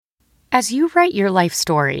As you write your life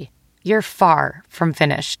story, you're far from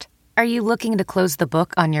finished. Are you looking to close the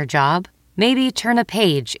book on your job? Maybe turn a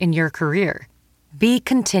page in your career? Be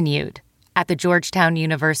continued at the Georgetown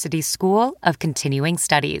University School of Continuing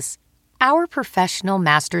Studies. Our professional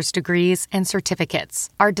master's degrees and certificates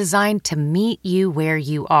are designed to meet you where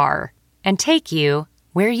you are and take you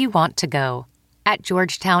where you want to go. At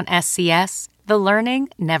Georgetown SCS, the learning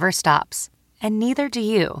never stops, and neither do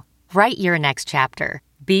you. Write your next chapter.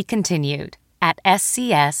 Be continued at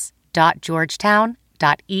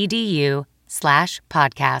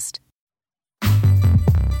scs.georgetown.edu/podcast.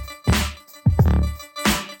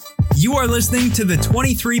 You are listening to the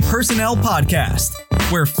 23 Personnel Podcast,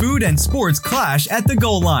 where food and sports clash at the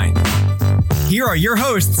goal line. Here are your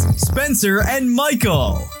hosts, Spencer and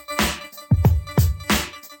Michael.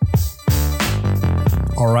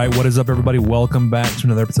 All right, what is up, everybody? Welcome back to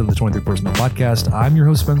another episode of the 23 Personnel Podcast. I'm your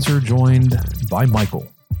host, Spencer, joined by Michael.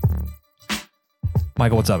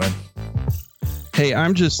 Michael, what's up, man? Hey,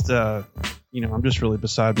 I'm just, I'm just really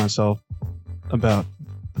beside myself about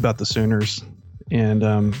the Sooners. And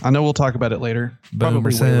I know we'll talk about it later.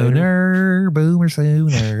 Boomer Sooner.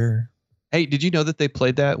 Hey, did you know that they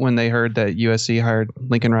played that when they heard that USC hired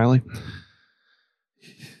Lincoln Riley?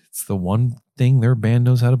 It's the one thing their band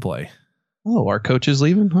knows how to play. Oh, our coach is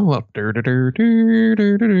leaving? Oh, well.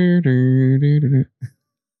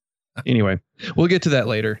 Anyway, we'll get to that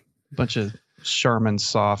later. A bunch of Charmin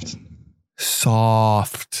soft.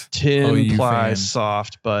 Tin ply fans.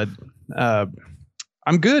 soft, bud.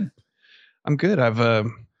 I'm good. I'm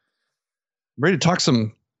ready to talk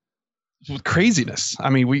some craziness. I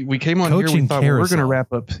mean, we came on Coaching here. We thought we're going to carousel.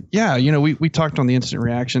 wrap up. Yeah, we talked on the instant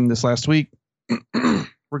reaction this last week.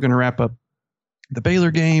 We're going to wrap up the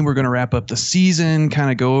Baylor game. We're going to wrap up the season,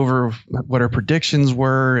 kind of go over what our predictions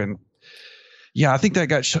were. And yeah, I think that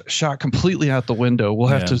got shot completely out the window. We'll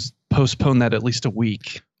have to postpone that at least a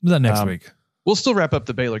week. That next week. We'll still wrap up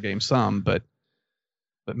the Baylor game some, but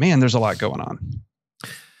man, there's a lot going on.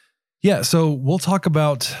 Yeah, so we'll talk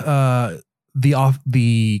about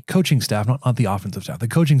the coaching staff, not the offensive staff, the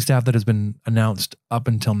coaching staff that has been announced up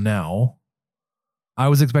until now. I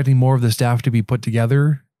was expecting more of the staff to be put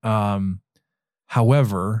together.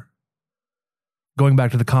 However, going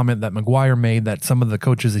back to the comment that McGuire made that some of the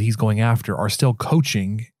coaches that he's going after are still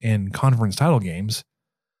coaching in conference title games,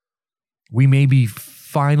 we may be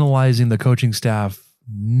finalizing the coaching staff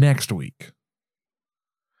next week.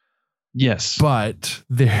 Yes. But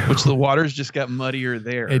which the waters just got muddier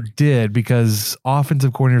there. It did, because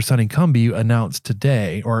offensive coordinator Sonny Cumbie announced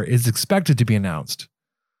today, or is expected to be announced.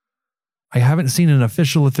 I haven't seen an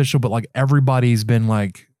official, but like everybody's been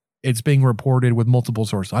like, it's being reported with multiple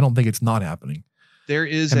sources. I don't think it's not happening. There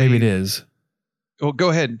is maybe it is. Well,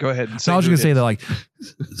 go ahead. So I was going to say that like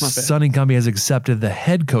Sonny Cumbie has accepted the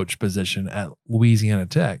head coach position at Louisiana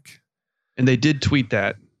Tech. And they did tweet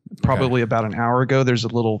that probably about an hour ago. There's a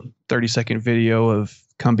little 30-second video of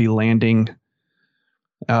Cumbie landing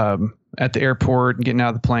at the airport and getting out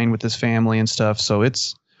of the plane with his family and stuff. So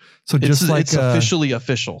it's officially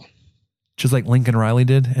official. Just like Lincoln Riley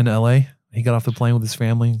did in LA. He got off the plane with his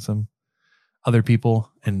family and some other people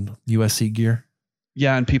in USC gear.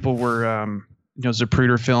 Yeah, and people were,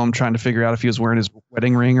 Zapruder film trying to figure out if he was wearing his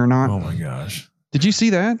wedding ring or not. Oh my gosh. Did you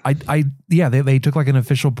see that? They took like an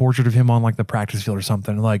official portrait of him on like the practice field or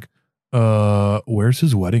something. Like, where's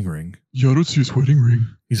his wedding ring? Yeah, I don't see his wedding ring.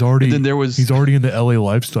 He's already in the LA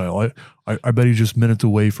lifestyle. I bet he's just minutes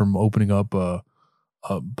away from opening up a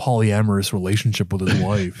polyamorous relationship with his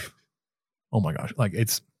wife. Oh my gosh. Like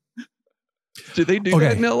it's. Did they do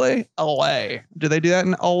that in LA? Did they do that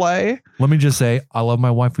in LA? Let me just say, I love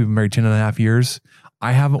my wife. We've been married 10 and a half years.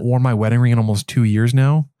 I haven't worn my wedding ring in almost 2 years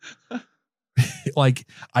now. Like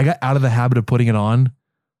I got out of the habit of putting it on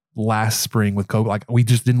last spring with COVID. Like we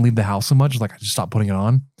just didn't leave the house so much. Like I just stopped putting it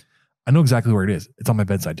on. I know exactly where it is. It's on my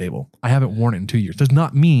bedside table. I haven't worn it in 2 years. Does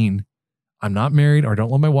not mean I'm not married or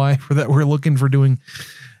don't love my wife or that we're looking for doing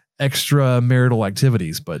extra marital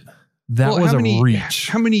activities, but that was a reach.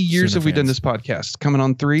 How many years have we done this podcast? Coming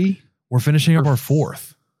on 3? We're finishing up our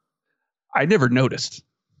 4th. I never noticed.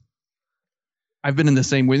 I've been in the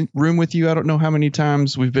same room with you. I don't know how many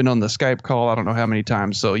times. We've been on the Skype call. I don't know how many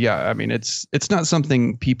times. So yeah, I mean, it's not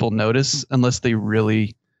something people notice unless they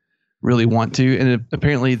really, really want to. And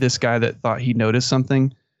apparently this guy that thought he noticed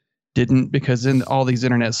something didn't, because then all these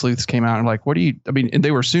internet sleuths came out and like, and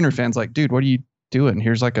they were Sooner fans. Like, dude, what are you doing?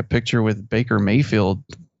 Here's like a picture with Baker Mayfield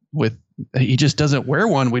he just doesn't wear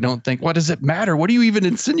one. We don't think, what does it matter? What are you even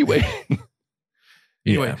insinuating?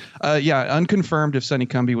 Anyway, unconfirmed if Sonny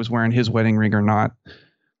Cumbie was wearing his wedding ring or not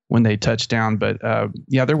when they touched down. But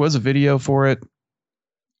there was a video for it.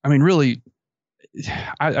 I mean, really,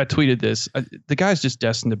 I tweeted this. The guy's just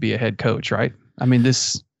destined to be a head coach, right? I mean,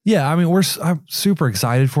 Yeah, I mean, I'm super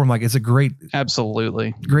excited for him. Like, it's a great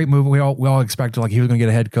move. We all expected like he was going to get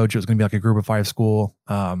a head coach. It was going to be like a Group of 5 school.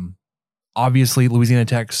 Obviously, Louisiana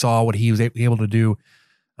Tech saw what he was able to do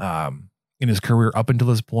in his career up until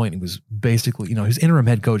this point. He was basically, he was interim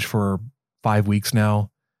head coach for 5 weeks now.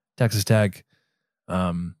 Texas Tech.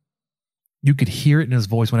 You could hear it in his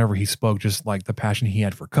voice whenever he spoke, just like the passion he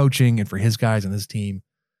had for coaching and for his guys and his team.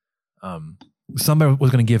 Somebody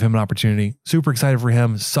was going to give him an opportunity. Super excited for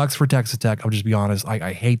him. Sucks for Texas Tech. I'll just be honest.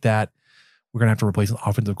 I hate that. We're going to have to replace an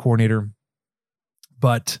offensive coordinator,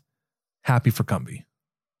 but happy for Cumbie.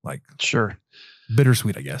 Like, sure.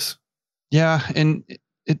 Bittersweet, I guess. Yeah. And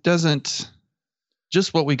it doesn't,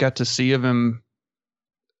 just what we got to see of him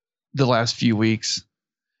the last few weeks,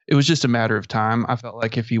 it was just a matter of time. I felt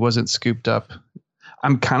like if he wasn't scooped up,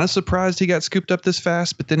 I'm kind of surprised he got scooped up this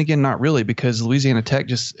fast, but then again, not really, because Louisiana Tech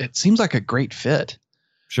it seems like a great fit.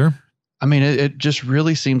 Sure. I mean, it just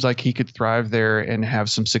really seems like he could thrive there and have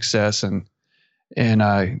some success and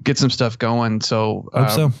get some stuff going. So, hope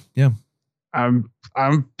so. Yeah. I'm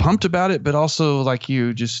pumped about it, but also like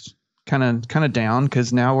you, just kind of down,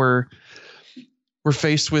 because now we're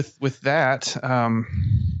faced with that.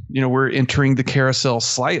 We're entering the carousel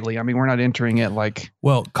slightly. I mean, we're not entering it like,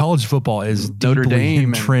 well, college football is Notre deeply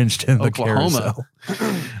Dame entrenched in the Oklahoma.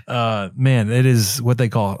 Carousel. Man, it is what they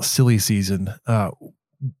call silly season,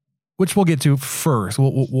 which we'll get to first.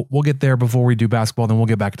 We'll get there before we do basketball, then we'll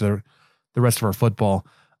get back to the rest of our football.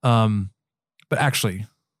 But actually,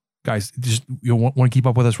 guys, just you want to keep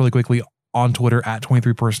up with us really quickly on Twitter at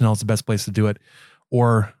 23personnel. It's the best place to do it.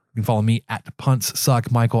 Or you can follow me at Punts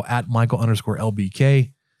Suck, Michael at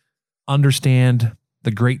Michael_LBK. Understand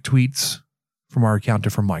the great tweets from our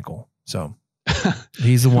accountant from Michael. So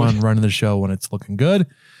he's the one running the show when it's looking good.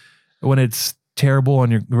 When it's terrible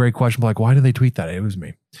and you're very questionable, like, why did they tweet that? It was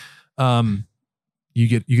me. You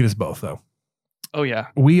get us both though. Oh yeah.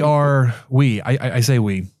 I say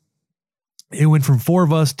we. It went from 4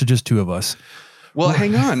 of us to just 2 of us. Well,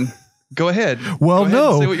 hang on. Go ahead. Well,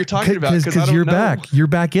 no. Say what you're talking about, because you're back. You're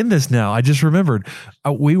back in this now. I just remembered.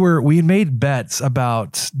 We had made bets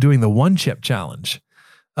about doing the 1-chip challenge,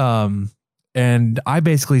 and I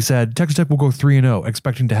basically said Texas Tech will go 3-0,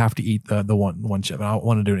 expecting to have to eat the one chip. And I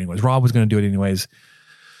want to do it anyways. Rob was going to do it anyways.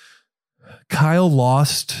 Kyle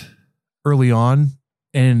lost early on,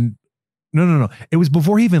 and no. It was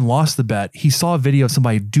before he even lost the bet. He saw a video of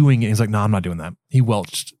somebody doing it. He's like, "No, I'm not doing that." He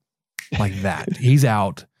welched like that. He's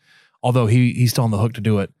out. Although he's still on the hook to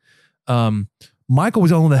do it. Michael was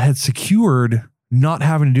the only one that had secured not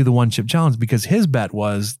having to do the 1-chip challenge because his bet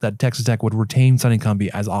was that Texas Tech would retain Sonny Cumbie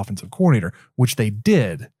as offensive coordinator, which they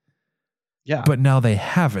did. Yeah. But now they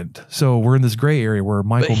haven't. So we're in this gray area where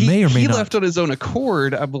Michael may or may not. He left on his own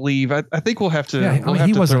accord, I believe. I think we'll have to,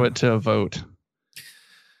 throw it to a vote.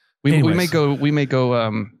 We may go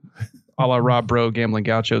a la Rob Bro, Gambling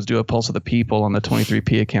Gauchos, do a Pulse of the People on the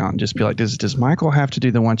 23P account and just be like, does Michael have to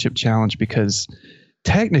do the 1-chip challenge? Because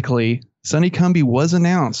technically, Sonny Cumbie was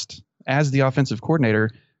announced as the offensive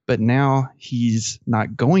coordinator, but now he's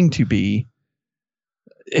not going to be.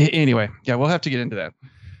 Anyway, yeah, we'll have to get into that.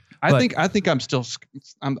 I think I'm still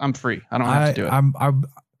I'm free. I don't have to do it.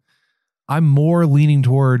 I'm more leaning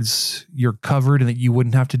towards you're covered and that you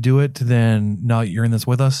wouldn't have to do it than now you're in this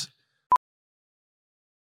with us.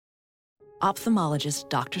 Ophthalmologist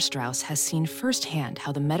Dr. Strauss has seen firsthand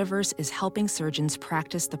how the metaverse is helping surgeons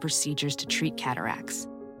practice the procedures to treat cataracts.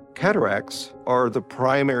 Cataracts are the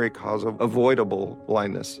primary cause of avoidable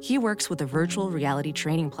blindness. He works with a virtual reality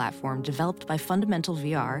training platform developed by Fundamental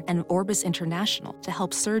VR and Orbis International to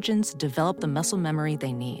help surgeons develop the muscle memory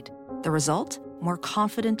they need. The result? More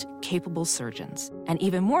confident, capable surgeons. And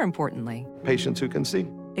even more importantly, patients who can see.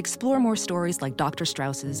 Explore more stories like Dr.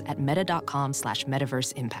 Strauss's at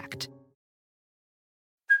meta.com/metaverseimpact.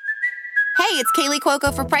 Hey, it's Kaylee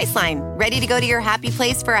Cuoco for Priceline. Ready to go to your happy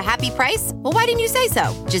place for a happy price? Well, why didn't you say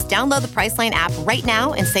so? Just download the Priceline app right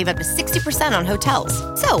now and save up to 60% on hotels.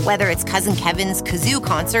 So whether it's Cousin Kevin's Kazoo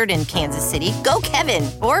Concert in Kansas City, go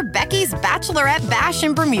Kevin, or Becky's Bachelorette Bash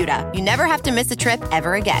in Bermuda, you never have to miss a trip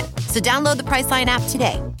ever again. So download the Priceline app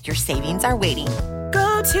today. Your savings are waiting.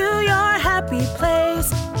 Go to your happy place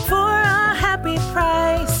for a happy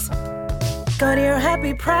price. Go to your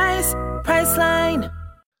happy price, Priceline.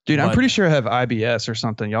 Dude, I'm pretty sure I have IBS or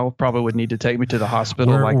something. Y'all probably would need to take me to the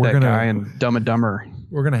hospital guy in Dumb and Dumber.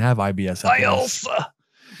 We're going to have IBS. My ulcer.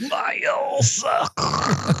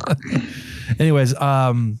 Anyways,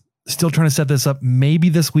 still trying to set this up. Maybe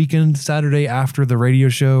this weekend, Saturday after the radio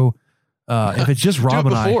show. If it's just Rob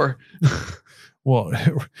and I. Well,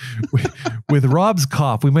 with Rob's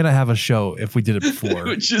cough, we might not have a show if we did it before. It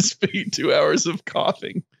would just be 2 hours of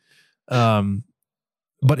coughing.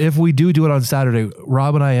 But if we do it on Saturday,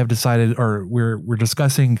 Rob and I have decided, or we're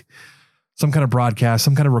discussing some kind of broadcast,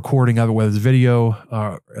 some kind of recording of it, whether it's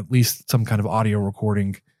video, at least some kind of audio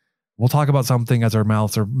recording. We'll talk about something as our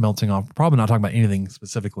mouths are melting off. Probably not talking about anything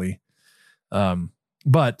specifically.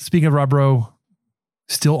 But speaking of Rob Rowe,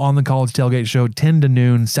 still on the College Tailgate Show, 10 to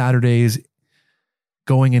noon, Saturdays,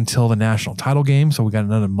 going until the national title game. So we got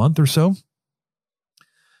another month or so.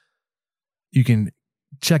 You can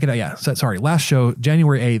check it out. Yeah. Sorry. Last show,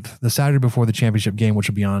 January 8th, the Saturday before the championship game, which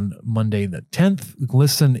will be on Monday the 10th. You can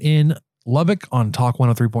listen in Lubbock on Talk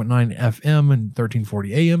 103.9 FM and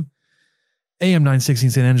 1340 AM, AM 960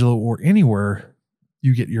 San Angelo, or anywhere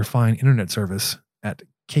you get your fine internet service at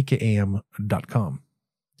kkam.com.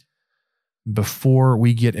 Before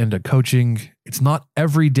we get into coaching, it's not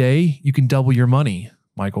every day you can double your money,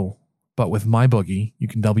 Michael, but with MyBookie, you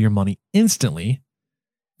can double your money instantly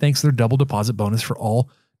thanks to their double deposit bonus for all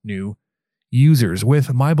new users. With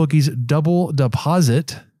MyBookie's double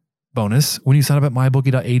deposit bonus, when you sign up at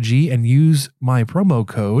mybookie.ag and use my promo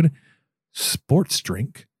code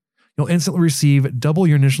SPORTSDRINK, you'll instantly receive double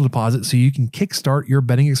your initial deposit so you can kickstart your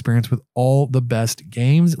betting experience with all the best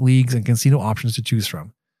games, leagues, and casino options to choose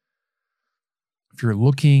from. If you're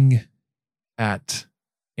looking at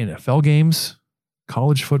NFL games,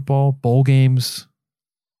 college football, bowl games,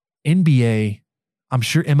 NBA, I'm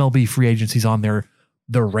sure MLB free agency's on there.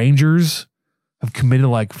 The Rangers have committed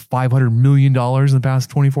like $500 million in the past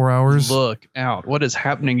 24 hours. Look out. What is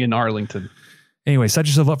happening in Arlington? Anyway, set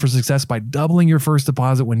yourself up for success by doubling your first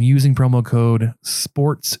deposit when using promo code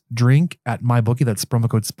SPORTSDRINK at MyBookie. That's promo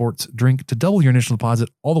code SPORTSDRINK to double your initial deposit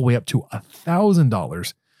all the way up to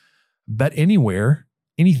 $1,000. Bet anywhere,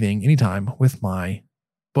 anything, anytime with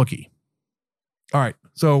MyBookie. All right.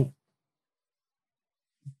 So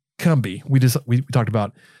Cumbie, we talked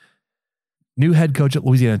about new head coach at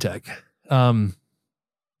Louisiana Tech. Love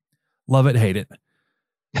it, hate it.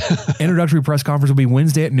 Introductory press conference will be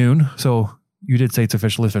Wednesday at noon. So you did say it's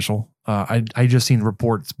official. I just seen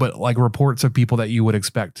reports, but like reports of people that you would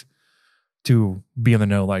expect to be in the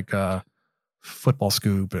know, like Football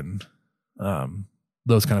Scoop and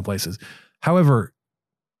those kind of places. However,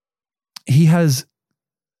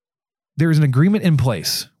 there is an agreement in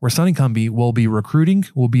place where Sonny Cumbie will be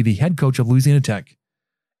the head coach of Louisiana Tech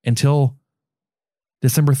until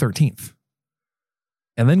December 13th.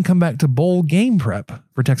 And then come back to bowl game prep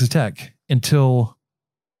for Texas Tech until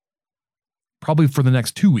probably for the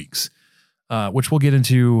next 2 weeks, which we'll get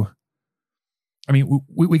into. I mean,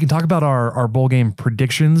 we can talk about our bowl game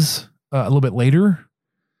predictions a little bit later.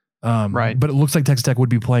 Right. But it looks like Texas Tech would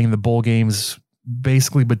be playing the bowl games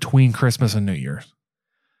basically between Christmas and New Year's.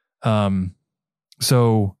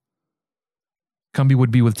 So Cumbie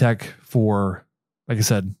would be with Tech for, like I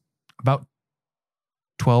said, about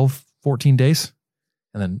 12, 14 days,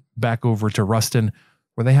 and then back over to Ruston,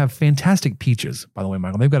 where they have fantastic peaches, by the way,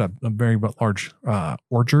 Michael. They've got a very large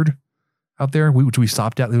orchard out there, which we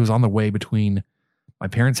stopped at. It was on the way between my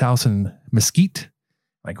parents' house in Mesquite,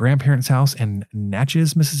 my grandparents' house, and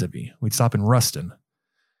Natchez, Mississippi. We'd stop in Ruston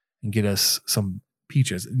and get us some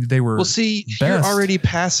peaches. They were best. You're already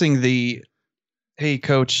passing the, hey,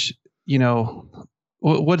 coach,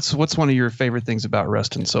 what's one of your favorite things about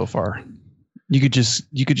Ruston so far? You could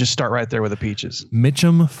just start right there with the peaches.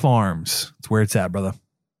 Mitcham Farms. That's where it's at, brother.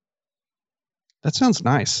 That sounds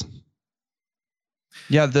nice.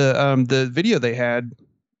 Yeah, the video they had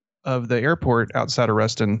of the airport outside of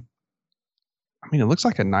Ruston, I mean, it looks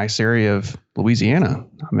like a nice area of Louisiana.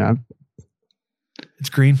 I mean, it's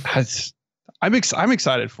green. I'm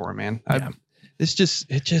excited for it, man. Yeah.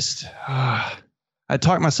 I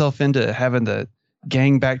talked myself into having the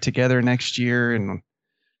gang back together next year and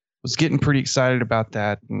was getting pretty excited about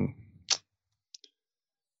that. And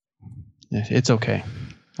it's okay.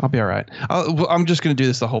 I'll be all right. I'm just going to do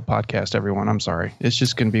this the whole podcast, everyone. I'm sorry. It's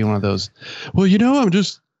just going to be one of those, well, I'm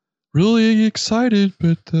just really excited,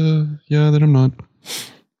 but then I'm not.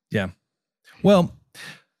 Yeah. Well,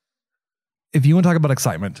 if you want to talk about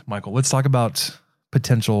excitement, Michael, let's talk about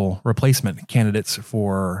potential replacement candidates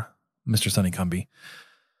for Mr. Sonny Cumbie.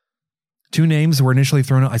 Two names were initially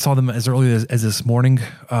thrown out. I saw them as early as this morning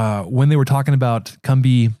when they were talking about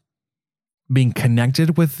Cumbie being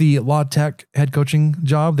connected with the La Tech head coaching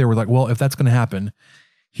job. They were like, well, if that's going to happen,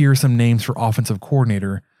 here are some names for offensive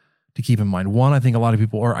coordinator to keep in mind. One, I think a lot of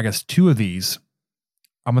people, or I guess two of these,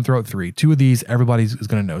 I'm going to throw out three. Two of these, everybody is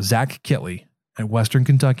going to know. Zach Kitley at Western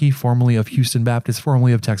Kentucky, formerly of Houston Baptist,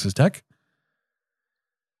 formerly of Texas Tech.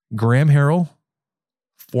 Graham Harrell,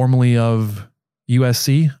 formerly of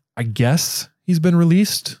USC, I guess he's been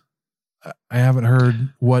released. I haven't heard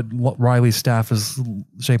what Riley's staff is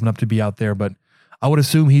shaping up to be out there, but I would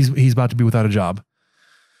assume he's about to be without a job.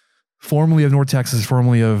 Formerly of North Texas,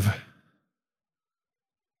 formerly of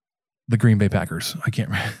the Green Bay Packers. I can't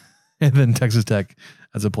remember. And then Texas Tech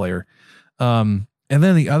as a player. And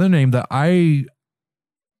then the other name that I've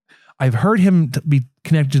heard him be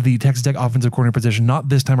connected to the Texas Tech offensive coordinator position, not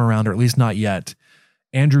this time around, or at least not yet.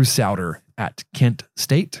 Andrew Sauter at Kent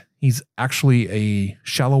State. He's actually a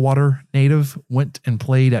Shallow Water native, went and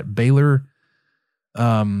played at Baylor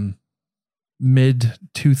mid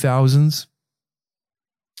 2000s.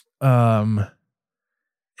 And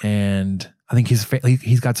I think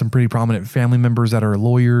he's got some pretty prominent family members that are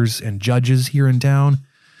lawyers and judges here in town.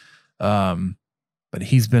 But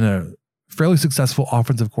he's been a fairly successful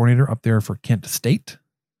offensive coordinator up there for Kent State.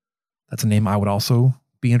 That's a name I would also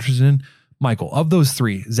be interested in. Michael, of those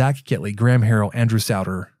three, Zach Kittley, Graham Harrell, Andrew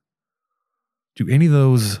Sauter, do any of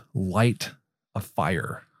those light a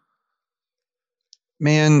fire?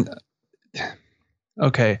 Man,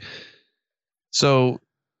 okay. So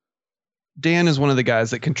Dan is one of the guys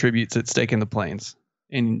that contributes at Stake in the Plains,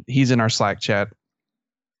 and he's in our Slack chat.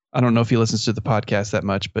 I don't know if he listens to the podcast that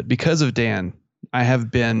much, but because of Dan, I've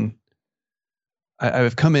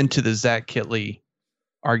come into the Zach Kittley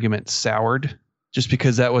argument soured, just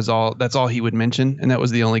because that's all he would mention, and that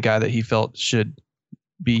was the only guy that he felt should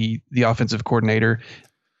be the offensive coordinator,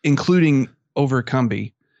 including over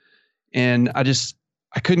Cumbie. And I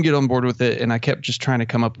couldn't get on board with it, and I kept just trying to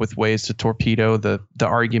come up with ways to torpedo the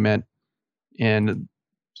argument, and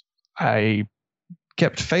I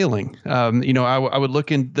kept failing. I would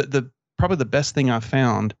look in the probably the best thing I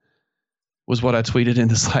found was what I tweeted in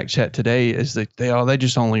the Slack chat today, is that they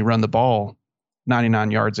just only run the ball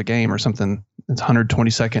 99 yards a game or something. It's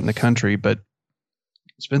 122nd in the country. But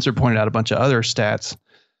Spencer pointed out a bunch of other stats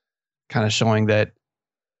kind of showing that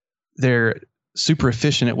they're super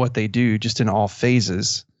efficient at what they do just in all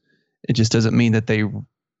phases. It just doesn't mean that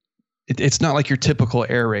it's not like your typical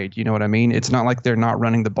air raid. You know what I mean? It's not like they're not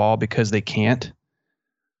running the ball because they can't.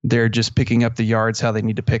 They're just picking up the yards how they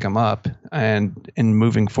need to pick them up and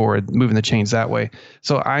moving forward, moving the chains that way.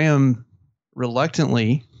 So I am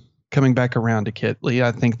reluctantly coming back around to Kittley.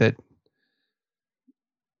 I think that,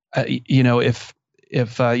 if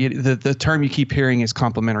the term you keep hearing is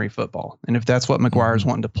complementary football, and if that's what McGuire's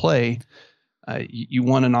wanting to play, you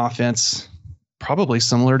want an offense probably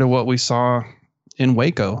similar to what we saw in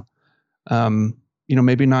Waco.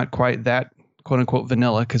 Maybe not quite that quote unquote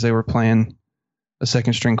vanilla, because they were playing a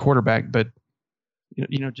second string quarterback, but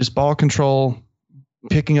just ball control,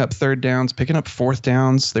 picking up third downs, picking up fourth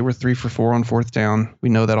downs. They were 3 for 4 on fourth down. We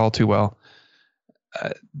know that all too well.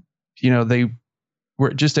 They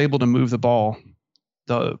were just able to move the ball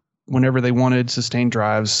whenever they wanted, sustained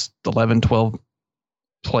drives, 11, 12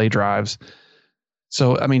 play drives.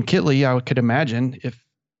 So, Kittley, I could imagine if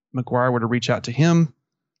McGuire were to reach out to him,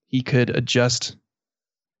 he could adjust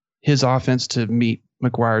his offense to meet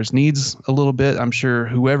McGuire's needs a little bit. I'm sure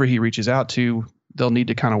whoever he reaches out to, they'll need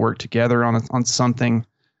to kind of work together on something.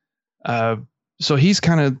 So he's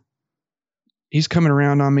coming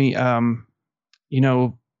around on me.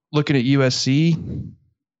 Looking at USC,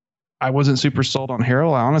 I wasn't super sold on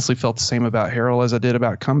Harrell. I honestly felt the same about Harrell as I did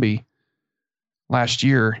about Cumbie last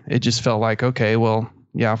year. It just felt like, okay, well,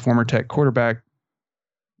 yeah, former Tech quarterback,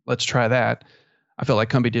 let's try that. I felt like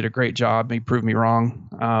Cumbie did a great job. He proved me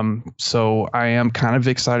wrong. So I am kind of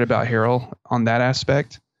excited about Harrell on that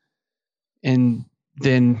aspect. And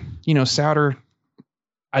then, Sauter,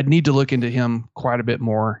 I'd need to look into him quite a bit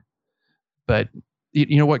more. But,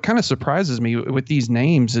 what kind of surprises me with these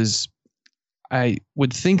names is I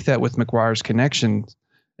would think that with McGuire's connections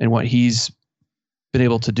and what he's been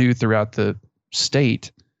able to do throughout the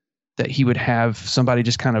state, that he would have somebody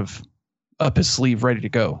just kind of up his sleeve ready to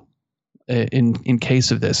go in case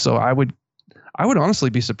of this. So I would honestly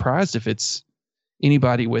be surprised if it's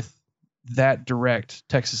anybody with that direct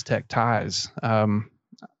Texas Tech ties.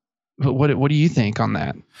 But what do you think on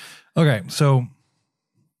that? Okay, so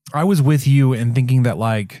I was with you in thinking that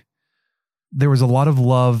there was a lot of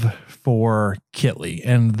love for Kittley,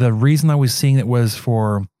 and the reason I was seeing it was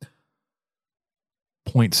for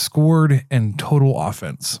points scored and total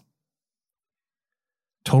offense.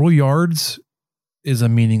 Total yards is a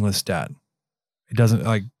meaningless stat. It doesn't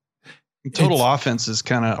total offense is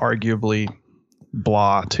kind of arguably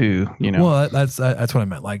blah too, Well, that's what I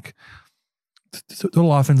meant.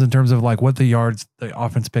 Total offense in terms of what the yards the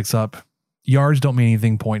offense picks up. Yards don't mean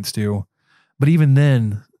anything, points do. But even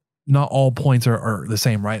then, not all points are the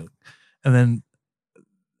same, right? And then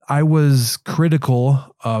I was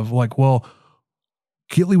critical of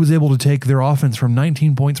Kittley was able to take their offense from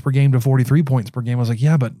 19 points per game to 43 points per game. I was like,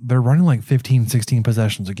 yeah, but they're running like 15, 16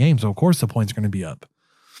 possessions a game. So of course the points are going to be up.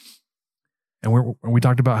 And we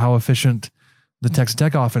talked about how efficient the Texas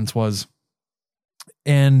Tech offense was.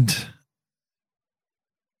 And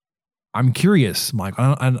I'm curious, Mike,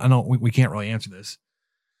 I know we can't really answer this.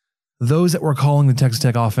 Those that were calling the Texas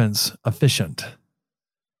Tech offense efficient,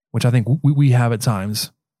 which I think we have at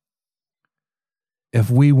times, if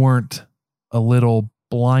we weren't a little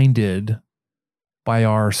blinded by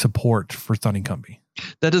our support for Sonny Cumbie.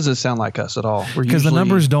 That doesn't sound like us at all. Because the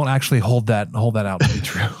numbers don't actually hold that out to be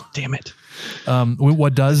true. Damn it.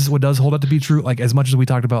 What does hold out to be true? Like as much as we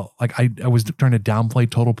talked about, like I was trying to downplay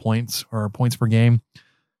total points or points per game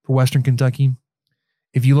for Western Kentucky.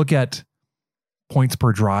 If you look at points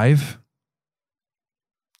per drive,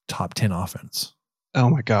 top 10 offense. Oh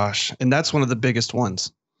my gosh. And that's one of the biggest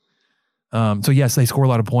ones. So yes, they score a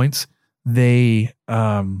lot of points. They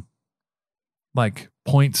like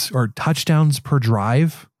points or touchdowns per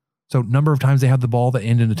drive. So number of times they have the ball that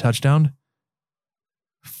end in a touchdown.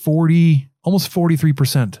 Almost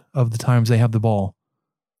 43% of the times they have the ball,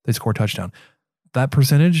 they score a touchdown. That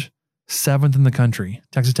percentage, 7th in the country.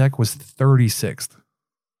 Texas Tech was 36th.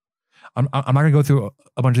 I'm not going to go through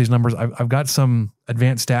a bunch of these numbers. I've got some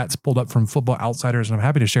advanced stats pulled up from Football Outsiders, and I'm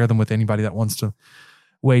happy to share them with anybody that wants to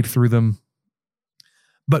wade through them.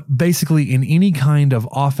 But basically, in any kind of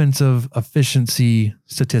offensive efficiency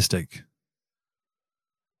statistic,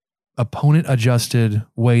 opponent adjusted,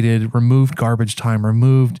 weighted, removed garbage time,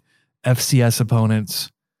 removed FCS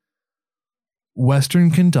opponents,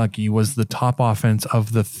 Western Kentucky was the top offense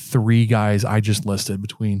of the three guys I just listed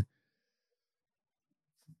between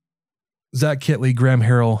Zach Kittley, Graham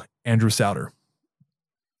Harrell, Andrew Souter.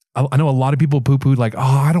 I know a lot of people poo-pooed like, oh,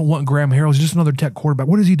 I don't want Graham Harrell. He's just another Tech quarterback.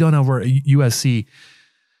 What has he done over at USC?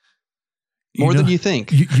 More than you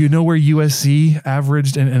think. You know where USC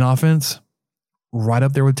averaged in offense? Right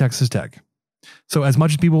up there with Texas Tech. So as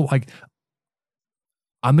much as people like,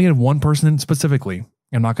 I'm thinking of one person specifically.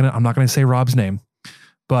 I'm not gonna say Rob's name,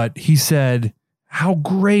 but he said how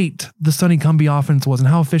great the Sonny Cumbie offense was and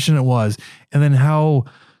how efficient it was, and then how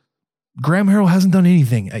Graham Harrell hasn't done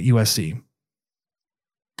anything at USC.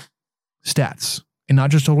 Stats, and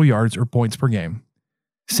not just total yards or points per game,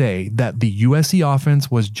 say that the USC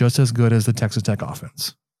offense was just as good as the Texas Tech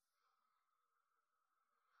offense.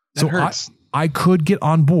 That hurts. I could get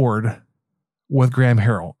on board with Graham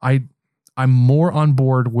Harrell. I'm more on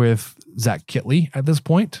board with Zach Kittley at this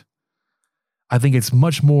point. I think it's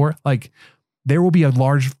much more like there will be a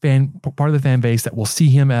large part of the fan base that will see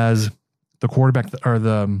him as the quarterback or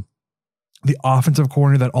the offensive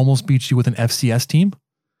coordinator that almost beats you with an FCS team.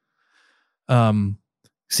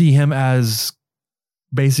 See him as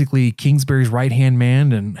basically Kingsbury's right-hand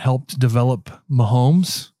man and helped develop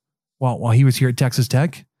Mahomes while he was here at Texas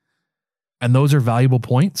Tech. And those are valuable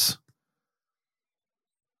points.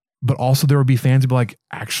 But also there would be fans who'd be like,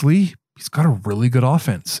 actually, he's got a really good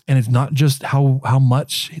offense. And it's not just how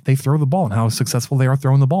much they throw the ball and how successful they are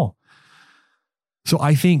throwing the ball. So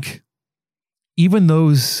I think even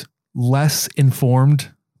those less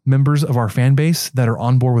informed members of our fan base that are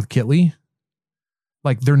on board with Kittley,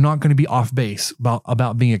 like they're not going to be off base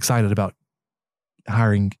about being excited about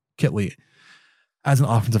hiring Kittley as an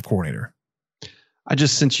offensive coordinator. I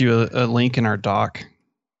just sent you a link in our doc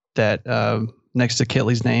that next to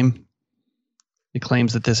Kittley's name, it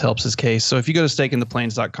claims that this helps his case. So if you go to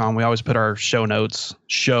stakeintheplains.com, we always put our show notes.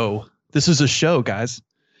 This is a show, guys.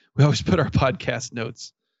 We always put our podcast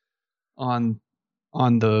notes on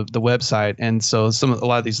the website, and so a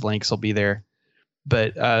lot of these links will be there.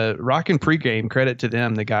 But Rockin' Pregame, credit to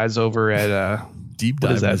them, the guys over at Deep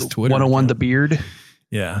Dive, what is that? Twitter 101 The Beard.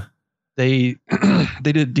 Yeah. They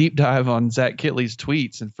did a deep dive on Zach Kittley's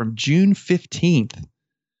tweets, and from June 15th,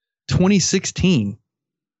 2016,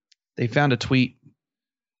 they found a tweet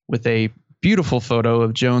with a beautiful photo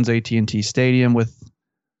of Jones AT&T Stadium with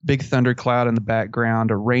big thundercloud in the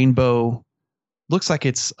background, a rainbow. Looks like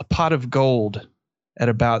it's a pot of gold at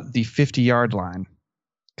about the 50-yard line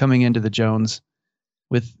coming into the Jones,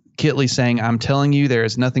 with Kittley saying, "I'm telling you, there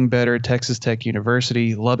is nothing better at Texas Tech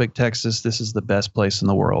University, Lubbock, Texas. This is the best place in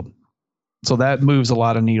the world." So that moves a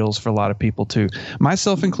lot of needles for a lot of people too,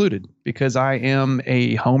 myself included, because I am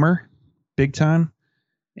a homer big time.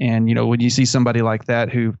 And, you know, when you see somebody like that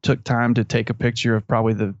who took time to take a picture of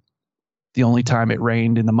probably the only time it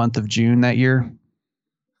rained in the month of June that year,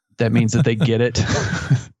 that means that they get it.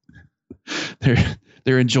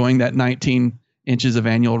 They're enjoying that 19 inches of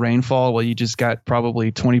annual rainfall. Well, you just got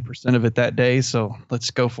probably 20% of it that day. So let's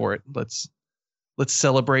go for it. Let's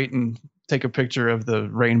celebrate and take a picture of the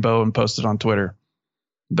rainbow and post it on Twitter.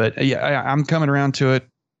 But yeah, I'm coming around to it.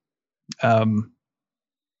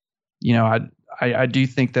 You know, I do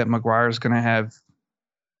think that McGuire is going to have.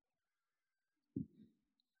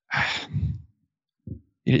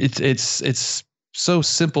 It's so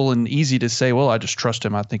simple and easy to say, well, I just trust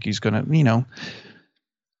him. I think he's going to, you know,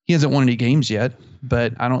 he hasn't won any games yet,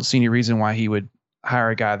 but I don't see any reason why he would hire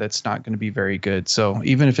a guy that's not going to be very good. So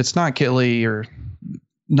even if it's not Kittley or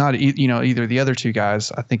not, you know, either of the other two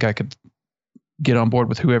guys, I think I could get on board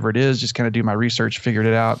with whoever it is, just kind of do my research, figured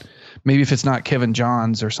it out. Maybe if it's not Kevin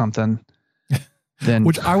Johns or something, then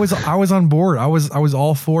which I was on board. I was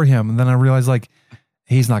all for him. And then I realized like,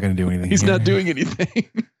 he's not going to do anything. He's not doing anything.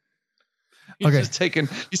 He's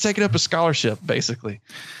taking up a scholarship basically.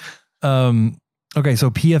 Okay. So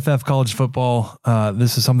PFF college football,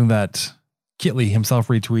 this is something that Kittley himself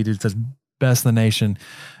retweeted. It says best in the nation.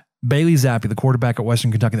 Bailey Zappi, the quarterback at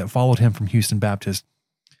Western Kentucky that followed him from Houston Baptist,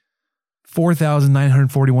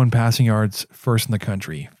 4,941 passing yards, first in the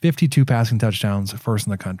country, 52 passing touchdowns, first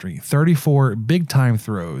in the country, 34 big time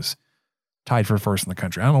throws, tied for first in the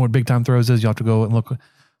country. I don't know what big time throws is. You'll have to go and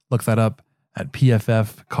look that up at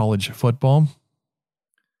PFF college football.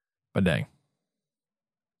 But dang.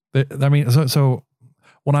 I mean, so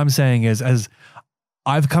what I'm saying is, as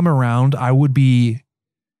I've come around, I would be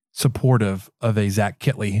supportive of a Zach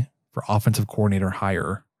Kittley for offensive coordinator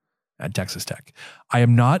hire at Texas Tech. I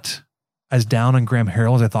am not as down on Graham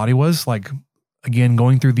Harrell as I thought he was. Like, again,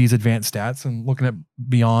 going through these advanced stats and looking at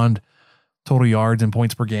beyond total yards and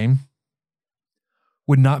points per game,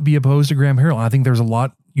 would not be opposed to Graham Harrell. And I think there's a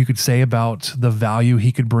lot you could say about the value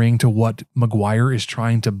he could bring to what McGuire is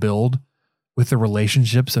trying to build with the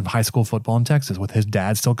relationships of high school football in Texas, with his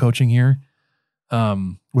dad still coaching here,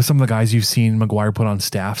 with some of the guys you've seen McGuire put on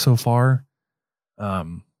staff so far,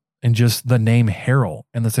 and just the name Harrell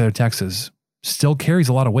in the state of Texas still carries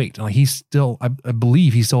a lot of weight. And like, he's still, I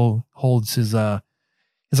believe he still holds his like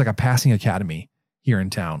a passing academy here in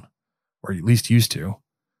town, or at least used to.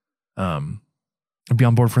 I'd be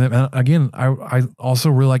on board for them. And again, I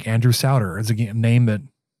also really like Andrew Souter. It's a name that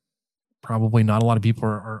probably not a lot of people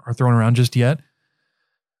are throwing around just yet, at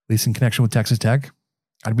least in connection with Texas Tech.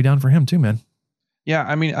 I'd be down for him too, man. Yeah,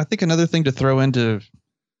 I mean, I think another thing to throw into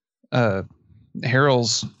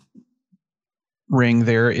Harrell's ring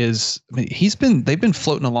there is, I mean, they've been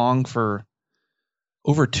floating along for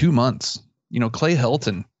over 2 months. You know, Clay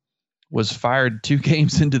Helton was fired 2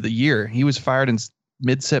 games into the year. He was fired in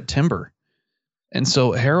mid-September. And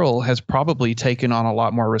so Harrell has probably taken on a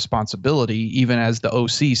lot more responsibility, even as the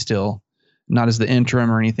OC still, not as the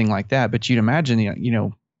interim or anything like that. But you'd imagine, you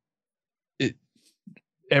know,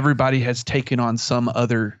 everybody has taken on some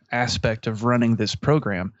other aspect of running this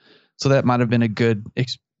program. So that might have been a good, I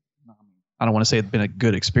don't want to say it's been a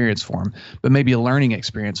good experience for him, but maybe a learning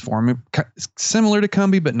experience for him. Similar to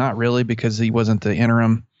Cumbie, but not really, because he wasn't the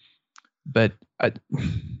interim. But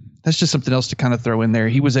that's just something else to kind of throw in there.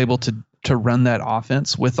 He was able to run that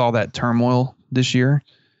offense with all that turmoil this year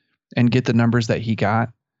and get the numbers that he got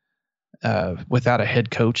without a head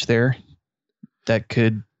coach there. That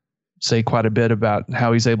could say quite a bit about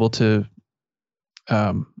how he's able to,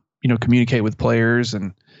 communicate with players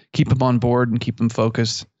and keep them on board and keep them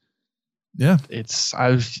focused. Yeah,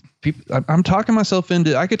 I'm talking myself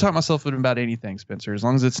into. I could talk myself into about anything, Spencer, as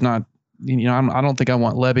long as it's not. I don't think I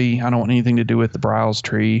want Levy. I don't want anything to do with the Bryles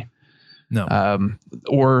tree. No.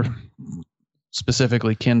 Or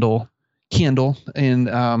specifically Kendall. And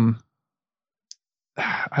I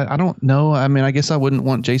don't know. I mean, I guess I wouldn't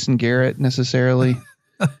want Jason Garrett necessarily.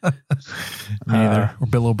 Me either. Or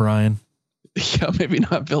Bill O'Brien. Yeah, maybe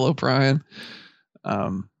not Bill O'Brien.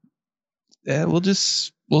 Yeah,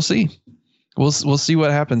 we'll see. We'll see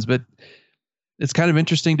what happens, but it's kind of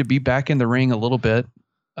interesting to be back in the ring a little bit.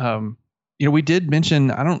 We did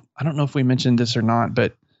mention, I don't know if we mentioned this or not,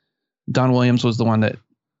 but Don Williams was the one that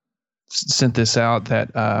sent this out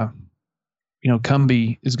that,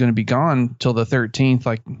 Cumbie is going to be gone till the 13th,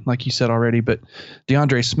 like you said already, but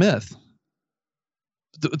DeAndre Smith,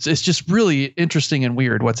 it's just really interesting and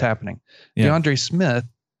weird what's happening. Yeah. DeAndre Smith,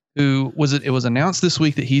 it was announced this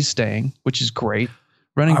week that he's staying, which is great.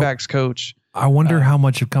 Running backs coach. I wonder how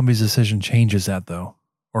much of Cumbie's decision changes that though.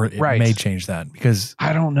 Or it may change that, because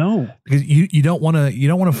I don't know, because you don't want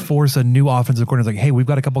to force a new offensive coordinator. Like, hey, we've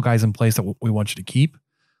got a couple guys in place that we want you to keep.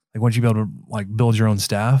 Like, want you to be able to like build your own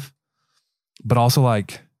staff, but also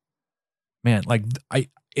like, man, like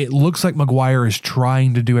it looks like McGuire is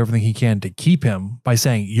trying to do everything he can to keep him by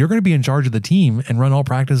saying you're going to be in charge of the team and run all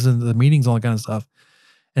practices and the meetings, all that kind of stuff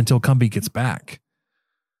until Cumbie gets back.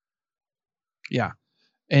 Yeah,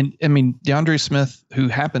 and I mean DeAndre Smith, who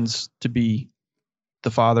happens to be the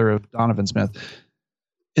father of Donovan Smith,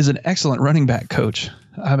 is an excellent running back coach.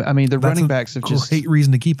 I mean, the running backs have just great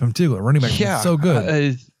reason to keep him too. A running back is so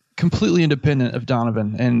good, completely independent of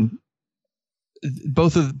Donovan, and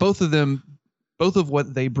both of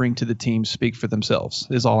what they bring to the team speak for themselves.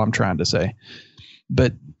 Is all I'm trying to say.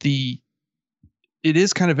 But it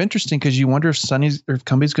is kind of interesting because you wonder if Sonny's or if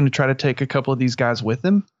Cumbie's going to try to take a couple of these guys with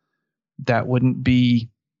him. That wouldn't be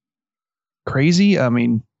crazy. I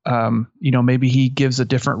mean, maybe he gives a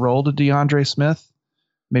different role to DeAndre Smith.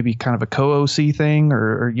 Maybe kind of a co-OC thing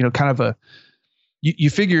or kind of you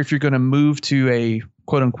figure if you're going to move to a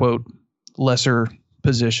quote unquote lesser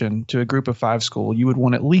position to a group of 5 school, you would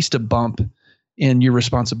want at least a bump in your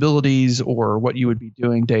responsibilities or what you would be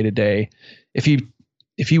doing day to day. If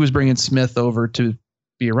he was bringing Smith over to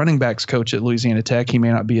be a running backs coach at Louisiana Tech, he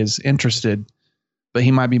may not be as interested, but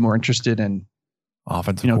he might be more interested in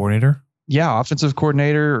offensive coordinator. Yeah. Offensive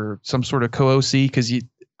coordinator or some sort of co-OC. Cause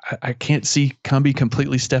I can't see Cumbie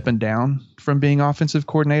completely stepping down from being offensive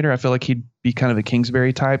coordinator. I feel like he'd be kind of a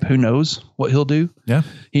Kingsbury type. Who knows what he'll do? Yeah.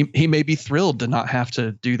 He may be thrilled to not have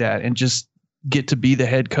to do that and just get to be the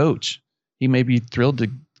head coach. He may be thrilled to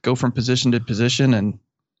go from position to position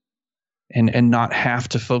and not have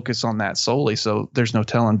to focus on that solely. So there's no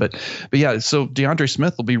telling, but yeah, so DeAndre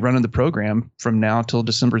Smith will be running the program from now till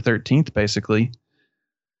December 13th, basically.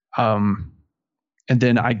 And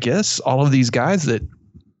then I guess all of these guys that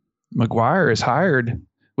McGuire has hired,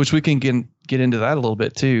 which we can get into that a little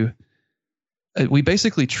bit too. We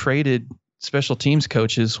basically traded special teams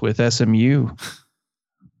coaches with SMU,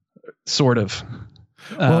 sort of.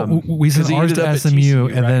 Well, we sent ours to SMU,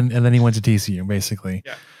 TCU, and then he went to TCU, basically.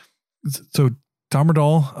 Yeah. So Tom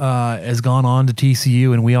Riddle has gone on to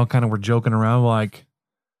TCU, and we all kind of were joking around, like,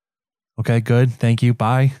 "Okay, good, thank you,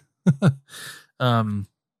 bye."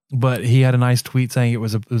 But he had a nice tweet saying it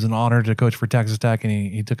was an honor to coach for Texas Tech,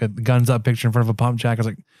 and he took a guns up picture in front of a pump jack. I was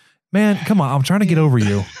like, "Man, come on! I'm trying to get over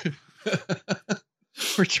you."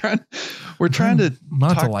 We're trying to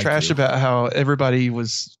talk trash about how everybody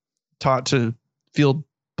was taught to field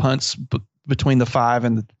punts between the 5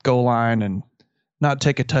 and the goal line and not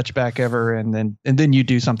take a touchback ever, and then you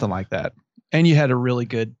do something like that, and you had a really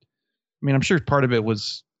good. I mean, I'm sure part of it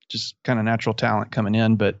was just kind of natural talent coming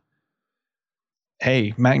in, but.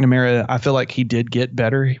 Hey, McNamara, I feel like he did get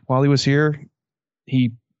better while he was here.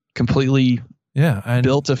 He completely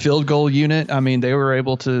built a field goal unit. I mean, they were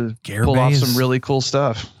able to pull off some really cool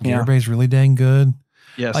stuff. Garabay's really dang good.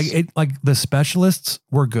 Yes. Like the specialists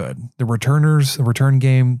were good. The returners, the return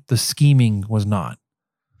game, the scheming was not.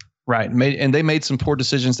 Right. And they made some poor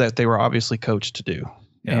decisions that they were obviously coached to do.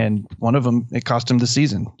 Yeah. And one of them, it cost him the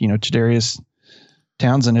season. Chadarius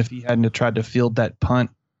Townsend, if he hadn't tried to field that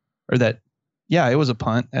punt or that, yeah, it was a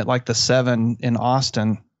punt at like the 7 in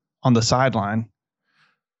Austin on the sideline.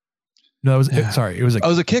 No, it was a kickoff. It was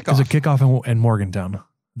a kickoff in Morgantown,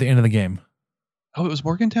 the end of the game. Oh, it was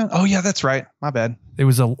Morgantown? Oh, yeah, that's right. My bad. It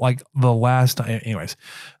was the last time. Anyways.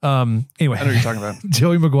 I know what you're talking about.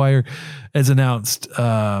 Joey McGuire has announced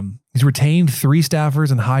he's retained 3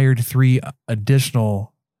 staffers and hired 3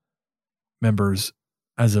 additional members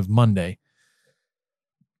as of Monday.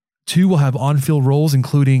 2 will have on-field roles,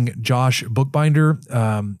 including Josh Bookbinder.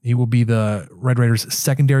 He will be the Red Raiders'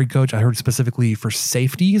 secondary coach. I heard specifically for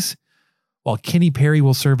safeties, while Kenny Perry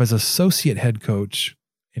will serve as associate head coach.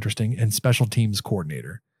 Interesting. And special teams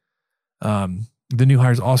coordinator. The new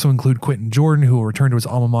hires also include Quentin Jordan, who will return to his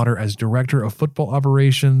alma mater as director of football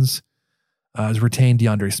operations. Has retained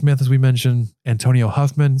DeAndre Smith, as we mentioned. Antonio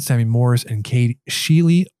Huffman, Sammy Morris, and Cade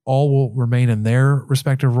Sheely all will remain in their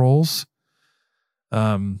respective roles.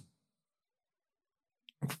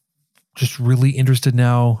 Just really interested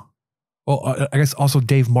now. Well, I guess also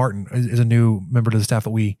Dave Martin is a new member to the staff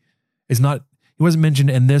that he wasn't mentioned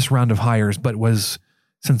in this round of hires, but was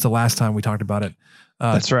since the last time we talked about it.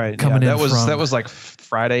 That's right. That was like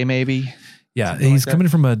Friday, maybe. Yeah. He's coming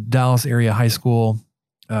from a Dallas area high school.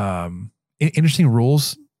 Interesting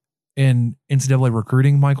rules in NCAA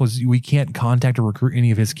recruiting, Michael, is we can't contact or recruit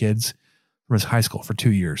any of his kids from his high school for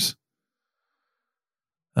 2 years.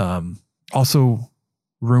 Also,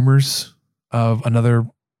 rumors of another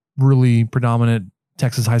really predominant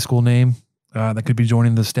Texas high school name that could be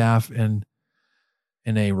joining the staff in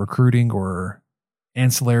a recruiting or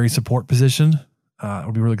ancillary support position.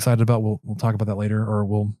 I'll be really excited about. We'll talk about that later,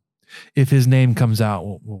 or if his name comes out,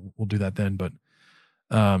 we'll do that then. But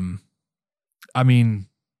I mean,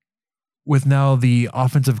 with now the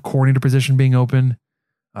offensive coordinator position being open,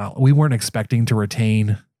 we weren't expecting to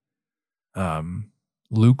retain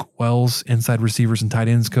Luke Wells, inside receivers and tight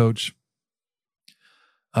ends coach.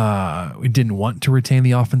 We didn't want to retain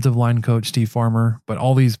the offensive line coach, Steve Farmer, but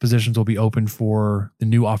all these positions will be open for the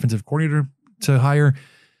new offensive coordinator to hire.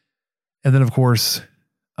 And then, of course,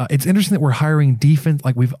 it's interesting that we're hiring defense.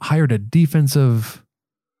 Like we've hired a defensive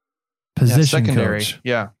position coach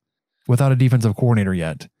without a defensive coordinator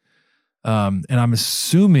yet. And I'm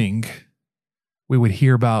assuming we would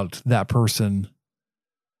hear about that person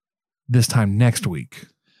this time next week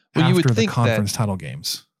after the conference title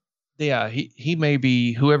games. Yeah, he may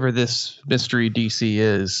be, whoever this mystery DC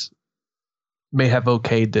is, may have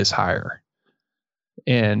okayed this hire,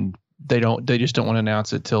 and they just don't want to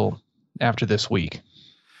announce it till after this week.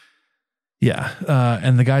 Yeah,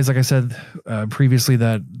 and the guys, like I said previously,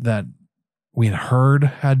 that we had heard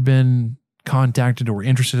had been contacted or were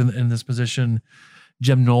interested in this position.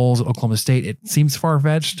 Jim Knowles, Oklahoma State. It seems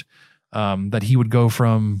far-fetched that he would go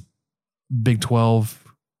from Big 12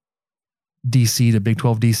 DC to Big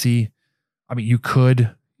 12 DC. I mean, you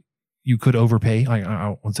could overpay.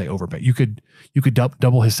 I won't say overpay. You could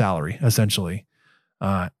double his salary essentially,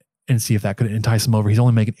 and see if that could entice him over. He's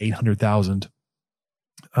only making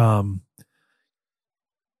 $800,000.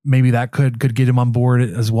 Maybe that could get him on board,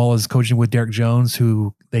 as well as coaching with Derek Jones,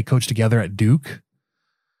 who they coached together at Duke.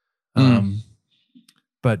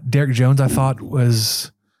 But Derek Jones, I thought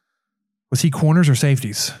was he corners or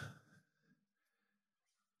safeties?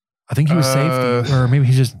 I think he was safety, or maybe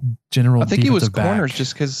he's just general. I think he was back. corners,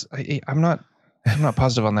 just because I'm not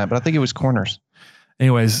positive on that, but I think it was corners.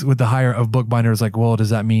 Anyways, with the hire of Bookbinder, it's like, well,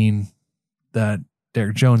 does that mean that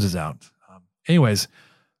Derek Jones is out? Anyways,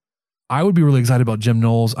 I would be really excited about Jim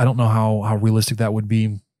Knowles. I don't know how realistic that would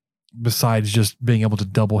be, besides just being able to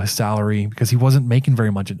double his salary, because he wasn't making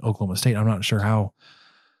very much at Oklahoma State. I'm not sure how,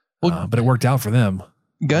 but it worked out for them.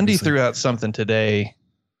 Gundy obviously threw out something today.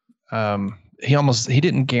 He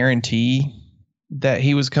didn't guarantee that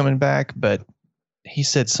he was coming back, but he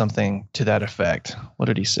said something to that effect. What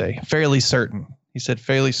did he say? Fairly certain. He said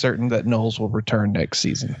fairly certain that Knowles will return next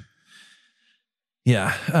season.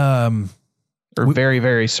 Yeah. Or very,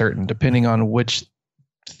 very certain, depending on which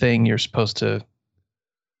thing you're supposed to.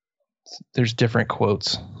 There's different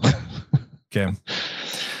quotes. Okay.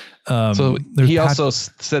 So he also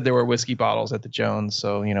said there were whiskey bottles at the Jones.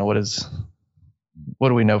 So, what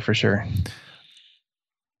do we know for sure?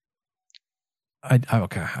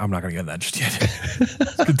 Okay, I'm not going to get that just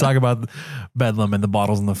yet. We could talk about Bedlam and the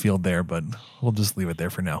bottles in the field there, but we'll just leave it there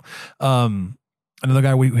for now. Another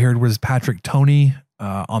guy we heard was Patrick Toney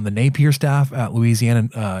on the Napier staff at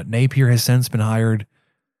Louisiana. Napier has since been hired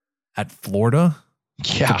at Florida.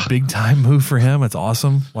 Yeah. It's a big time move for him. It's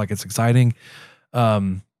awesome. Like, it's exciting.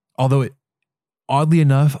 Although oddly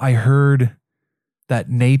enough, I heard that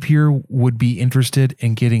Napier would be interested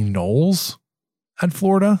in getting Knowles at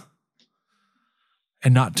Florida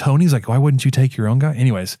and not Tony's. Like, why wouldn't you take your own guy?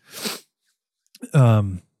 Anyways.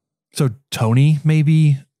 So Toney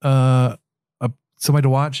maybe somebody to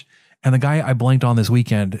watch. And the guy I blanked on this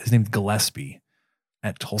weekend, his name's Gillespie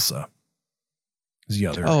at Tulsa. Is the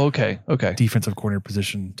other. Oh, okay. Defensive coordinator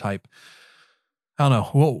position type. I don't know.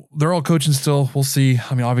 Well, they're all coaching still. We'll see.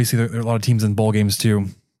 I mean, obviously there are a lot of teams in bowl games too.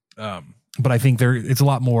 But I think it's a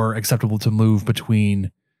lot more acceptable to move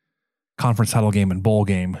between conference title game and bowl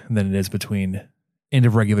game than it is between end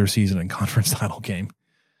of regular season and conference title game.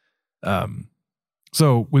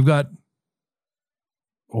 So we've got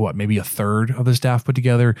maybe a third of the staff put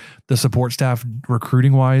together. The support staff,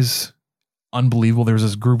 recruiting wise, unbelievable. There was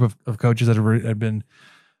this group of coaches that had been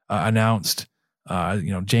announced.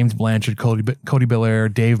 James Blanchard, Cody Belair,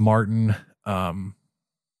 Dave Martin. I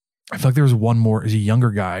feel like there was one more, is a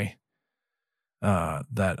younger guy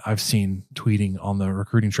that I've seen tweeting on the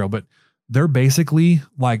recruiting trail, but they're basically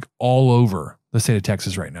like all over the state of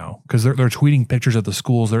Texas right now, because they're tweeting pictures of the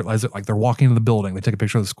schools. They're walking into the building, they take a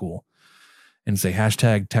picture of the school and say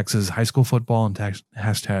hashtag Texas high school football and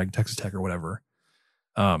hashtag Texas Tech or whatever.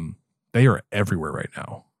 They are everywhere right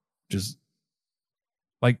now. Just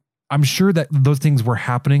like, I'm sure that those things were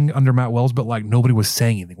happening under Matt Wells, but like nobody was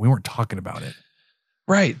saying anything. We weren't talking about it.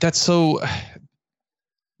 Right. That's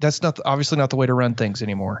obviously not the way to run things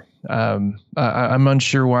anymore. I'm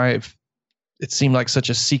unsure why it seemed like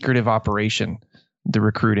such a secretive operation, the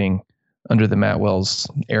recruiting under the Matt Wells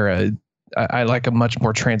era. I like a much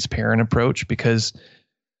more transparent approach, because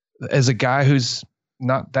as a guy who's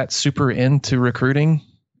not that super into recruiting,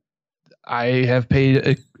 I have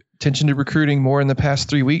paid attention to recruiting more in the past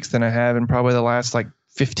 3 weeks than I have in probably the last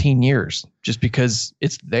 15 years, just because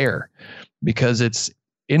it's there, because it's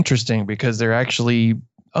interesting, because they're actually,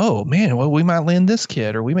 oh man, well, we might land this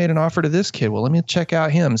kid, or we made an offer to this kid. Well, let me check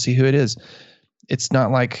out him, see who it is. It's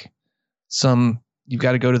not like you've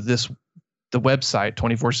got to go to this the website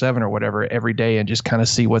 24/7 or whatever every day and just kind of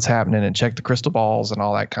see what's happening and check the crystal balls and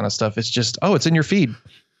all that kind of stuff. It's just, it's in your feed.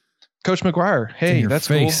 Coach McGuire. Hey, that's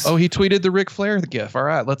face. Cool. Oh, he tweeted the Ric Flair GIF. All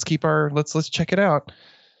right, let's check it out.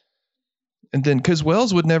 And then, cause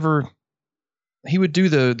Wells he would do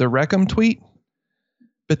the Reckham tweet,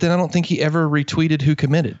 but then I don't think he ever retweeted who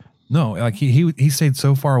committed. No, like he stayed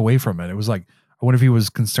so far away from it. It was like, I wonder if he was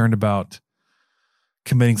concerned about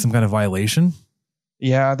committing some kind of violation.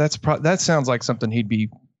 Yeah, that sounds like something he'd be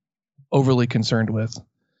overly concerned with.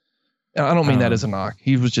 I don't mean that as a knock.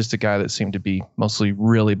 He was just a guy that seemed to be mostly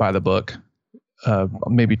really by the book,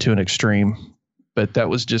 maybe to an extreme. But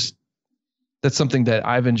that's something that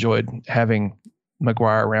I've enjoyed having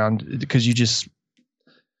McGuire around, because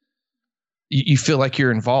you feel like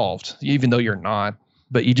you're involved, even though you're not.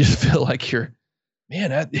 But you just feel like you're,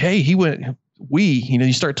 man.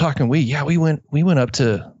 You start talking. We went up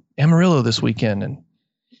to Amarillo this weekend and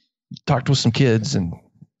talked with some kids, and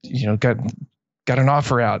got an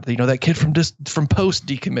offer out. That kid from Post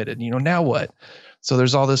decommitted. Now what? So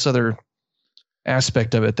there's all this other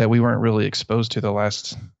aspect of it that we weren't really exposed to the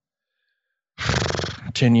last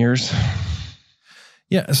 10 years.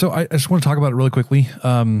 Yeah. So I just want to talk about it really quickly.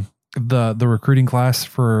 The recruiting class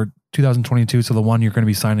for 2022. So the one you're going to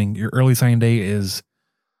be signing, your early signing day is,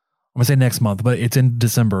 I'm going to say next month, but it's in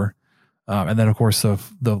December. And then of course the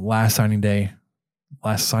last signing day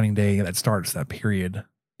that starts that period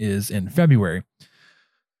is in February.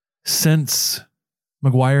 Since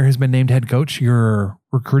McGuire has been named head coach, your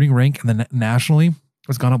recruiting rank and then nationally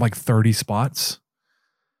has gone up like 30 spots.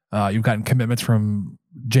 You've gotten commitments from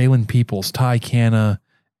Jalen Peoples, Ty Canna,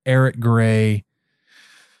 Eric Gray,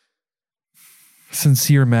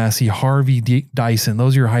 Sincere Massey, Harvey Dyson.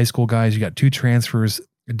 Those are your high school guys. You got 2 transfers,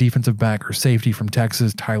 a defensive back or safety from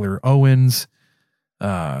Texas, Tyler Owens,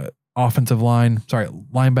 linebacker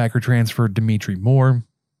transfer, Dimitri Moore.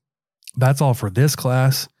 That's all for this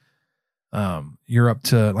class. You're up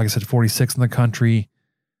to, like I said, 46 in the country.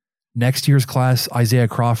 Next year's class, Isaiah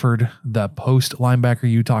Crawford, the post linebacker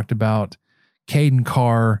you talked about, Caden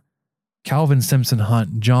Carr, Calvin Simpson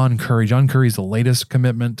Hunt, John Curry. John Curry's the latest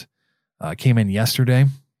commitment. Came in yesterday.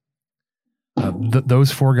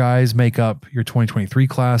 Those 4 guys make up your 2023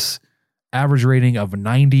 class. Average rating of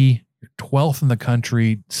 90, 12th in the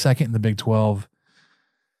country, 2nd in the Big 12.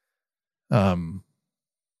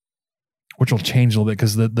 Which will change a little bit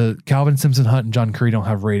because the Calvin Simpson Hunt and John Curry don't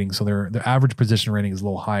have ratings, so their average position rating is a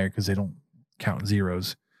little higher because they don't count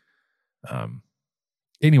zeros.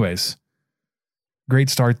 Anyways,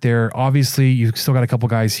 great start there. Obviously, you've still got a couple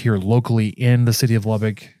guys here locally in the city of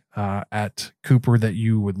Lubbock at Cooper that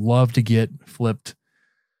you would love to get flipped.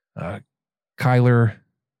 Kyler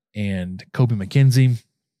and Kobe McKenzie,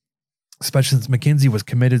 especially since McKenzie was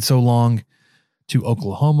committed so long to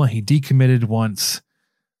Oklahoma. He decommitted once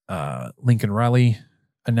Lincoln Riley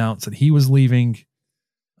announced that he was leaving.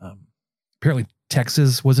 Apparently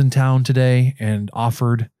Texas was in town today and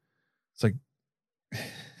offered. It's like,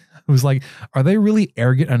 it was like, are they really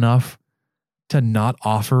arrogant enough to not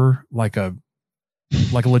offer like a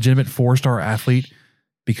legitimate 4-star athlete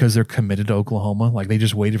because they're committed to Oklahoma? Like they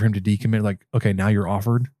just waited for him to decommit. Like, okay, now you're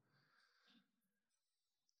offered.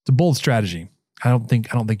 It's a bold strategy. I don't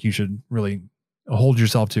think you should really hold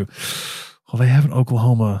yourself to, well, they have an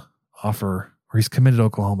Oklahoma offer, or he's committed to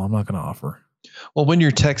Oklahoma, I'm not going to offer. Well, when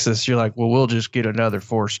you're Texas, you're like, well, we'll just get another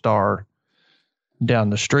 4-star down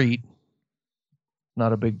the street.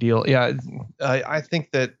 Not a big deal. Yeah, I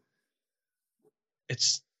think that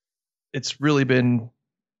it's really been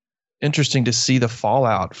interesting to see the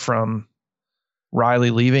fallout from Riley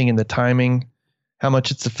leaving and the timing, how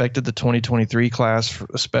much it's affected the 2023 class,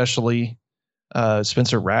 especially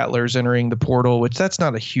Spencer Rattler's entering the portal, which that's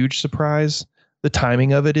not a huge surprise. The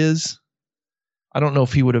timing of it is. I don't know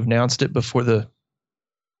if he would have announced it before the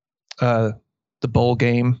bowl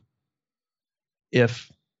game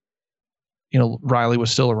if Riley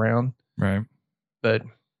was still around. Right. But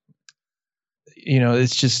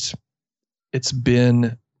it's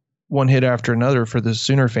been one hit after another for the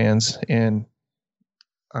Sooner fans, and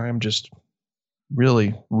I'm just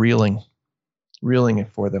really reeling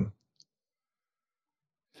it for them.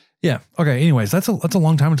 Yeah. Okay. Anyways, that's a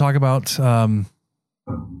long time to talk about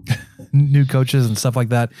new coaches and stuff like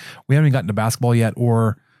that. We haven't even gotten to basketball yet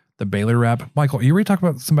or the Baylor wrap. Michael, are you ready to talk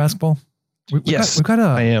about some basketball? Yes, we've got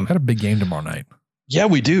a big game tomorrow night. Yeah,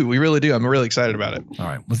 we do. We really do. I'm really excited about it. All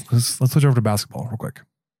right, let's switch over to basketball real quick.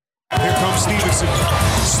 Here comes Stevenson.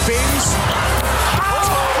 Spins.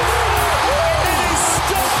 It is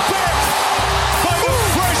stuck back by the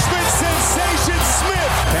freshman sensation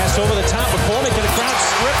Smith. Pass over the top of McCormick and a ground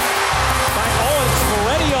strip by Owens.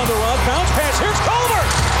 Moretti on the run. Bounce pass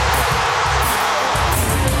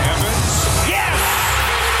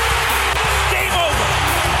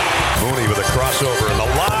Mooney with a crossover and the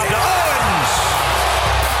lob to Owens.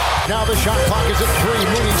 Now the shot clock is at 3.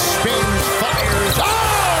 Mooney spins, fires.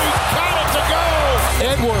 Oh, he got it to go.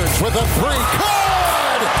 Edwards with a 3.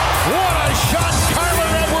 Good. What a shot, Kyler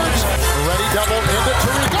Edwards. Ready double into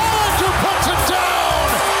Tariq. Oh, 2 puts it down.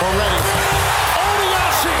 Already.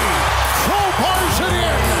 Odiasi crowbars it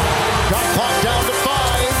in. Shot clock down to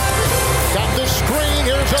 5. Got the screen.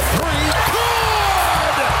 Here's a 3.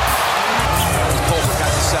 Good. Culver got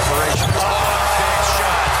the separation. Oh, big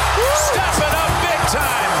shot. Step it up big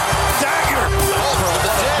time. Dagger. Culver with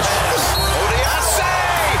the dish. Odiasi.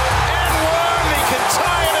 And one. He can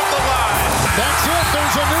tie it at the line. That's it.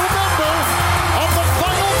 There's a new member of the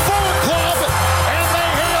Final Four Club, and they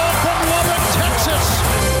hail from Lubbock, Texas.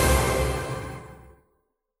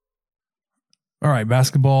 All right,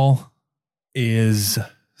 basketball is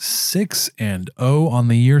 6-0 on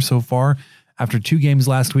the year so far. After 2 games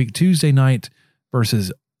last week, Tuesday night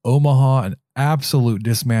versus Omaha, an absolute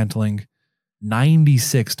dismantling,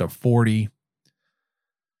 96-40.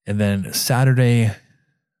 And then Saturday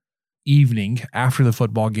evening after the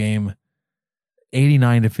football game,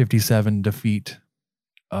 89-57 defeat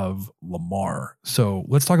of Lamar. So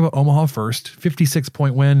let's talk about Omaha first.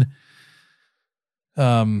 56-point win.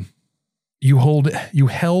 You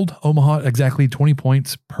held Omaha exactly 20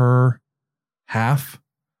 points per half.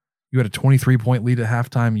 You had a 23-point lead at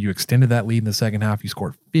halftime. You extended that lead in the second half. You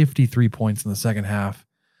scored 53 points in the second half.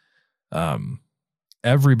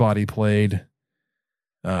 Everybody played.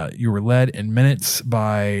 You were led in minutes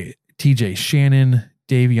by TJ Shannon,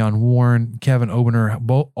 Davion Warren, Kevin Obener.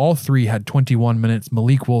 All 3 had 21 minutes.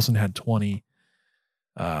 Malik Wilson had 20.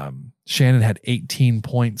 Shannon had 18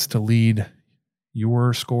 points to lead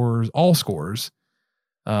your scores, all scores,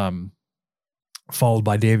 followed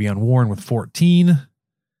by Davion Warren with 14.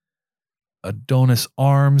 Adonis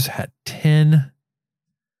Arms had 10.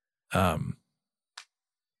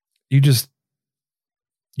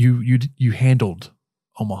 You handled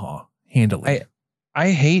Omaha handily. I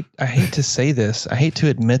hate to say this. I hate to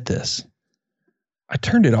admit this. I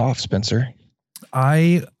turned it off, Spencer.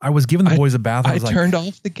 I was giving the boys a bath. I turned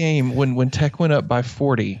off the game when Tech went up by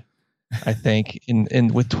 40, I think, in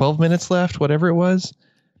with 12 minutes left, whatever it was.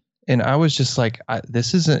 And I was just like,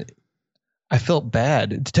 this isn't. I felt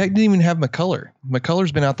bad. Tech didn't even have McCullough.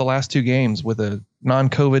 McCullough's been out the last 2 games with a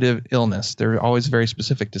non-COVID illness. They're always very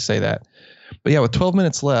specific to say that. But yeah, with 12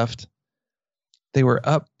 minutes left, they were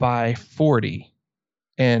up by 40.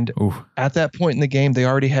 And at that point in the game, they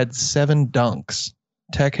already had 7 dunks.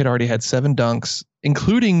 Tech had already had 7 dunks,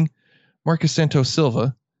 including Marcus Santos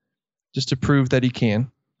Silva, just to prove that he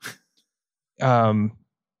can.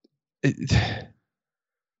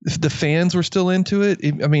 The fans were still into it.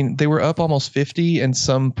 I mean, they were up almost 50, and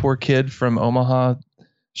some poor kid from Omaha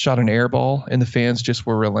shot an air ball, and the fans just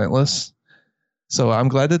were relentless. So I'm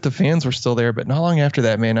glad that the fans were still there. But not long after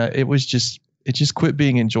that, man, it just quit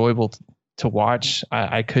being enjoyable to watch.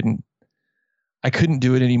 I couldn't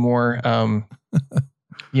do it anymore.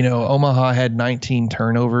 Omaha had 19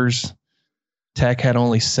 turnovers. Tech had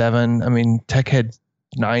only 7. I mean, Tech had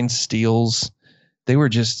 9 steals. They were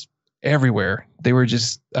just everywhere. They were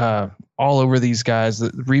just all over these guys.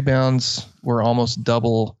 The rebounds were almost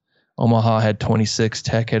double. Omaha had 26.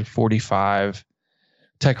 Tech had 45.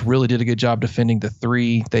 Tech really did a good job defending the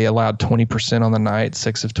 3. They allowed 20% on the night,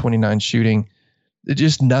 6 of 29 shooting.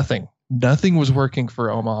 Just nothing was working for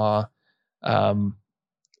Omaha.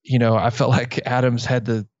 I felt like Adams had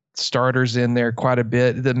the starters in there quite a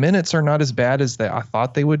bit. The minutes are not as bad as I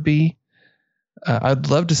thought they would be. I'd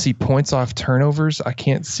love to see points off turnovers. I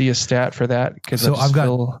can't see a stat for that because I've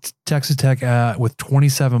got Texas Tech with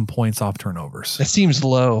 27 points off turnovers. That seems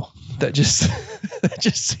low. That just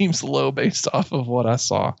seems low based off of what I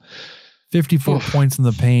saw. 54 points in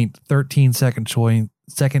the paint, 13 second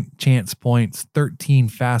chance points, 13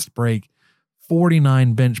 fast break,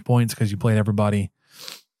 49 bench points because you played everybody.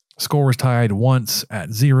 Score was tied once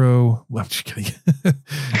at 0. Well, I'm just kidding. The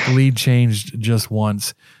lead changed just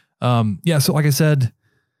once. So like I said,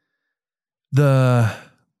 the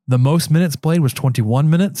most minutes played was 21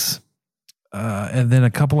 minutes. And then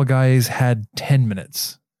a couple of guys had 10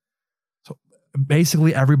 minutes. So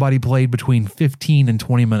basically everybody played between 15 and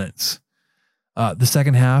 20 minutes. The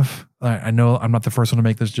second half, I know I'm not the first one to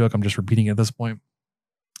make this joke. I'm just repeating it at this point.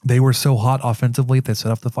 They were so hot offensively, they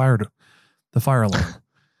set off the fire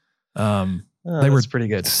alarm. They were pretty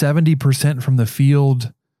good. 70% from the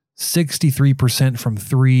field, 63% from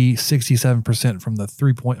 3, 67% from the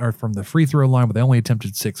 3-point or from the free throw line, but they only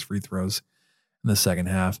attempted 6 free throws in the second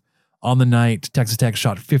half. On the night, Texas Tech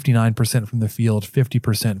shot 59% from the field,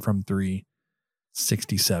 50% from 3,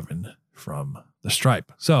 67 from the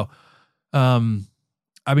stripe. So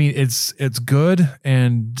I mean, it's good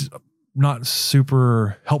and not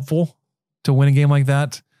super helpful to win a game like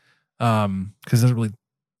that, because it doesn't really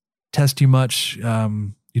test you much.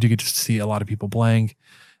 You do get to see a lot of people playing.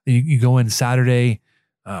 Then you go in Saturday,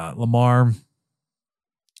 Lamar,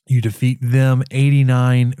 you defeat them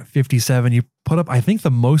 89-57. You put up, I think,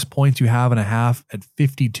 the most points you have in a half at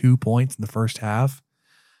 52 points in the first half.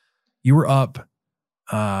 You were up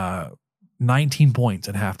 19 points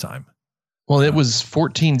at halftime. Well, it was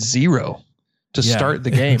 14-0 to start the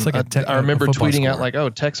game. Like I remember tweeting out like, "Oh,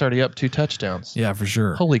 Tech's already up 2 touchdowns." Yeah, for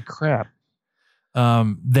sure. Holy crap!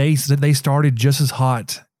 They started just as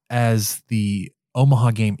hot as the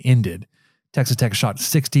Omaha game ended. Texas Tech shot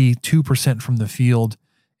 62% from the field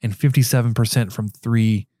and 57% from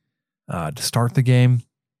 3 to start the game.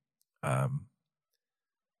 Kevin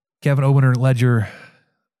Obanor led your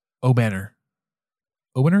Obanor.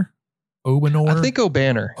 I think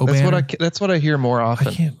Obanor. That's what I hear more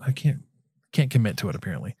often. I can't commit to it.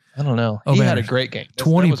 Apparently, I don't know. Obanor. He had a great game.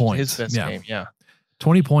 20 points. His best game. Yeah.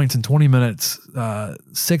 20 points in 20 minutes.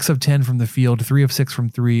 6 of 10 from the field. 3 of 6 from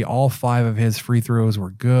 3. All 5 of his free throws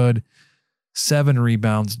were good. 7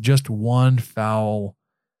 rebounds. Just 1 foul.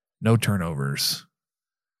 No turnovers.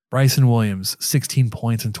 Bryson Williams, 16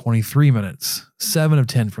 points in 23 minutes. 7 of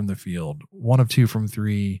 10 from the field. 1 of 2 from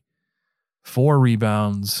 3. 4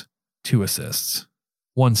 rebounds. 2 assists,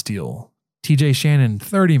 1 steal. TJ Shannon,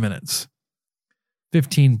 30 minutes,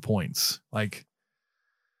 15 points. Like,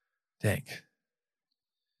 dang.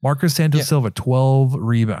 Marcus Santos Silva, 12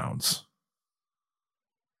 rebounds.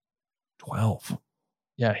 12.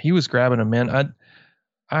 Yeah, he was grabbing them, man.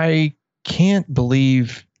 I can't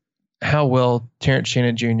believe how well Terrence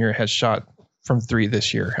Shannon Jr. has shot from 3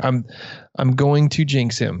 this year. I'm going to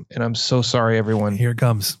jinx him, and I'm so sorry, everyone. Here it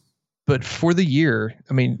comes. But for the year,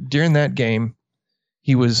 I mean, during that game,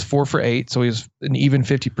 he was 4 for 8, so he was an even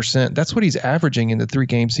 50%. That's what he's averaging in the 3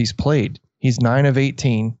 games he's played. He's 9 of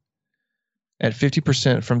 18 at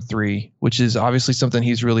 50% from 3, which is obviously something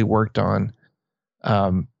he's really worked on.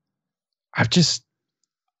 I've just,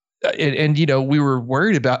 and you know, we were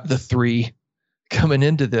worried about the 3 coming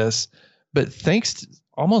into this, but thanks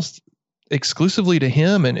almost exclusively to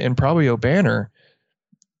him and probably Obanor,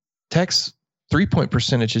 Tech's 3-point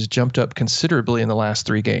percentage has jumped up considerably in the last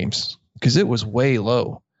 3 games because it was way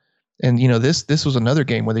low. And, you know, this was another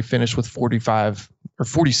game where they finished with 45 or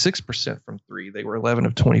 46% from 3. They were 11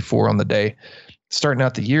 of 24 on the day. Starting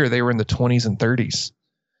out the year, they were in the 20s and 30s.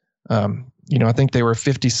 You know, I think they were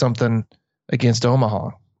 50 something against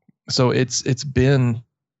Omaha. So it's been,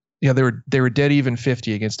 yeah, they were dead even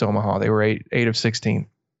 50 against Omaha. They were 8 of 16.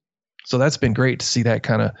 So that's been great to see that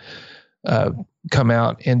kind of come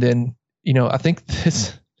out. And then, you know, I think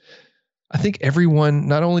everyone,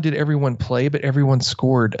 not only did everyone play, but everyone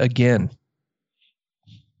scored again.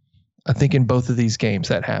 I think in both of these games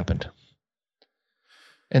that happened.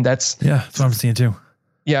 And that's what I'm seeing too.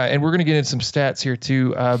 Yeah. And we're going to get into some stats here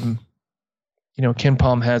too. You know,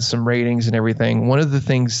 KenPom has some ratings and everything. One of the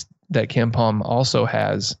things that KenPom also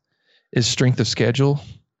has is strength of schedule.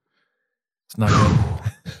 It's not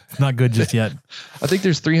good. It's not good just yet. I think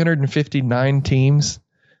there's 359 teams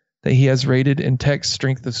that he has rated, and Tech's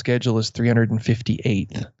strength of schedule is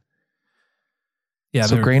 358th. Yeah,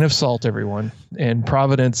 so grain of salt, everyone. And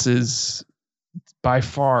Providence is by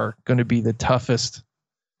far going to be the toughest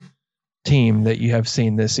team that you have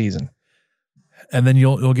seen this season. And then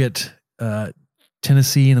you'll get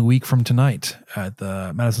Tennessee in a week from tonight at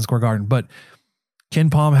the Madison Square Garden. But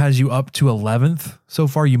KenPom has you up to 11th so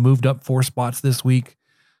far. You moved up 4 spots this week.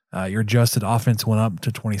 Your adjusted offense went up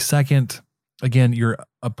to 22nd. Again, your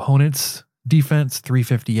opponent's defense,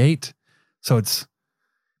 358. So it's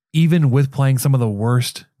even with playing some of the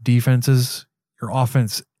worst defenses, your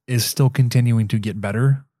offense is still continuing to get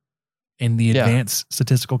better in the advanced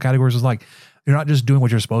statistical categories. It's like you're not just doing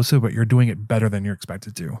what you're supposed to, but you're doing it better than you're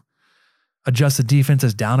expected to. Adjusted defense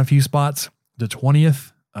is down a few spots to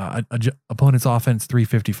 20th. Opponent's offense,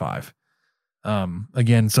 355.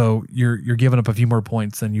 Again, so you're giving up a few more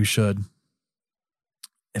points than you should.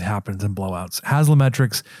 It happens in blowouts.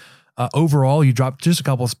 Haslametrics, overall, you dropped just a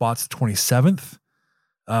couple of spots to 27th.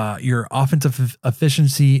 Your offensive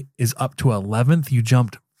efficiency is up to 11th. You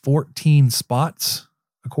jumped 14 spots,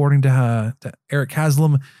 according to Eric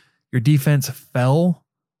Haslam. Your defense fell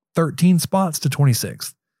 13 spots to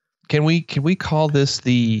 26th. Can we call this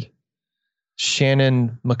the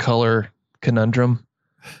Shannon McCullough conundrum?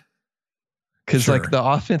 Because like the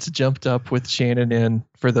offense jumped up with Shannon in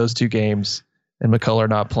for those 2 games and McCullough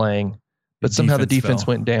not playing, but somehow the defense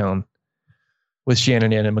went down with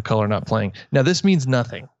Shannon in and McCullough not playing. Now this means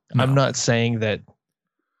nothing. No. I'm not saying that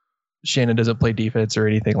Shannon doesn't play defense or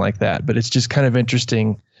anything like that, but it's just kind of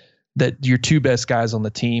interesting that your two best guys on the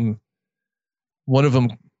team, one of them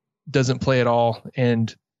doesn't play at all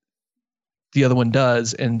and the other one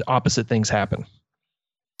does, and opposite things happen.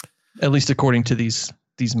 At least according to these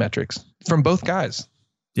metrics from both guys.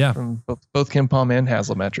 Yeah. From both KenPom and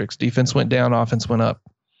Haslametrics. Defense went down, offense went up.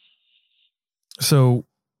 So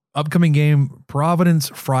upcoming game, Providence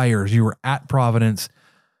Friars. You were at Providence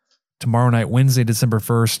tomorrow night, Wednesday, December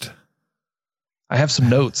 1st. I have some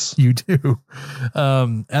notes. You do.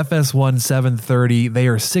 FS1 7:30. They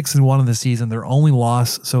are 6-1 in the season. Their only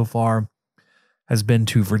loss so far has been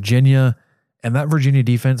to Virginia. And that Virginia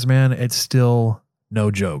defense, man, it's still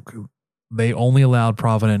no joke. They only allowed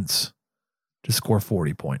Providence to score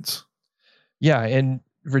 40 points. Yeah, and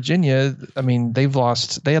Virginia, I mean, they had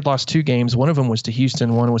lost 2 games. One of them was to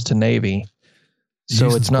Houston, one was to Navy. So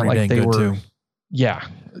Houston's it's not like they were too. Yeah,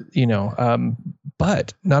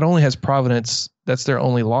 but not only has Providence, that's their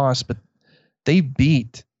only loss, but they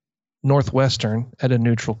beat Northwestern at a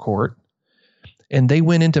neutral court, and they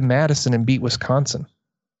went into Madison and beat Wisconsin.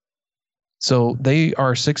 So they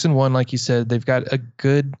are 6-1, like you said. They've got a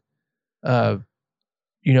good, a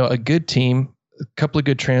good team. A couple of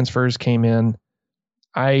good transfers came in.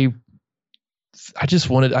 I just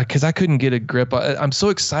wanted, because I couldn't get a grip. I'm so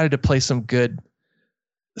excited to play some good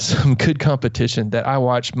competition that I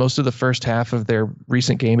watched most of the first half of their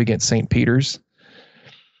recent game against St. Peter's.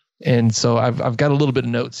 And so I've got a little bit of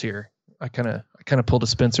notes here. I kind of pulled a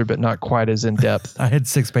Spencer, but not quite as in depth. I had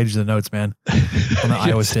 6 pages of notes, man, on the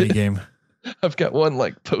Iowa State game. I've got one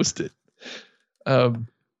posted.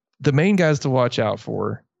 The main guys to watch out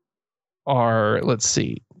for are, let's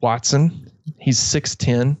see, Watson. He's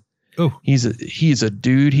 6'10". Oh, he's a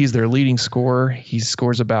dude. He's their leading scorer. He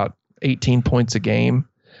scores about 18 points a game.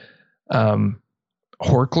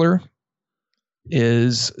 Horkler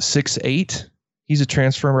is 6'8". He's a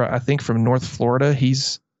transfer, I think, from North Florida.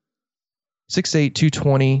 He's 6'8",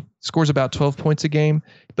 220, scores about 12 points a game,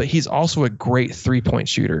 but he's also a great 3-point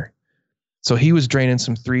shooter. So he was draining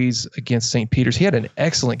some threes against St. Peter's. He had an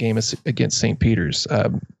excellent game against St. Peter's.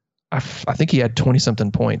 I think he had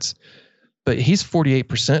 20-something points. But he's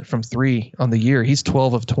 48% from 3 on the year. He's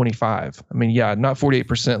 12 of 25. I mean, yeah, not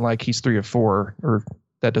 48% like he's 3 of 4, or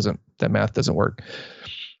that math doesn't work.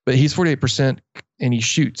 But he's 48% and he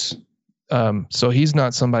shoots. So he's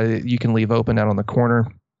not somebody that you can leave open out on the corner.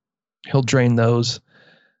 He'll drain those.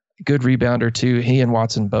 Good rebounder too. He and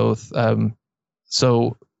Watson both.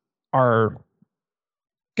 So our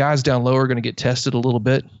guys down low are going to get tested a little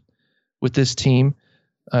bit with this team.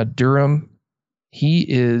 Durham, he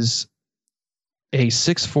is a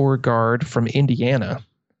 6'4" guard from Indiana.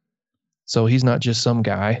 So he's not just some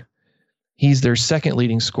guy. He's their second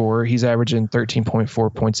leading scorer. He's averaging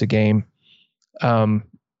 13.4 points a game. Not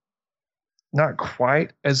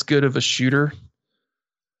quite as good of a shooter,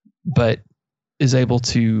 but is able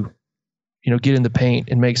to, get in the paint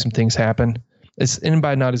and make some things happen. And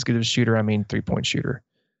by not as good of a shooter, I mean 3-point shooter.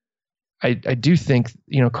 I do think,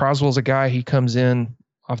 Croswell's a guy, he comes in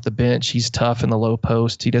off the bench. He's tough in the low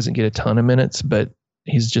post. He doesn't get a ton of minutes, but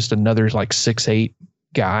he's just another 6'8"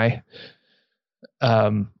 guy.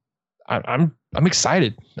 I'm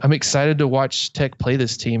excited. I'm excited to watch Tech play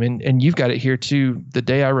this team. And you've got it here too. The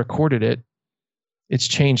day I recorded it, it's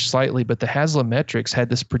changed slightly, but the Haslametrics had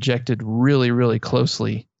this projected really, really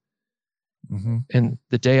closely. Mm-hmm. And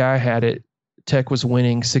the day I had it, Tech was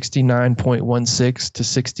winning 69.16 to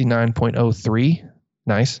 69.03.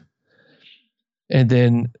 Nice. And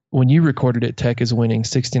then when you recorded it, Tech is winning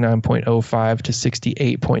 69.05 to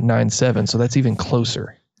 68.97. So that's even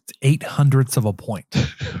closer. It's 0.08 of a point.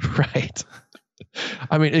 Right.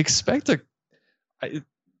 I mean,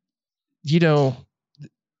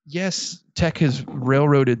 yes, Tech has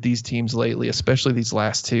railroaded these teams lately, especially these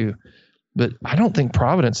last 2. But I don't think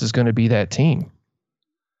Providence is going to be that team.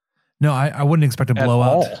 No, I wouldn't expect a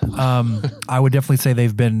blowout. I would definitely say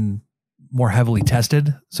they've been more heavily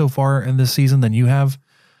tested so far in this season than you have.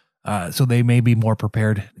 So they may be more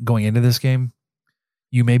prepared going into this game.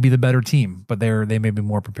 You may be the better team, but they may be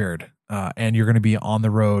more prepared. And you're going to be on the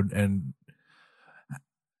road, and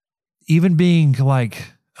even being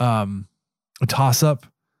a toss up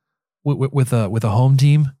with a home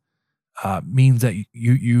team means that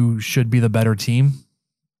you should be the better team.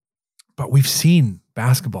 But we've seen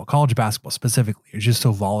basketball, college basketball specifically, is just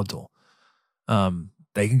so volatile.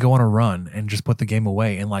 They can go on a run and just put the game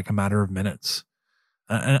away in a matter of minutes.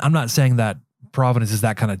 And I'm not saying that Providence is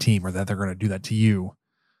that kind of team or that they're going to do that to you.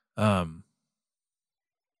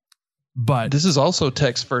 But this is also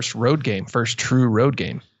Tech's first true road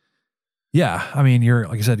game. Yeah. I mean, you're,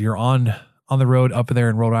 like I said, you're on on the road up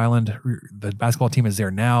there in Rhode Island. The basketball team is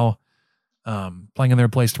there now, playing in their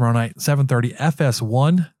place tomorrow night, 7:30.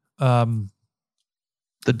 FS1.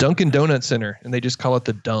 The Dunkin' Donut Center, and they just call it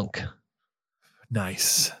the Dunk.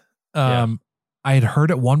 Nice. I had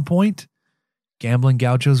heard at one point Gambling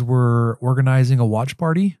Gauchos were organizing a watch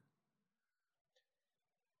party.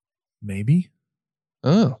 Maybe.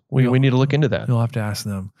 Oh, we need to look into that. You'll have to ask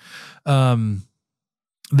them.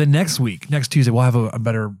 The next Tuesday, we'll have a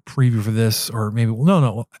better preview for this, or maybe,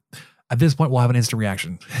 no. At this point, we'll have an instant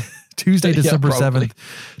reaction. Tuesday, December 7th,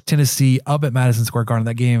 Tennessee up at Madison Square Garden.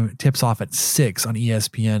 That game tips off at 6 on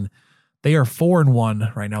ESPN. They are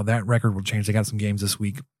 4-1 right now. That record will change. They got some games this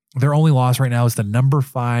week. Their only loss right now is the number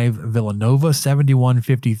 5 Villanova,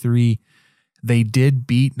 71-53. They did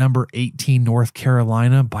beat number 18 North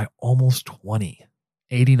Carolina by almost 20,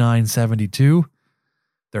 89-72.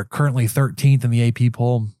 They're currently 13th in the AP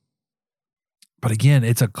poll. But again,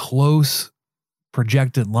 it's a close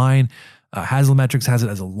projected line. Haslametrics has it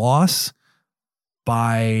as a loss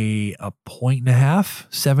by 1.5 points,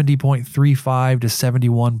 70.35 to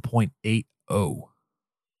 71.80.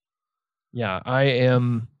 Yeah,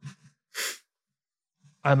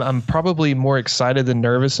 I'm probably more excited than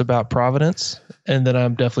nervous about Providence, and then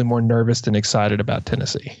I'm definitely more nervous than excited about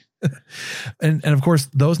Tennessee. and of course,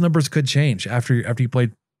 those numbers could change after you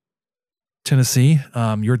played Tennessee.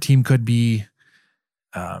 Your team could be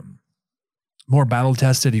more battle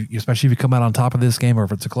tested, especially if you come out on top of this game, or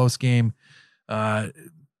if it's a close game.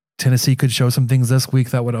 Tennessee could show some things this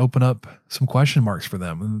week that would open up some question marks for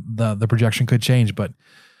them. The projection could change, but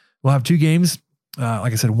we'll have 2 games.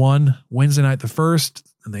 Like I said, one Wednesday night, the 1st,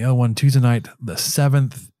 and the other one Tuesday night, the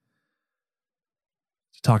 7th,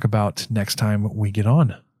 to talk about next time we get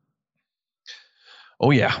on.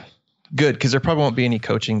 Oh yeah. Good. Cause there probably won't be any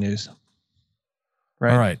coaching news.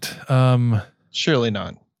 Right. All right. Surely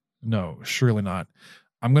not. No, surely not.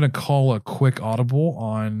 I'm going to call a quick audible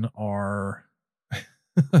on our,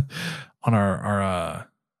 on our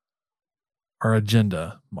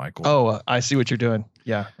agenda, Michael. Oh, I see what you're doing.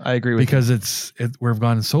 Yeah, I agree with you. Because we've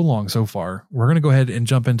gone so long so far. We're going to go ahead and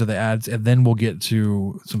jump into the ads, and then we'll get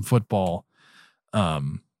to some football,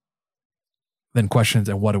 then questions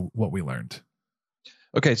and what we learned.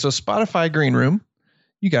 Okay, so Spotify Green Room,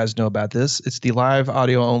 you guys know about this. It's the live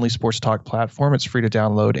audio only sports talk platform. It's free to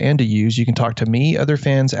download and to use. You can talk to me, other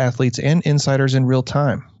fans, athletes, and insiders in real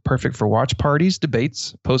time. Perfect for watch parties,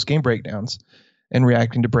 debates, post-game breakdowns, and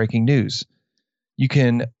reacting to breaking news. You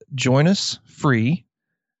can join us free,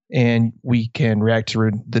 and we can react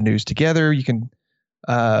to the news together. You can,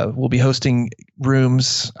 we'll be hosting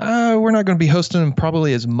rooms. We're not going to be hosting them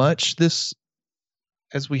probably as much as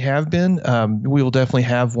we have been. We will definitely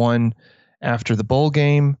have one after the bowl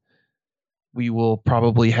game. We will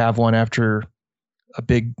probably have one after a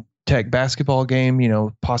big Tech basketball game.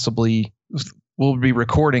 Possibly we'll be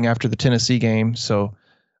recording after the Tennessee game. So,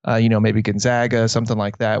 maybe Gonzaga, something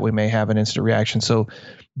like that. We may have an instant reaction. So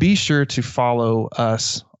be sure to follow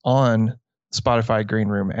us on Spotify Green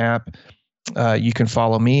Room app. You can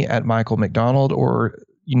follow me at Michael McDonald, or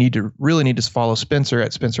you really need to follow Spencer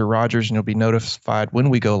at Spencer Rogers, and you'll be notified when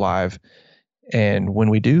we go live. And when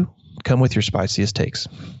we do, come with your spiciest takes.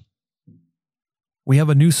 We have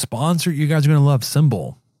a new sponsor you guys are going to love.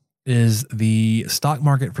 Symbol is the stock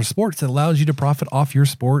market for sports that allows you to profit off your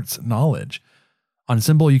sports knowledge. On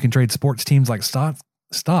Symbol, you can trade sports teams like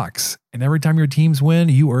stocks, and every time your teams win,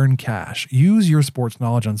 you earn cash. Use your sports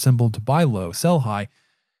knowledge on Symbol to buy low, sell high,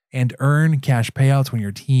 and earn cash payouts when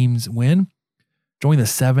your teams win. Join the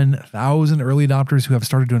 7,000 early adopters who have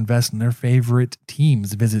started to invest in their favorite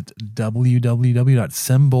teams. Visit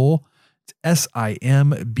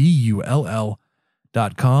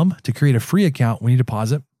www.symbol.com to create a free account when you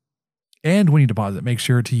deposit. And when you deposit, make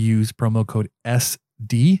sure to use promo code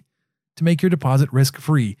SD to make your deposit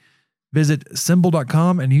risk-free. Visit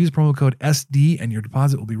symbol.com and use promo code SD, and your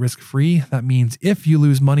deposit will be risk-free. That means if you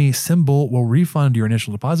lose money, Symbol will refund your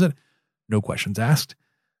initial deposit. No questions asked.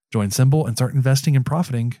 Join Symbol and start investing and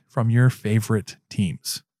profiting from your favorite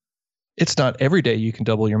teams. It's not every day you can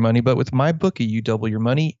double your money, but with MyBookie, you double your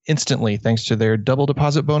money instantly thanks to their double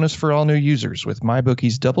deposit bonus for all new users. With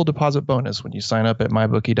MyBookie's double deposit bonus, when you sign up at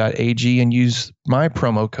mybookie.ag and use my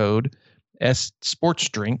promo code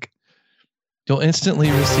SSportsDrink, you'll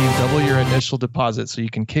instantly receive double your initial deposit so you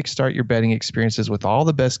can kickstart your betting experiences with all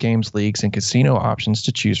the best games, leagues, and casino options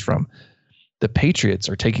to choose from. The Patriots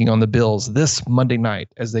are taking on the Bills this Monday night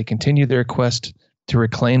as they continue their quest to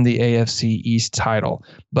reclaim the AFC East title.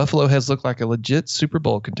 Buffalo has looked like a legit Super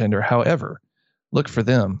Bowl contender. However, look for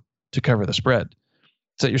them to cover the spread.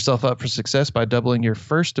 Set yourself up for success by doubling your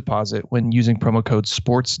first deposit when using promo code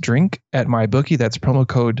SPORTSDRINK at MyBookie. That's promo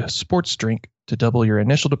code SPORTSDRINK to double your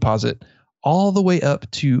initial deposit all the way up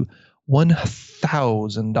to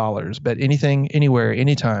 $1,000. Bet anything, anywhere,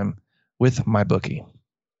 anytime with MyBookie.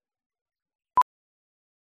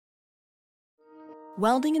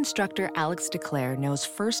 Welding instructor Alex DeClaire knows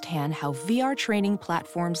firsthand how VR training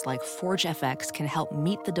platforms like ForgeFX can help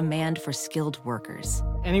meet the demand for skilled workers.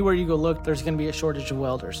 Anywhere you go look, there's going to be a shortage of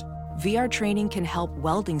welders. VR training can help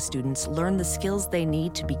welding students learn the skills they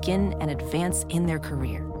need to begin and advance in their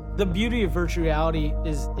career. The beauty of virtual reality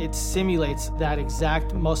is it simulates that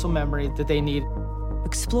exact muscle memory that they need.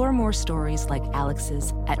 Explore more stories like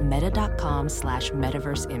Alex's at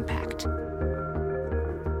meta.com/metaverseimpact.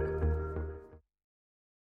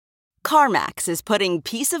 CarMax is putting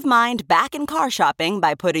peace of mind back in car shopping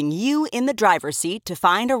by putting you in the driver's seat to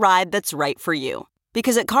find a ride that's right for you.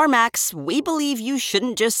 Because at CarMax, we believe you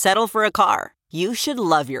shouldn't just settle for a car. You should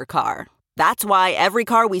love your car. That's why every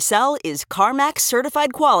car we sell is CarMax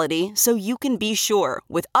certified quality, so you can be sure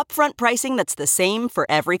with upfront pricing that's the same for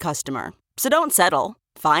every customer. So don't settle.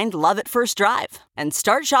 Find love at first drive and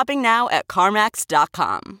start shopping now at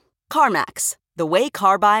CarMax.com. CarMax, the way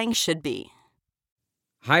car buying should be.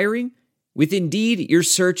 Hiring? With Indeed, your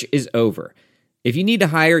search is over. If you need to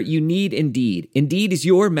hire, you need Indeed. Indeed is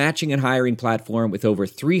your matching and hiring platform with over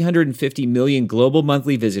 350 million global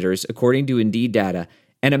monthly visitors, according to Indeed data,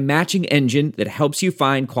 and a matching engine that helps you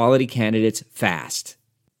find quality candidates fast.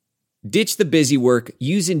 Ditch the busy work.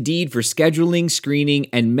 Use Indeed for scheduling, screening,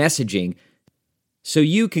 and messaging so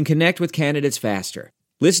you can connect with candidates faster.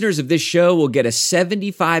 Listeners of this show will get a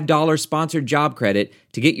 $75 sponsored job credit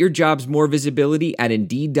to get your jobs more visibility at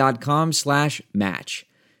Indeed.com/match.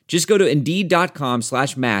 Just go to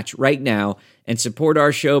Indeed.com/match right now and support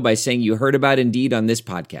our show by saying you heard about Indeed on this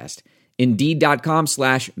podcast.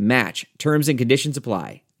 Indeed.com/match. Terms and conditions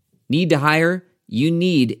apply. Need to hire? You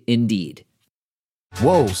need Indeed.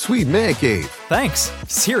 Whoa, sweet man cave. Thanks.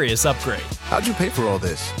 Serious upgrade. How'd you pay for all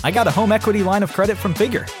this? I got a home equity line of credit from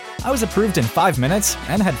Figure. I was approved in 5 minutes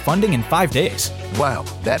and had funding in 5 days. Wow,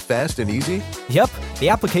 that fast and easy? Yep, the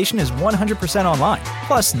application is 100% online,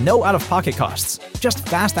 plus no out-of-pocket costs. Just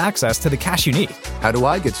fast access to the cash you need. How do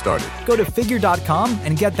I get started? Go to Figure.com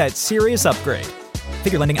and get that serious upgrade.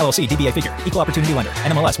 Figure Lending LLC, DBA Figure, Equal Opportunity Lender,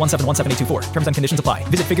 NMLS 1717824. Terms and conditions apply.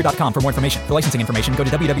 Visit Figure.com for more information. For licensing information, go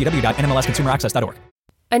to www.nmlsconsumeraccess.org.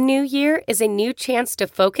 A new year is a new chance to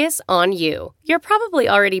focus on you. You're probably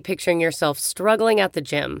already picturing yourself struggling at the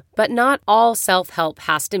gym, but not all self-help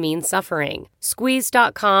has to mean suffering.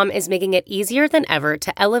 Squeeze.com is making it easier than ever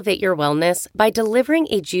to elevate your wellness by delivering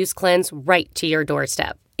a juice cleanse right to your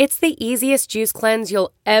doorstep. It's the easiest juice cleanse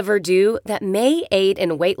you'll ever do that may aid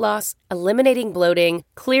in weight loss, eliminating bloating,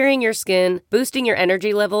 clearing your skin, boosting your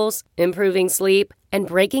energy levels, improving sleep, and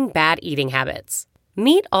breaking bad eating habits.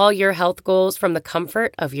 Meet all your health goals from the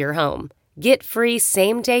comfort of your home. Get free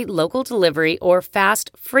same-day local delivery or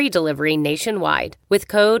fast free delivery nationwide with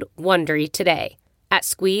code WONDERY today at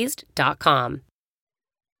squeezed.com.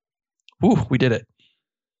 Ooh, we did it.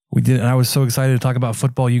 We did it. And I was so excited to talk about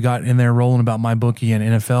football. You got in there rolling about MyBookie and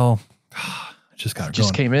NFL. Just got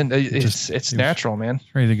just going. Came in. It's natural, man.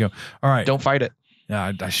 Ready to go. All right. Don't fight it.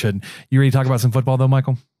 Yeah, I shouldn't. You ready to talk about some football though,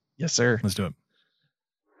 Michael? Yes, sir. Let's do it.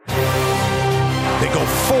 They go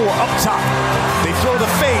 4 up top. They throw the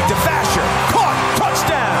fade to Vasher. Caught.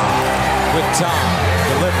 Touchdown. With Tom.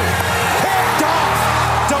 Delivery. Picked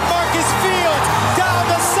off. DeMarcus Fields down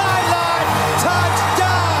the sideline.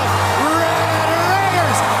 Touchdown. Red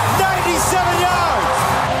Raiders. 97 yards.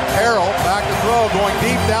 Harrell back to throw. Going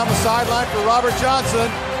deep down the sideline for Robert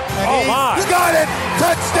Johnson. And my. Got it.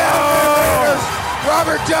 Touchdown. Red Raiders.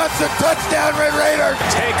 Robert Johnson. Touchdown. Red Raiders.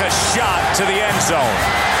 Take a shot to the end zone.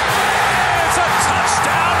 It's a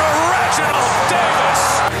touchdown to Reginald Davis.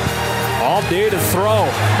 All day to throw.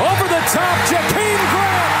 Over the top, Jakeem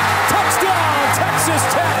Grant. Touchdown, Texas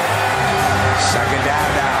Tech. Second down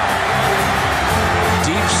now.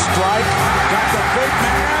 Deep strike. Got the big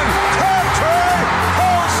man. Turn.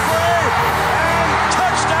 Pulls free. And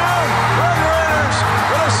touchdown. Red Raiders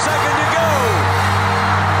with a second to go.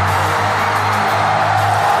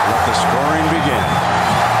 Let the scoring begin.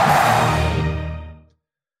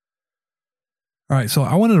 All right, so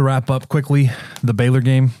I wanted to wrap up quickly the Baylor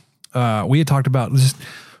game. We had talked about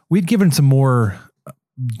we'd given some more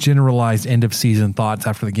generalized end of season thoughts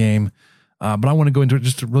after the game, but I want to go into it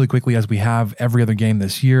just really quickly as we have every other game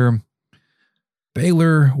this year.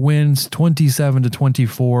 Baylor wins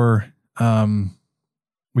 27-24.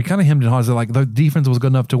 We kind of hemmed and hawed. Like the defense was good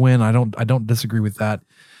enough to win. I don't disagree with that.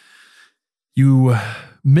 You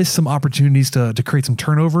missed some opportunities to create some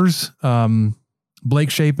turnovers.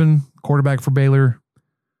 Blake Shapen, quarterback for Baylor,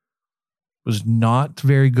 was not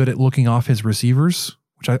very good at looking off his receivers,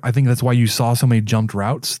 which I think that's why you saw so many jumped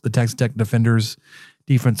routes. The Texas Tech defenders,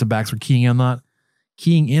 defensive backs were keying in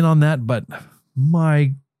on that, but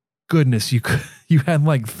my goodness, you had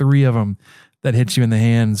like 3 of them that hit you in the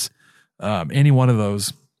hands. Any one of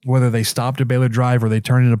those, whether they stopped a Baylor drive or they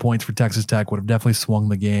turned into points for Texas Tech, would have definitely swung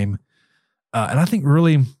the game. And I think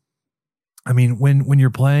really, I mean, when you're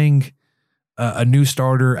playing a new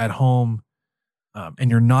starter at home,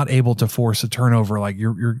 and you're not able to force a turnover, like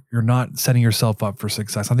you're not setting yourself up for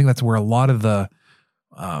success. I think that's where a lot of the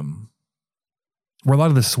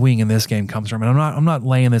swing in this game comes from. And I'm not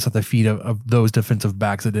laying this at the feet of those defensive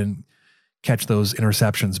backs that didn't catch those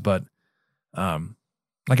interceptions, but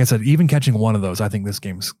like I said, even catching one of those, I think this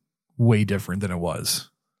game's way different than it was.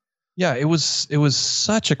 Yeah, it was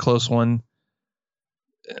such a close one.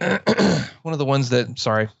 One of the ones that,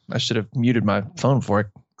 sorry, I should have muted my phone before I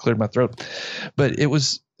cleared my throat, but it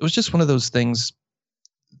was just one of those things,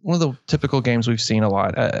 one of the typical games we've seen a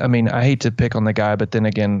lot. I mean, I hate to pick on the guy, but then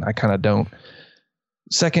again, I kind of don't.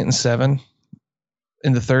 2nd and 7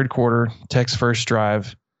 in the third quarter, Tech's first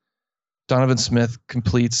drive, Donovan Smith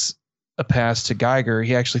completes a pass to Geiger.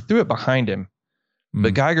 He actually threw it behind him,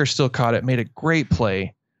 but Geiger still caught it, made a great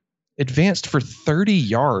play, advanced for 30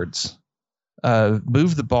 yards,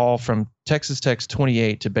 moved the ball from Texas Tech's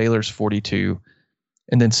 28 to Baylor's 42.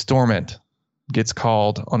 And then Storment gets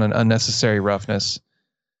called on an unnecessary roughness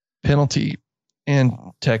penalty, and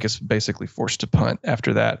Tech is basically forced to punt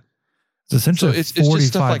after that. It's essentially it's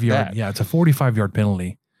 45 yard. That. Yeah, it's a 45-yard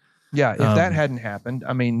penalty. Yeah, if that hadn't happened,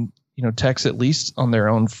 I mean, Tech's at least on their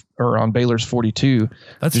own or on Baylor's 42.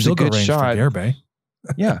 That's still a good range shot. For Garibay.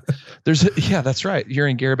 Yeah, that's right. You're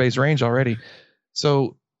in Garibay's range already.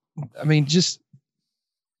 So, I mean, just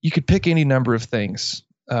you could pick any number of things.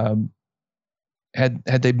 Had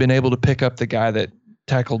they been able to pick up the guy that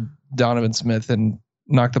tackled Donovan Smith and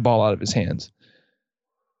knocked the ball out of his hands.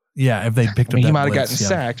 Yeah, if they picked up he that might have blitz, gotten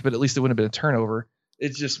sacked, but at least it wouldn't have been a turnover.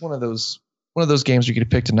 It's just one of those games where you could have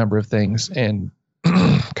picked a number of things and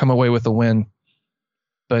come away with a win.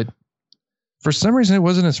 But for some reason, it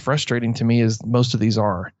wasn't as frustrating to me as most of these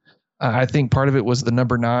are. I think part of it was the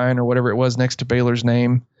number 9 or whatever it was next to Baylor's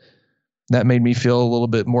name. That made me feel a little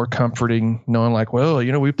bit more comforting, knowing like, well,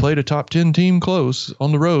 we played a top 10 team close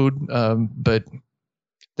on the road, but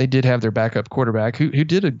they did have their backup quarterback who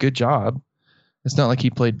did a good job. It's not like he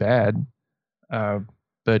played bad,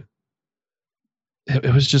 but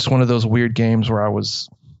it was just one of those weird games where I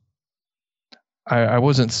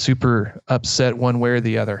wasn't super upset one way or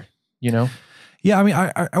the other, Yeah, I mean,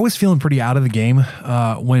 I was feeling pretty out of the game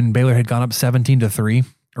when Baylor had gone up 17-3.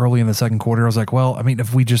 Early in the second quarter, I was like, well, I mean,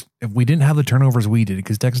 if we didn't have the turnovers we did,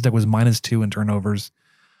 because Texas Tech was -2 in turnovers.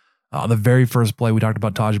 On the very first play, we talked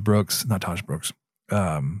about SaRodorick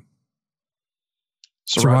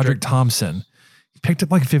Thompson. He picked up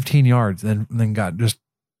like 15 yards and then got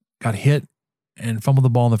hit and fumbled the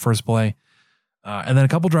ball in the first play. And then a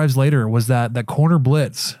couple drives later was that corner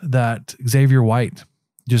blitz that Xavier White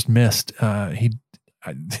just missed.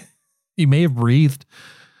 He may have breathed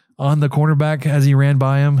on the cornerback as he ran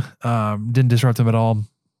by him. Didn't disrupt him at all.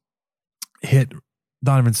 Hit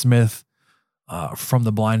Donovan Smith from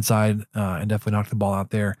the blind side and definitely knocked the ball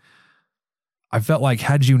out there. I felt like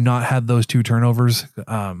had you not had those 2 turnovers,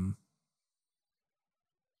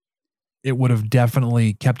 it would have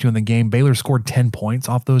definitely kept you in the game. Baylor scored 10 points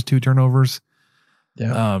off those 2 turnovers.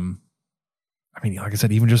 Yeah. I mean, like I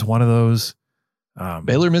said, even just one of those.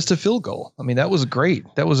 Baylor missed a field goal. I mean, that was great.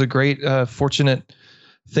 That was a great, fortunate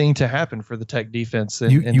thing to happen for the Tech defense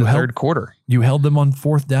in the third quarter. You held them on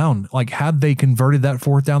 4th down. Like, had they converted that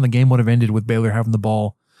 4th down, the game would have ended with Baylor having the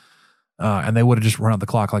ball, and they would have just run out the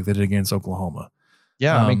clock like they did against Oklahoma.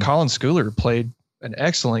 Yeah, I mean, Colin Schooler played an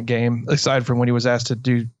excellent game, aside from when he was asked to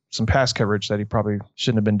do some pass coverage that he probably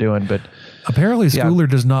shouldn't have been doing. But apparently Schooler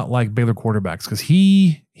does not like Baylor quarterbacks because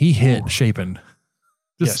he hit Shapen.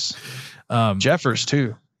 Yes. Jeffers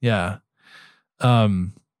too. Yeah.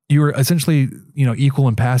 You were essentially, equal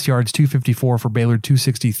in pass yards, 254 for Baylor,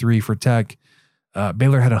 263 for Tech.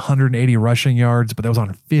 Baylor had 180 rushing yards, but that was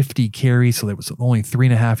on 50 carries, so that was only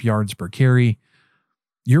 3.5 yards per carry.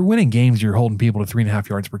 You're winning games, you're holding people to 3.5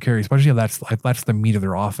 yards per carry, especially if that's the meat of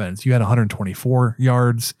their offense. You had 124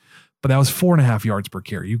 yards, but that was 4.5 yards per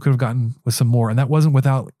carry. You could have gotten with some more, and that wasn't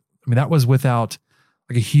without, that was without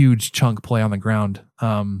like a huge chunk play on the ground,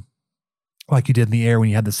 like you did in the air when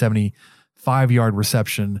you had the 75-yard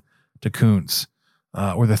reception to Kuntz,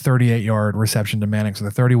 or the 38-yard reception to Mannix, or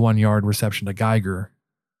the 31-yard reception to Geiger.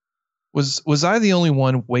 Was I the only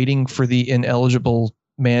one waiting for the ineligible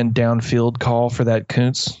man downfield call for that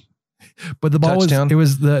Kuntz? But the ball touchdown?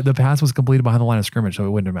 the pass was completed behind the line of scrimmage, so it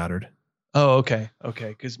wouldn't have mattered. Oh, okay.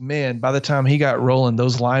 Because man, by the time he got rolling,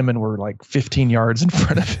 those linemen were like 15 yards in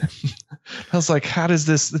front of him. I was like, how does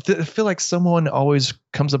this? I feel like someone always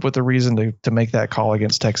comes up with a reason to make that call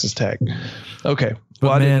against Texas Tech. Okay.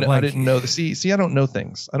 Well, I didn't know. See, I don't know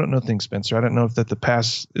things. I don't know things, Spencer. I don't know if that the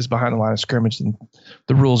pass is behind the line of scrimmage and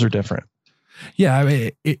the rules are different. Yeah, I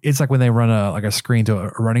mean, it's like when they run a screen to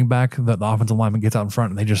a running back, the offensive lineman gets out in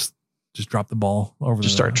front and they just drop the ball over.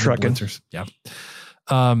 Start trucking. Blitzers. Yeah.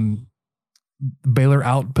 Baylor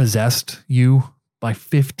outpossessed you by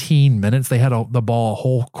 15 minutes. They had the ball a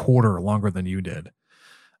whole quarter longer than you did.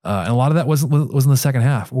 And a lot of that was in the second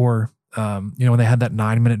half, or, when they had that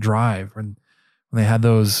 9-minute drive, and when they had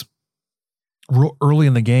those early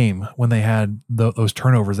in the game, when they had those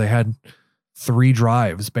turnovers, they had 3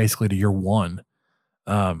 drives basically to your 1.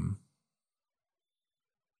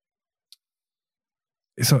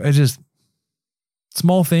 So it's just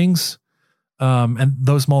small things. And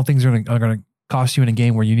those small things are going to cost you in a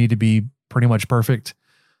game where you need to be pretty much perfect.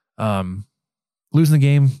 Losing the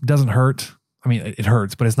game doesn't hurt. I mean, it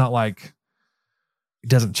hurts, but it's not like it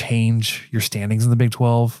doesn't change your standings in the Big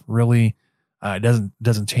 12. Really, it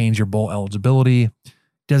doesn't change your bowl eligibility. It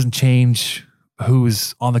doesn't change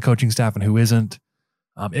who's on the coaching staff and who isn't.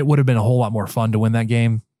 It would have been a whole lot more fun to win that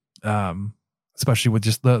game, especially with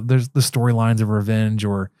just the storylines of revenge,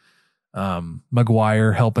 or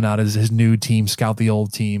McGuire helping out his new team scout the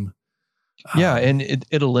old team. Yeah, and it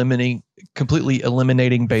completely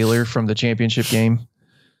eliminating Baylor from the championship game.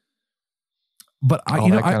 But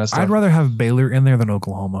I'd rather have Baylor in there than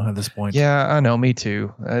Oklahoma at this point. Yeah, I know, me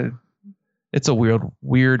too. It's a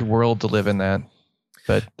weird world to live in, that,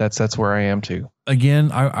 but that's where I am too.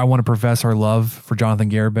 Again, I want to profess our love for Jonathan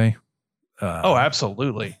Garibay. Oh,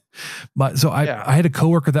 absolutely. But so I had a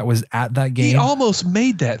coworker that was at that game. He almost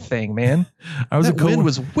made that thing, man. That wind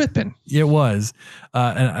was whipping. It was.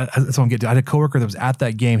 And that's what I'm getting to. I had a coworker that was at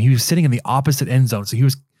that game. He was sitting in the opposite end zone. So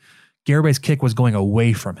Garibay's kick was going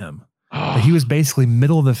away from him. But he was basically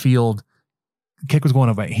middle of the field. Kick was going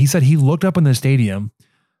away. He said he looked up in the stadium,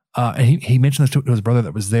 and he mentioned this to his brother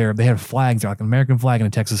that was there. They had flags, like an American flag and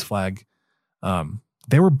a Texas flag.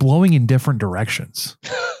 They were blowing in different directions.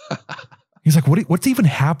 He's like, what's even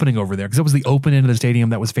happening over there? Because it was the open end of the stadium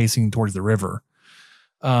that was facing towards the river.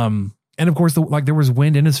 And of course, there was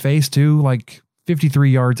wind in his face too, like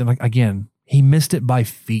 53 yards. And again, he missed it by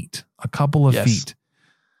feet, a couple of feet.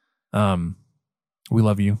 We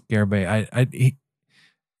love you, Garibay.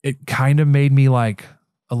 It kind of made me like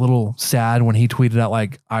a little sad when he tweeted out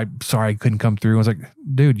like, "I'm sorry I couldn't come through." I was like,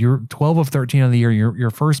 dude, you're 12 of 13 of the year. Your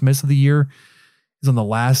first miss of the year is on the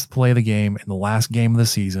last play of the game and the last game of the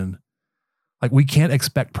season. Like, we can't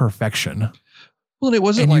expect perfection. Well, it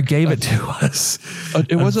wasn't, and like you gave it to us.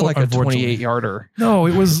 It wasn't like a 28-yarder. No,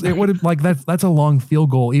 it would have like that's a long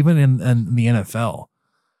field goal even in the NFL.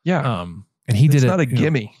 Yeah. And he did it. It's not a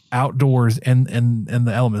gimme. Outdoors and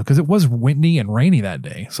the elements, because it was windy and rainy that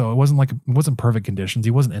day. So it wasn't perfect conditions.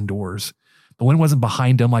 He wasn't indoors. The wind wasn't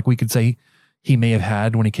behind him like we could say he may have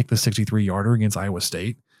had when he kicked the 63-yarder against Iowa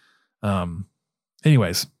State.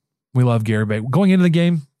 Anyways, we love Garibay. Going into the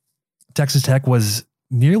game, Texas Tech was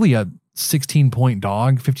nearly a 16-point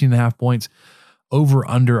dog, 15.5 points, over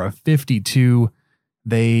under a 52.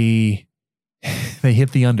 They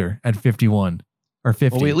hit the under at 51 or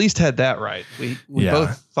 50. Well, we at least had that right. We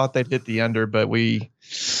both thought they'd hit the under, but we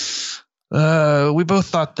both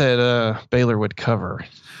thought that Baylor would cover.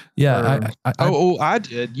 Yeah. I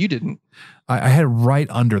did. You didn't. I had right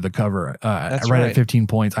under the cover, right at 15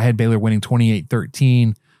 points. I had Baylor winning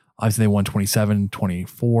 28-13. Obviously, they won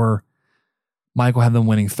 27-24. Michael had them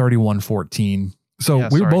winning 31-14. So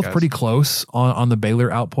we were both pretty close on the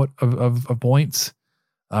Baylor output of points.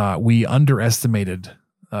 We underestimated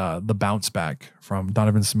the bounce back from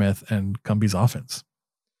Donovan Smith and Cumbie's offense.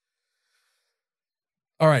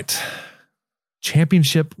 All right.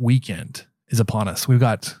 Championship weekend is upon us. We've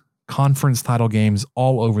got conference title games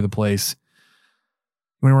all over the place.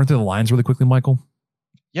 You want to run through the lines really quickly, Michael?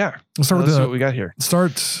 Yeah. Let's start with what we got here.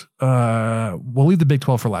 We'll leave the Big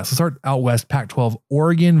 12 for last. Let's start out west, Pac-12,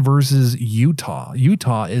 Oregon versus Utah.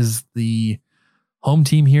 Utah is the home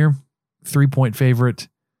team here, 3-point favorite.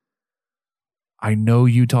 I know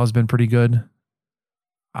Utah's been pretty good.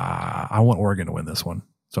 I want Oregon to win this one.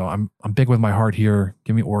 So I'm big with my heart here.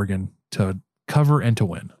 Give me Oregon to cover and to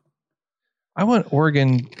win. I want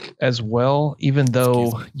Oregon as well, even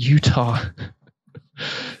though Utah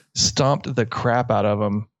stomped the crap out of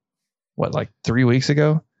them. What, like 3 weeks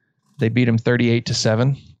ago? They beat them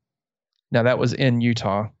 38-7. Now that was in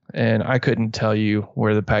Utah, and I couldn't tell you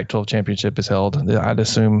where the Pac-12 championship is held. I'd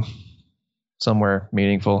assume somewhere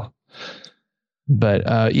meaningful. But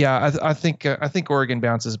I think Oregon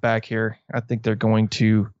bounces back here. I think they're going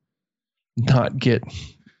to not get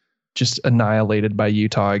just annihilated by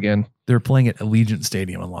Utah again. They're playing at Allegiant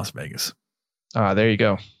Stadium in Las Vegas. There you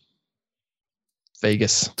go.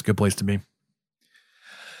 Vegas. It's a good place to be.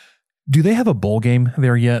 Do they have a bowl game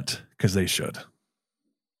there yet? Because they should.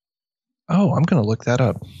 Oh, I'm going to look that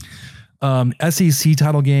up. SEC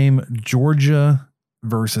title game, Georgia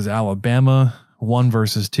versus Alabama. 1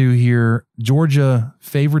 versus 2 here. Georgia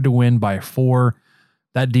favored to win by 4.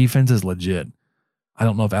 That defense is legit. I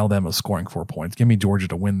don't know if Alabama's scoring 4 points. Give me Georgia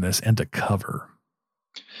to win this and to cover.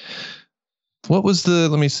 What was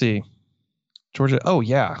let me see. Georgia. Oh,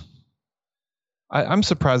 yeah. I'm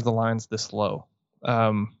surprised the line's this low.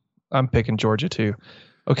 I'm picking Georgia too.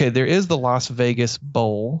 Okay, there is the Las Vegas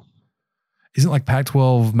Bowl. Isn't it like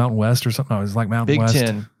Pac-12 Mountain West or something? No, it's like Mountain West.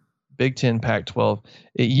 Big Ten Pac-12.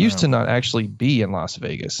 It used to not actually be in Las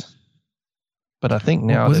Vegas, but I think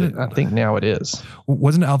now it is.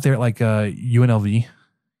 Wasn't it out there at like UNLV?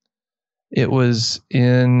 It was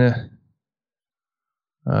in.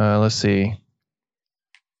 Let's see.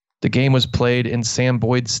 The game was played in Sam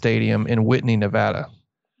Boyd Stadium in Whitney, Nevada,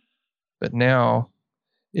 but now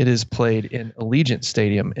it is played in Allegiant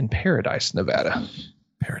Stadium in Paradise, Nevada.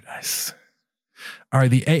 Paradise. All right,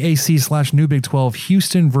 the AAC/New Big 12,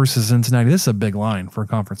 Houston versus Cincinnati. This is a big line for a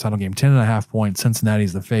conference title game. 10.5 points.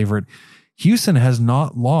 Cincinnati's the favorite. Houston has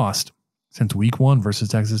not lost since week 1 versus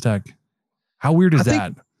Texas Tech. How weird is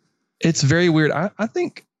that? It's very weird. I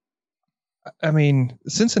mean,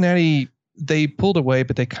 Cincinnati, they pulled away,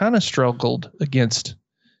 but they kind of struggled against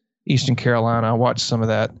Eastern Carolina. I watched some of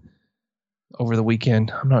that over the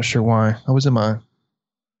weekend. I'm not sure why. I was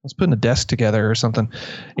putting a desk together or something.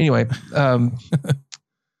 Anyway, I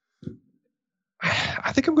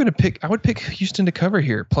think I would pick Houston to cover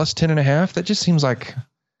here, plus 10.5. That just seems like,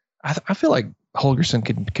 I feel like Holgorsen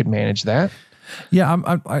could manage that. Yeah,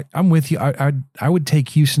 I'm with you. I would take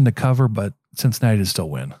Houston to cover, but Cincinnati to still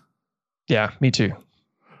win. Yeah, me too.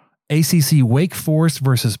 ACC, Wake Forest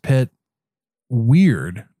versus Pitt.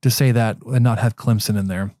 Weird to say that and not have Clemson in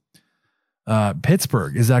there.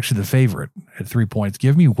 Pittsburgh is actually the favorite at 3 points.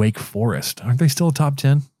 Give me Wake Forest. Aren't they still a top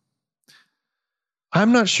 10?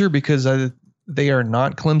 I'm not sure because they are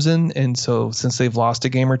not Clemson. And so since they've lost a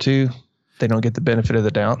game or two, they don't get the benefit of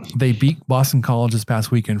the doubt. They beat Boston College this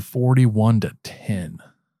past weekend 41-10.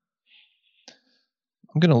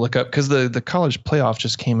 I'm going to look up because the college playoff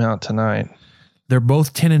just came out tonight. They're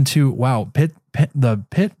both 10-2. Wow. The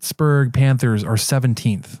Pittsburgh Panthers are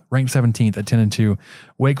 17th, ranked 17th at 10-2.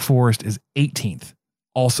 Wake Forest is 18th,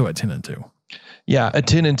 also at 10-2. Yeah, a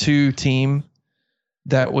 10-2 team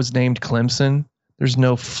that was named Clemson. There's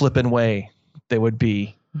no flipping way they would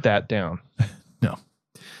be that down. No.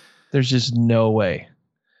 There's just no way.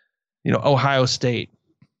 Ohio State.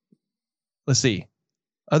 Let's see.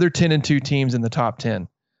 Other 10-2 teams in the top 10.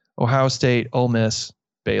 Ohio State, Ole Miss,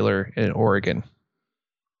 Baylor, and Oregon.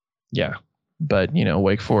 Yeah. But,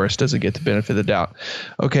 Wake Forest doesn't get the benefit of the doubt.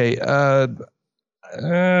 Okay. I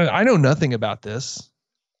know nothing about this.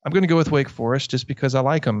 I'm going to go with Wake Forest just because I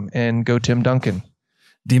like them and go Tim Duncan.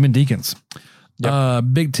 Demon Deacons. Yep.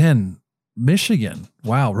 Big Ten, Michigan.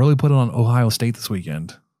 Wow. Really put it on Ohio State this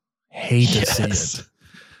weekend. Hate to see it.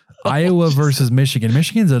 Iowa versus Michigan.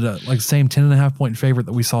 Michigan's at a same 10.5 point favorite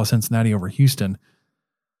that we saw Cincinnati over Houston.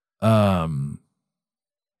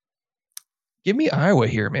 Give me Iowa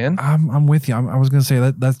here, man. I'm with you. I was going to say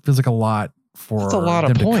that feels like a lot for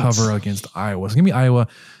them to cover against Iowa. So give me Iowa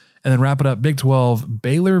and then wrap it up. Big 12,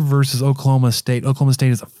 Baylor versus Oklahoma State. Oklahoma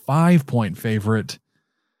State is a 5 point favorite.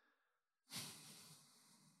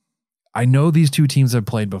 I know these two teams have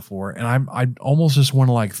played before, and I almost just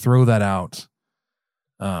want to throw that out.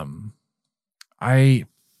 I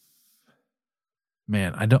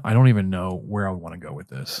don't even know where I want to go with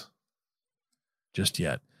this just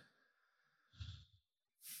yet.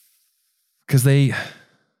 Because they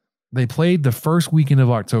played the first weekend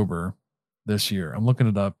of October this year. I'm looking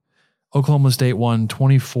it up. Oklahoma State won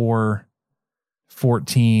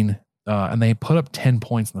 24-14, and they put up 10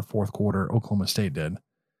 points in the fourth quarter. Oklahoma State did.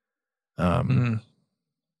 So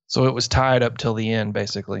it was tied up till the end,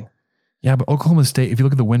 basically. Yeah, but Oklahoma State, if you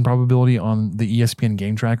look at the win probability on the ESPN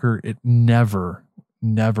game tracker, it never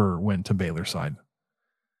went to Baylor's side.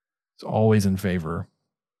 It's always in favor.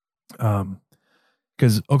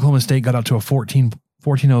 Because Oklahoma State got out to a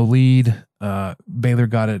 14-0 lead. Baylor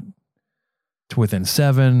got it to within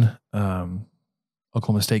 7.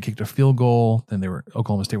 Oklahoma State kicked a field goal. Then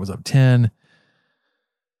Oklahoma State was up 10.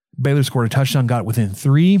 Baylor scored a touchdown, got within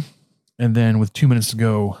 3. And then with 2 minutes to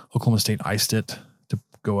go, Oklahoma State iced it to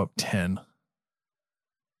go up 10.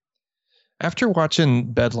 After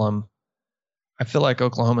watching Bedlam, I feel like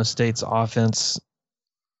Oklahoma State's offense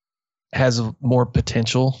has more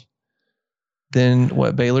potential than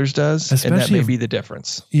what Baylor's does, and that may be the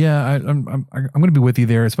difference. Yeah, I'm going to be with you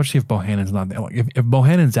there, especially if Bohannon's not there. Like if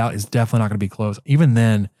Bohannon's out, it's definitely not going to be close. Even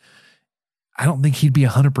then, I don't think he'd be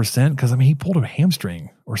 100% because he pulled a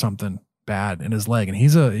hamstring or something bad in his leg, and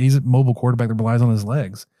he's a mobile quarterback that relies on his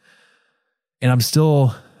legs. And I'm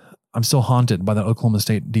still haunted by the Oklahoma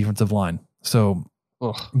State defensive line. So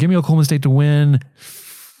give me Oklahoma State to win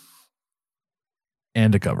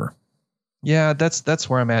and to cover. Yeah, that's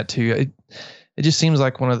where I'm at too. It just seems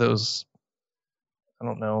like one of those, I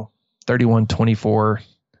don't know, 31-24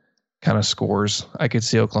 kind of scores. I could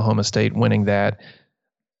see Oklahoma State winning that.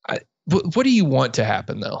 What do you want to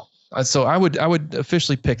happen though? So I would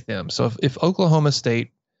officially pick them. So if Oklahoma State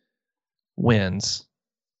wins,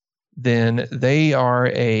 then they are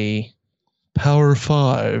a Power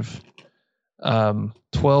 5,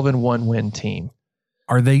 12-1 win team.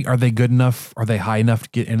 Are they good enough? Are they high enough to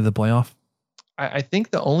get into the playoff? I think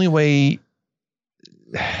the only way,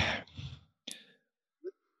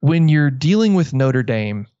 when you're dealing with Notre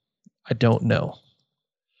Dame, I don't know.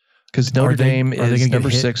 Because Notre Dame is number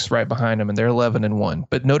 6 right behind them, and they're 11-1.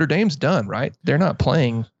 But Notre Dame's done, right? They're not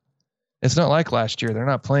playing. It's not like last year. They're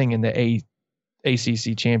not playing in the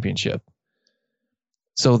ACC championship.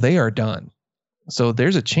 So they are done. So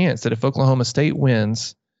there's a chance that if Oklahoma State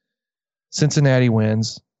wins, Cincinnati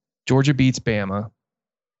wins, Georgia beats Bama,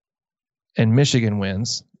 and Michigan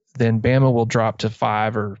wins, then Bama will drop to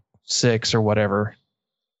 5 or 6 or whatever.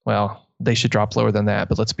 Well, they should drop lower than that,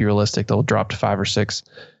 but let's be realistic. They'll drop to 5 or 6.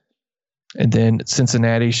 And then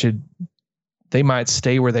Cincinnati they might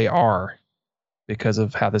stay where they are because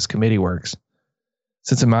of how this committee works.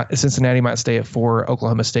 Cincinnati might stay at 4.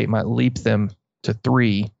 Oklahoma State might leap them to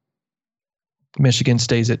 3. Michigan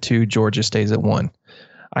stays at 2. Georgia stays at 1.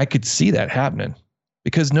 I could see that happening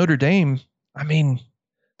because Notre Dame,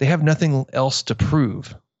 they have nothing else to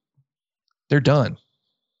prove. They're done.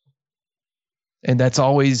 And that's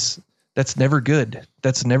never good.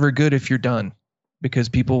 That's never good if you're done because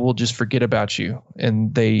people will just forget about you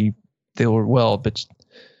and they will, but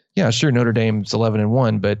yeah, sure. Notre Dame's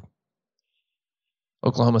 11-1, but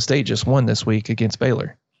Oklahoma State just won this week against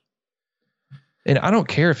Baylor. And I don't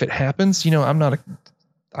care if it happens.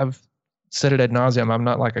 I've said it ad nauseum. I'm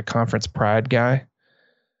not like a conference pride guy.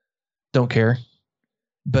 Don't care.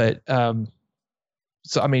 But, part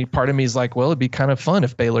of me is like, well, it'd be kind of fun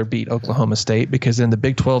if Baylor beat Oklahoma State because then the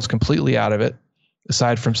Big 12's completely out of it,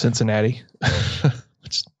 aside from Cincinnati,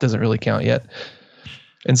 which doesn't really count yet.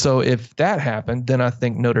 And so if that happened, then I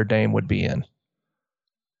think Notre Dame would be in.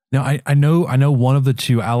 Now, I know one of the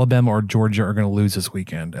two, Alabama or Georgia, are going to lose this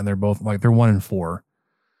weekend, and they're both they're 1-4.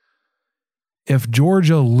 If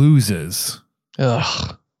Georgia loses,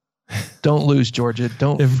 don't lose, Georgia.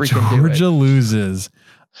 Don't if freaking Georgia do it. loses,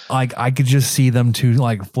 I could just see them two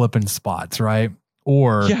flipping spots, right?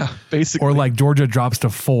 Or basically, or Georgia drops to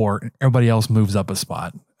 4, everybody else moves up a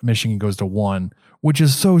spot. Michigan goes to 1, which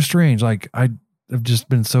is so strange. I've just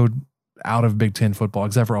been so out of Big Ten football,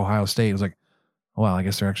 except for Ohio State. It was like, oh, wow, I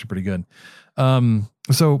guess they're actually pretty good.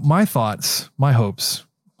 So my thoughts, my hopes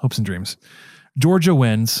and dreams. Georgia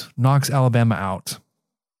wins, knocks Alabama out.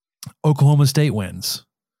 Oklahoma State wins.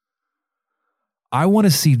 I want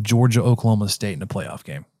to see Georgia, Oklahoma State in a playoff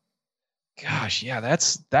game. Gosh, yeah,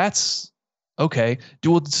 that's okay.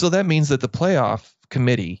 So that means that the playoff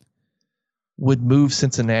committee would move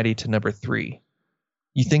Cincinnati to number 3.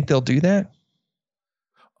 You think they'll do that?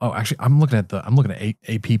 Oh, actually, I'm looking at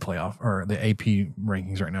AP playoff or the AP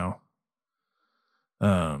rankings right now.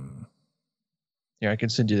 Yeah, I can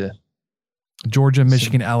send you the Georgia,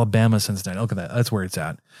 Michigan, Alabama, Cincinnati. Look at that. That's where it's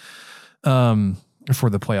at. For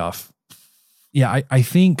the playoff. Yeah, I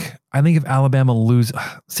think if Alabama lose,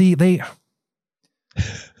 I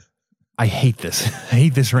hate this. I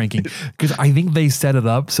hate this ranking because I think they set it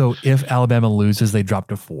up so if Alabama loses, they drop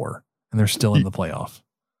to 4 and they're still in the playoff.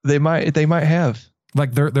 They might have.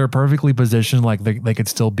 They're perfectly positioned, they could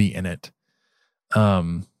still be in it.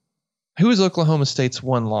 Who is Oklahoma State's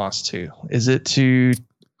one loss to? Is it to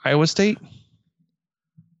Iowa State?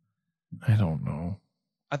 I don't know.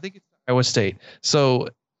 I think it's Iowa State. So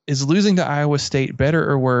is losing to Iowa State better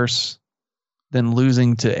or worse than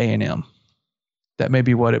losing to A&M? That may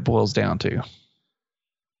be what it boils down to.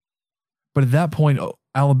 But at that point,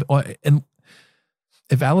 and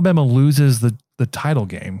if Alabama loses the title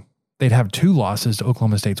game, they'd have 2 losses to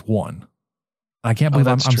Oklahoma State's 1. I can't believe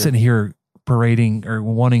I'm sitting here parading or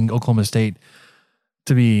wanting Oklahoma State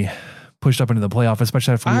to be pushed up into the playoff,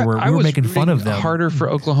 especially after we were making fun of them. Harder for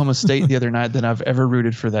Oklahoma State the other night than I've ever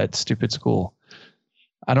rooted for that stupid school.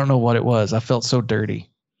 I don't know what it was. I felt so dirty. I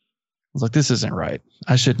was like, this isn't right.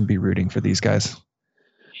 I shouldn't be rooting for these guys.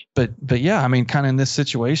 But yeah, I mean, kind of in this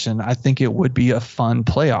situation, I think it would be a fun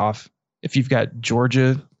playoff if you've got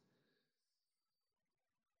Georgia,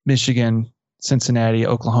 Michigan, Cincinnati,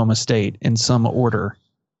 Oklahoma State in some order.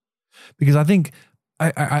 Because I think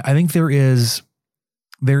there is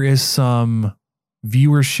some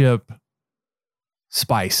viewership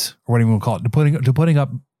spice, or whatever you want to call it, to putting up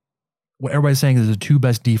what everybody's saying is the two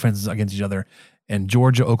best defenses against each other, and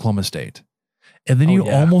Georgia, Oklahoma State. And then you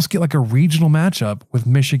almost get like a regional matchup with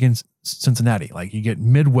Michigan, Cincinnati. Like you get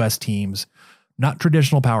Midwest teams, not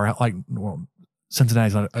traditional powerhouse. Like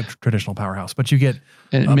Cincinnati's not a traditional powerhouse, but you get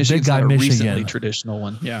and a Michigan's big guy, not a Michigan, recently traditional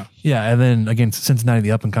one. Yeah, yeah. And then against Cincinnati,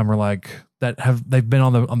 the up and comer, like they've been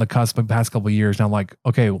on the cusp the past couple of years now. Like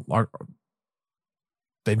okay,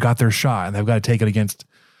 they've got their shot, and they've got to take it against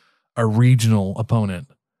a regional opponent.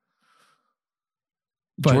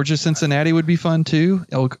 But Georgia, Cincinnati would be fun too.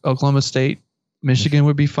 Oklahoma State, Michigan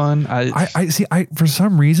would be fun. I see. For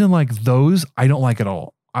some reason, like those, I don't like at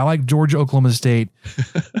all. I like Georgia, Oklahoma State,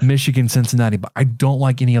 Michigan, Cincinnati, but I don't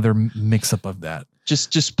like any other mix up of that.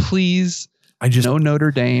 Just please. No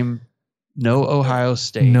Notre Dame, no Ohio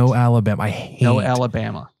State, no Alabama. I hate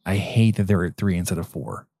Alabama. I hate that they're at 3 instead of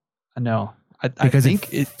 4. I know. Because I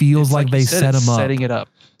think it feels like they set them up, setting it up.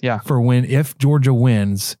 Yeah. For if Georgia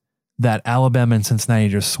wins, that Alabama and Cincinnati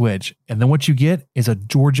just switch. And then what you get is a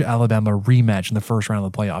Georgia-Alabama rematch in the first round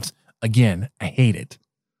of the playoffs. Again, I hate it.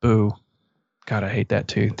 Boo. God, I hate that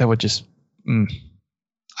too. That would just, I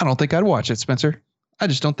don't think I'd watch it, Spencer. I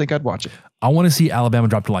just don't think I'd watch it. I want to see Alabama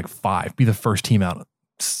drop to like 5, be the first team out.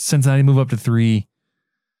 Cincinnati move up to 3.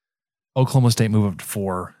 Oklahoma State move up to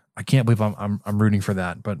 4. I can't believe I'm rooting for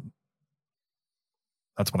that, but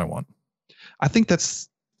that's what I want. I think that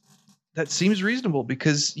seems reasonable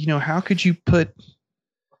because, how could you put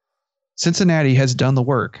Cincinnati has done the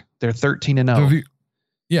work. They're 13-0.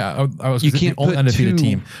 Yeah, I was you can't the only put undefeated two,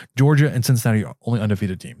 team. Georgia and Cincinnati are only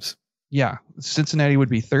undefeated teams. Yeah, Cincinnati would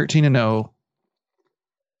be 13-0.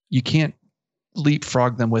 You can't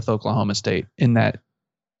leapfrog them with Oklahoma State in that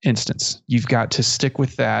instance. You've got to stick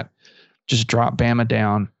with that. Just drop Bama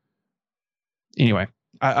down. Anyway,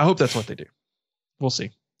 I hope that's what they do. We'll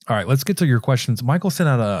see. All right, let's get to your questions. Michael sent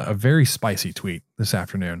out a very spicy tweet this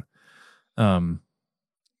afternoon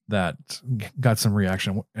that got some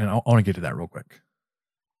reaction, and I want to get to that real quick.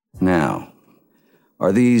 Now,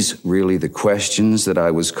 are these really the questions that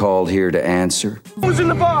I was called here to answer? Who's in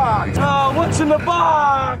the box? Oh, what's in the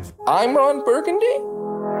box? I'm Ron Burgundy.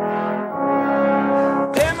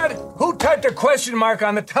 Damn it! Who typed a question mark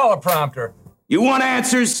on the teleprompter? You want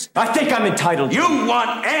answers? I think I'm entitled. You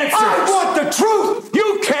want answers? I want the truth!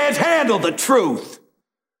 You can't handle the truth!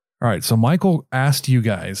 All right, so Michael asked you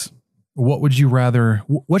guys, what would you rather,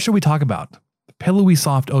 what should we talk about? Pillowy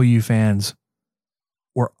soft OU fans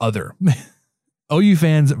or other? OU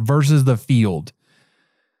fans versus the field.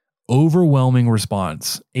 Overwhelming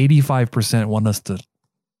response. 85% want us to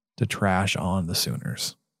trash on the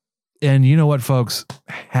Sooners. And you know what, folks?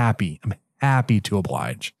 I'm happy to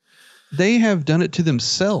oblige. They have done it to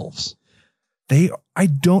themselves. I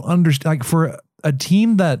don't understand. Like for a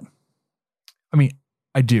team that, I mean,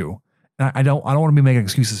 I do. I don't want to be making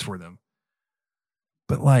excuses for them.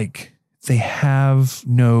 But like, they have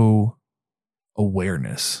no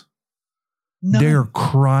awareness. No. They're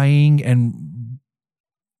crying and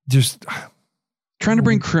just trying to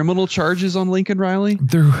bring criminal charges on Lincoln Riley.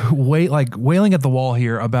 They're wailing at the wall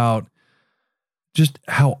here about just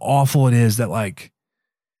how awful it is that like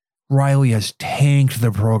Riley has tanked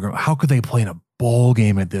the program. How could they play in a bowl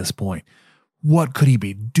game at this point? What could he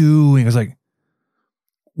be doing? It's like,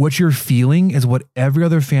 what you're feeling is what every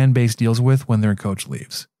other fan base deals with when their coach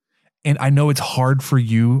leaves. And I know it's hard for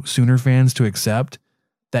you Sooner fans to accept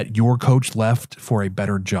that your coach left for a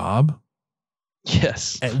better job.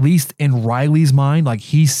 Yes. At least in Riley's mind, like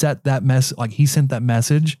he sent that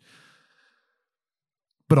message.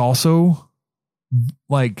 But also,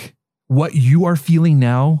 like what you are feeling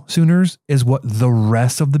now, Sooners, is what the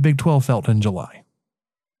rest of the Big 12 felt in July.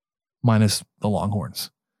 Minus the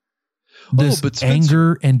Longhorns. This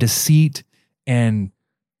anger and deceit, and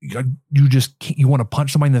you want to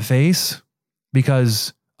punch somebody in the face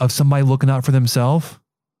because of somebody looking out for themselves,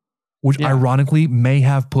 which ironically may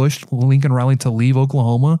have pushed Lincoln Riley to leave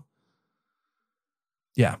Oklahoma.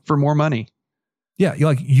 Yeah. For more money. Yeah.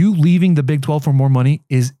 You leaving the Big 12 for more money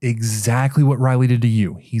is exactly what Riley did to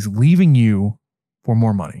you. He's leaving you for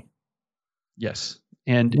more money. Yes.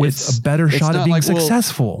 And with a better shot at being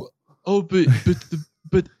successful.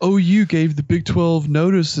 But OU gave the Big 12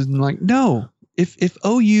 notice, and like, no, if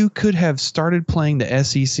OU could have started playing the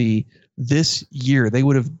SEC this year, they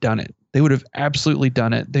would have done it. They would have absolutely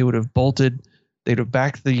done it. They would have bolted. They'd have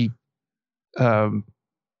backed the,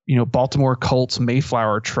 Baltimore Colts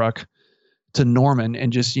Mayflower truck to Norman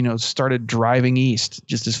and just, started driving east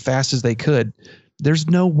just as fast as they could. There's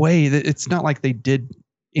no way that it's not like they did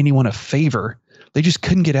anyone a favor. They just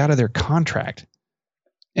couldn't get out of their contract.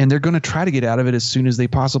 And they're going to try to get out of it as soon as they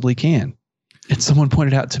possibly can. And someone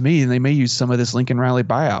pointed out to me, and they may use some of this Lincoln Riley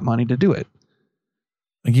buyout money to do it.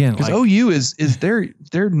 Again, because OU is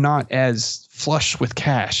they're not as flush with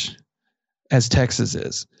cash as Texas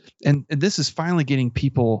is. And this is finally getting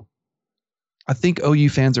people. I think OU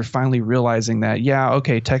fans are finally realizing that, yeah,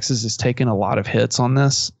 okay, Texas has taken a lot of hits on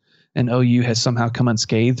this, and OU has somehow come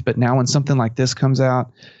unscathed. But now when something like this comes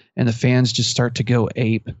out and the fans just start to go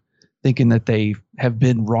ape, thinking that they have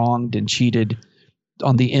been wronged and cheated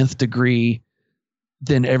on the nth degree,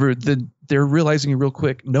 then they're realizing real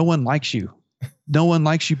quick, no one likes you. No one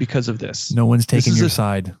likes you because of this. No one's taking your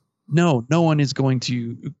side. No one is going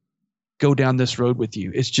to go down this road with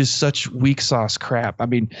you. It's just such weak sauce crap. I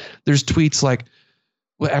mean, there's tweets like,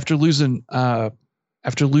 well, after losing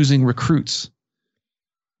recruits,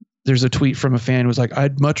 there's a tweet from a fan who was like,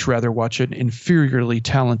 I'd much rather watch an inferiorly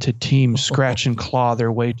talented team scratch and claw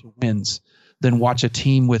their way to wins than watch a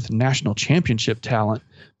team with national championship talent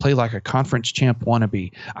play like a conference champ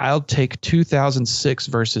wannabe. I'll take 2006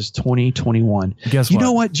 versus 2021. You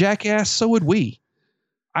know what, jackass? So would we.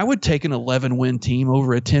 I would take an 11-win team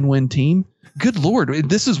over a 10-win team. Good Lord.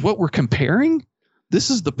 This is what we're comparing? This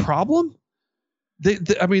is the problem?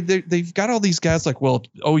 They've got all these guys like, well,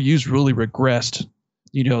 OU's really regressed.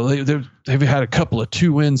 They've had a couple of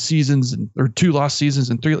 2-win seasons or 2-loss seasons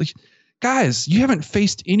and 3. Guys, you haven't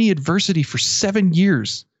faced any adversity for 7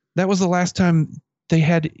 years. That was the last time they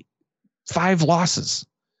had 5 losses.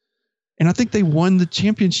 And I think they won the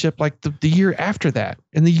championship like the year after that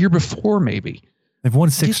and the year before maybe. They've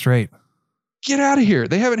won 6 straight. Get out of here.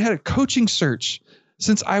 They haven't had a coaching search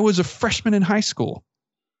since I was a freshman in high school.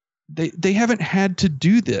 They haven't had to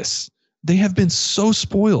do this. They have been so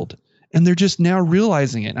spoiled. And they're just now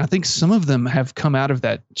realizing it. And I think some of them have come out of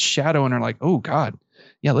that shadow and are like, oh, God,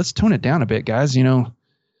 yeah, let's tone it down a bit, guys.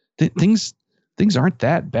 Things aren't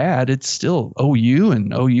that bad. It's still OU,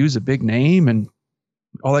 and OU is a big name and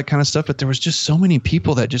all that kind of stuff. But there was just so many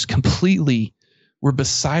people that just completely were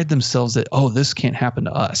beside themselves that, oh, this can't happen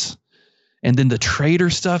to us. And then the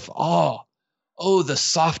trader stuff, the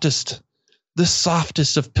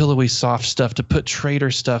softest of pillowy soft stuff to put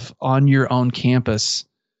trader stuff on your own campus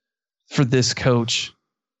for this coach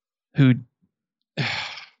who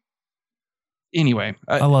anyway,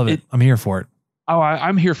 I love it. I'm here for it. Oh,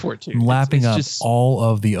 I'm here for it too. I'm lapping up all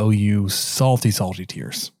of the OU salty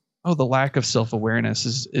tears. Oh, the lack of self-awareness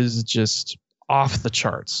is just off the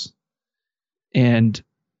charts. And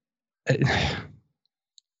I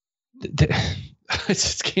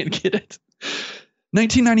just can't get it.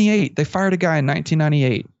 1998, they fired a guy in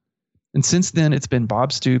 1998. And since then, it's been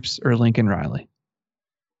Bob Stoops or Lincoln Riley.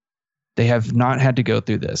 They have not had to go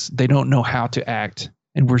through this. They don't know how to act,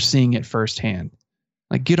 and we're seeing it firsthand.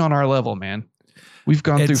 Like, get on our level, man. We've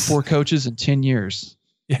gone through 4 coaches in 10 years.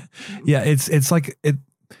 Yeah. It's like it.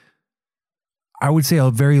 I would say a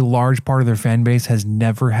very large part of their fan base has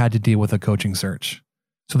never had to deal with a coaching search,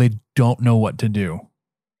 so they don't know what to do.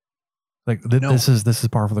 Like this is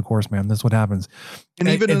par for the course, man. This is what happens. And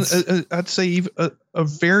even I'd say even a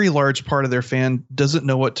very large part of their fan doesn't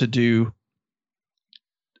know what to do.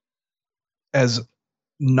 As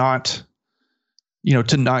not,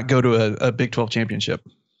 to not go to a Big 12 championship.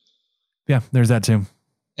 Yeah, there's that too.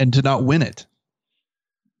 And to not win it.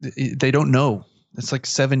 They don't know. It's like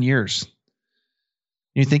 7 years.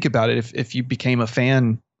 You think about it. If you became a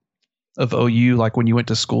fan of OU, like when you went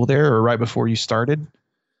to school there or right before you started,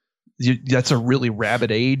 that's a really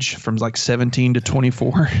rabid age from like 17 to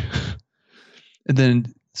 24. And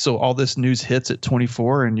then, so all this news hits at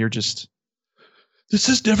 24 and you're just, this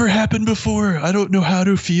has never happened before. I don't know how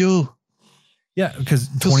to feel. Yeah, because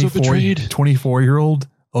 24-year-old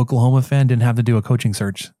Oklahoma fan didn't have to do a coaching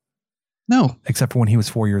search. No. Except for when he was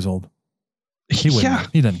 4 years old. He wouldn't. Yeah.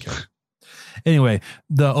 He doesn't care. Anyway,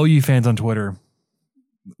 the OU fans on Twitter,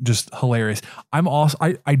 just hilarious. I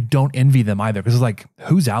don't envy them either, because it's like,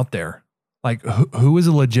 who's out there? Like, who is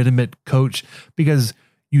a legitimate coach? Because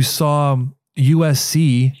you saw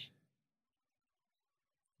USC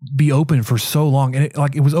be open for so long, and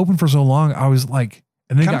it was open for so long. I was like,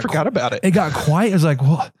 and then forgot about it. It got quiet. It was like,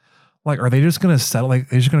 well, Like, are they just going to settle? Like,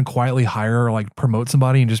 they're just going to quietly hire or like promote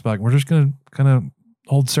somebody and just be like, we're just going to kind of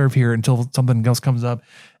hold serve here until something else comes up.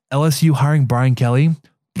 LSU hiring Brian Kelly.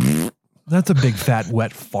 That's a big fat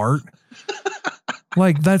wet fart.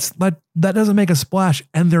 Like that doesn't make a splash,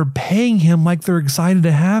 and they're paying him like they're excited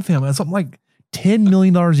to have him. It's something like $10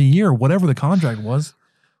 million a year, whatever the contract was,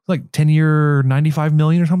 like 10-year, $95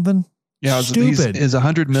 million or something. Yeah, stupid. Is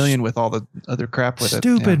 $100 million with all the other crap with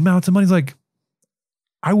Stupid it. amounts of money. It's like,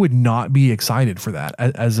 I would not be excited for that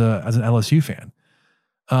as an LSU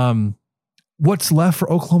fan. What's left for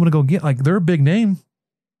Oklahoma to go get? Like, they're a big name.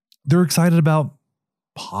 They're excited about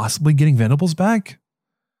possibly getting Venables back.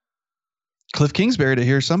 Cliff Kingsbury to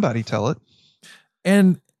hear somebody tell it.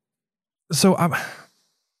 And so I'm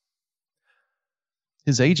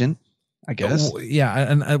his agent, I guess. Yeah.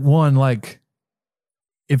 And one, like,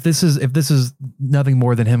 if this is nothing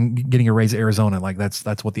more than him getting a raise at Arizona, like that's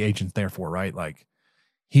what the agent's there for, right? Like,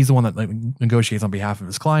 he's the one that like negotiates on behalf of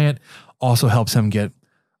his client, also helps him get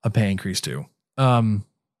a pay increase too.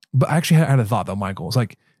 But I actually had a thought though, Michael. It's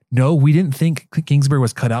like, no, we didn't think Kingsbury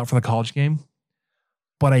was cut out for the college game.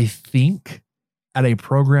 But I think at a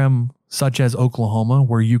program such as Oklahoma,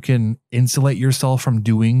 where you can insulate yourself from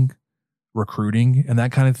doing recruiting and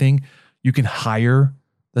that kind of thing, you can hire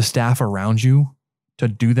the staff around you to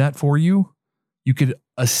do that for you. You could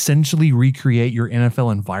essentially recreate your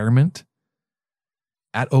NFL environment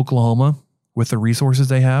at Oklahoma with the resources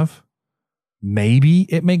they have. Maybe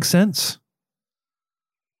it makes sense.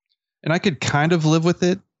 And I could kind of live with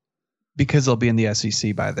it because they'll be in the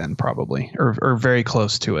SEC by then, probably, or very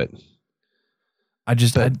close to it.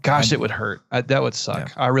 It would hurt. That would suck.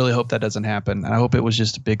 Yeah. I really hope that doesn't happen. I hope it was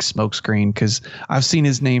just a big smokescreen, because I've seen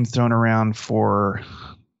his name thrown around for,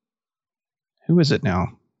 who is it now?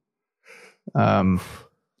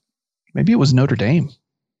 Maybe it was Notre Dame.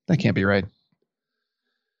 That can't be right.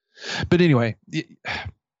 But anyway,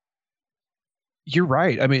 you're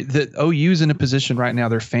right. I mean, the OU's in a position right now.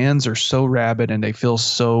 Their fans are so rabid and they feel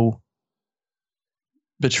so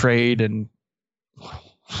betrayed, and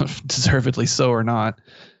deservedly so or not.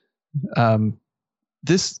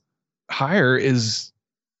 This hire is,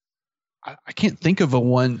 I can't think of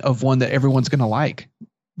one that everyone's going to like.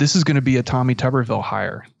 This is going to be a Tommy Tuberville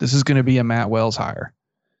hire. This is going to be a Matt Wells hire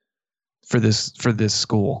for this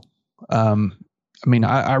school. I mean,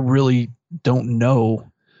 I really don't know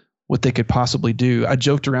what they could possibly do. I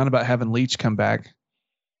joked around about having Leach come back,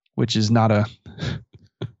 which is not a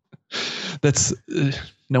that's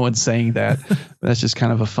no one's saying that. That's just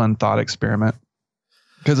kind of a fun thought experiment.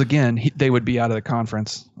 Because again, they would be out of the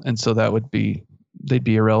conference, and so they'd be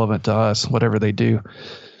irrelevant to us, whatever they do.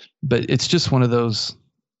 But it's just one of those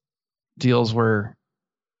deals where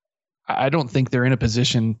I don't think they're in a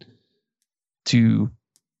position to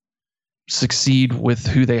succeed with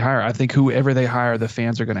who they hire. I think whoever they hire, the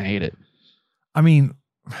fans are going to hate it. I mean,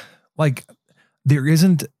 like, there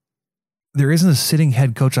isn't a sitting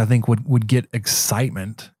head coach I think would get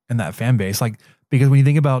excitement in that fan base. Like, because when you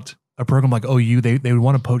think about a program like OU, they would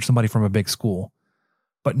want to poach somebody from a big school,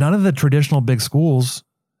 but none of the traditional big schools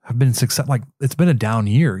have been success. Like, it's been a down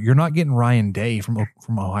year. You're not getting Ryan Day from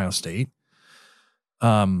Ohio State.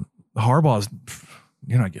 Harbaugh's,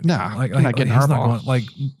 you're not getting, you're not getting Harbaugh. Like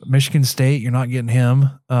Michigan State, you're not getting him.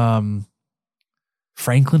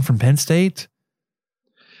 Franklin from Penn State.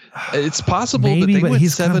 It's possible, maybe, but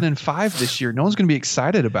he's 7-5 this year. No one's going to be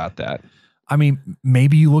excited about that. I mean,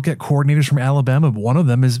 maybe you look at coordinators from Alabama. But one of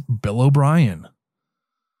them is Bill O'Brien,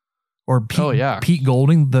 or Pete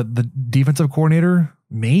Golding, the defensive coordinator.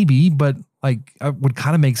 Maybe, but like, it would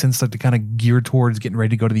kind of make sense to kind of gear towards getting ready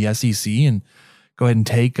to go to the SEC and go ahead and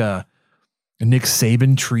take a Nick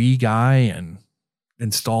Saban tree guy and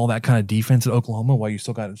install that kind of defense at Oklahoma while you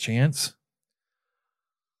still got a chance.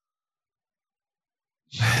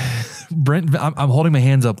 Brent, I'm holding my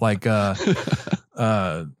hands up like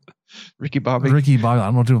Ricky Bobby. I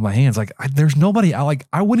don't know what to do with my hands. Like, there's nobody.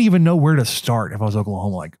 I wouldn't even know where to start if I was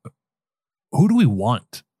Oklahoma. Like, who do we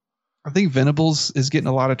want? I think Venables is getting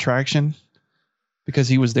a lot of traction because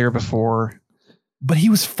he was there before. But he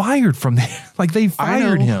was fired from there. Like, they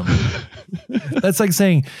fired him. That's like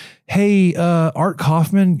saying, hey, Art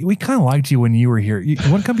Kaufman, we kind of liked you when you were here. You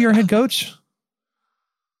want to come be our head coach?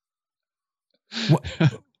 What?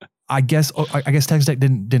 I guess Texas Tech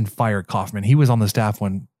didn't fire Kaufman. He was on the staff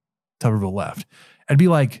when Tuberville left. I'd be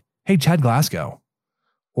like, hey, Chad Glasgow,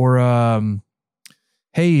 or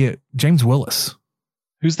hey, James Willis.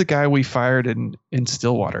 Who's the guy we fired in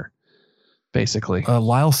Stillwater? Basically,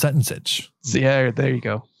 Lyle Setensich. Yeah, there you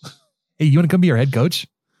go. Hey, you want to come be our head coach?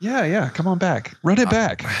 Yeah, come on back. Run it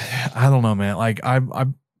back. I don't know, man. Like,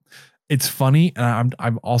 it's funny, and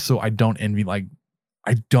I'm also I don't envy, like,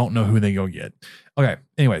 I don't know who they go get. Okay,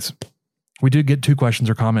 anyways, we did get 2 questions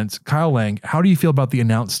or comments. Kyle Lang, how do you feel about the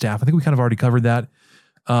announced staff? I think we kind of already covered that.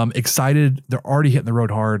 Excited, they're already hitting the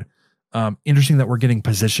road hard. Interesting that we're getting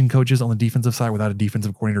position coaches on the defensive side without a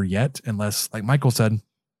defensive coordinator yet, unless, like Michael said,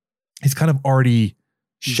 he's kind of already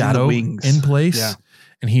shadow in place,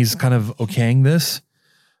 and he's kind of okaying this.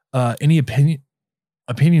 Any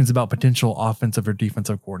opinions about potential offensive or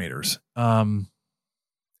defensive coordinators?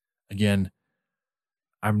 Again,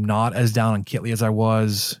 I'm not as down on Kitley as I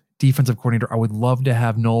was. Defensive coordinator, I would love to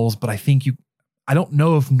have Knowles, but I don't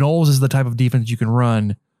know if Knowles is the type of defense you can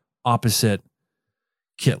run opposite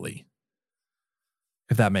Kitley,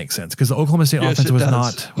 if that makes sense. Because the Oklahoma State offense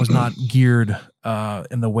was not geared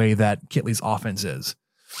in the way that Kitley's offense is.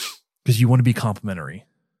 Because you want to be complementary,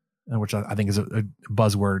 which I think is a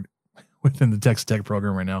buzzword within the Texas Tech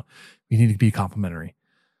program right now. You need to be complementary.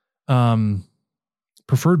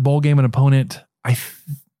 Preferred bowl game and opponent. I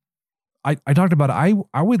talked about it.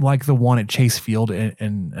 I would like the one at Chase Field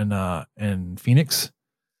in Phoenix,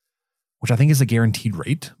 which I think is a guaranteed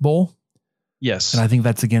rate bowl. Yes. And I think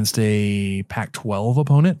that's against a Pac-12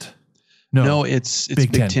 opponent. No, it's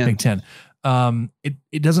Big Ten. Big Ten.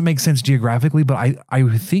 It doesn't make sense geographically, but I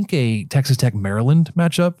think a Texas Tech Maryland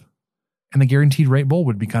matchup and the guaranteed rate bowl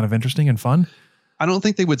would be kind of interesting and fun. I don't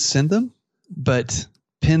think they would send them, but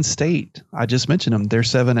Penn State, I just mentioned them. They're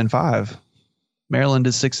 7-5. Maryland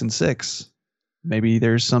is 6-6. Maybe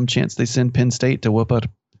there's some chance they send Penn State to whoop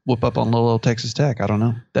up on little Texas Tech. I don't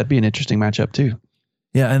know. That'd be an interesting matchup too.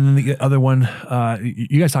 Yeah, and then the other one,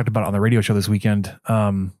 you guys talked about it on the radio show this weekend.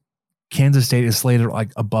 Kansas State is slated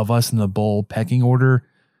like above us in the bowl pecking order,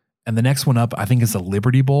 and the next one up, I think, is the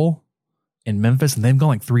Liberty Bowl in Memphis, and they've gone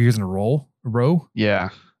like 3 years in a row. Yeah.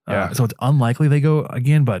 So it's unlikely they go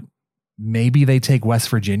again, but maybe they take West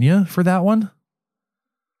Virginia for that one,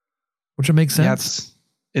 which would make sense.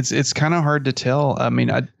 Yeah, it's kind of hard to tell. I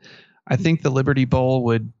mean, I think the Liberty Bowl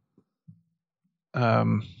would.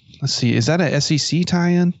 Let's see. Is that a SEC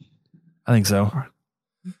tie-in? I think so.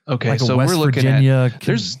 Okay, like so West we're looking Virginia, at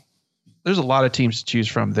there's a lot of teams to choose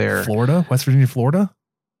from there. Florida, West Virginia, Florida,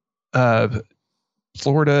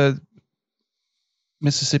 Florida,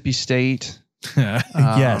 Mississippi State.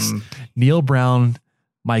 Yes, Neil Brown,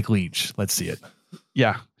 Mike Leach. Let's see it.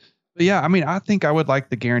 Yeah, but yeah. I mean, I think I would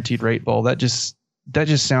like the guaranteed rate bowl. That just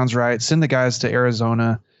sounds right. Send the guys to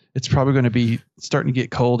Arizona. It's probably going to be starting to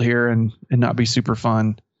get cold here and not be super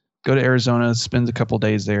fun. Go to Arizona, spend a couple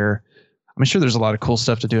days there. I'm sure there's a lot of cool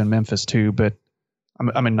stuff to do in Memphis too, but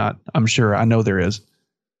I know there is,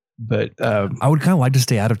 but I would kind of like to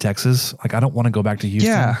stay out of Texas. Like, I don't want to go back to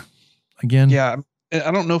Houston again. Yeah.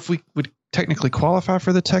 I don't know if we would technically qualify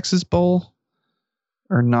for the Texas Bowl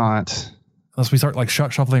or not. Unless we start like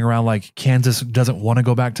shuffling around, like Kansas doesn't want to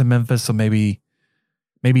go back to Memphis. So maybe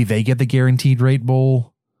they get the guaranteed rate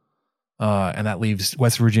bowl. And that leaves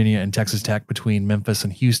West Virginia and Texas Tech between Memphis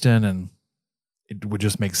and Houston. And it would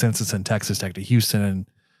just make sense to send Texas Tech to Houston and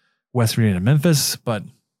West Virginia to Memphis. But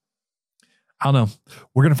I don't know.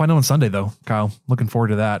 We're going to find out on Sunday, though, Kyle. Looking forward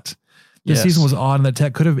to that. This season was odd, and that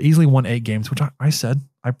Tech could have easily won 8 games, which I said.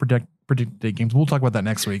 I predict 8 games. We'll talk about that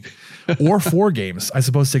next week. Or 4 games. I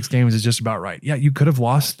suppose 6 games is just about right. Yeah, you could have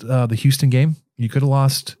lost the Houston game. You could have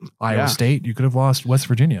lost Iowa State. You could have lost West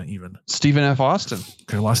Virginia even. Stephen F. Austin.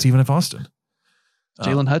 Could have lost Stephen F. Austin.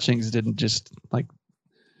 Jalen Hutchings didn't just like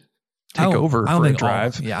take over for a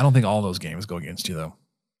drive. I don't think all those games go against you, though.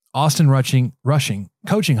 Austin rushing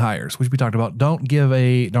coaching hires, which we talked about. Don't give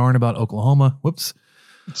a darn about Oklahoma. Whoops.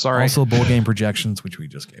 Sorry. Also bowl game projections, which we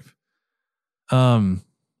just gave.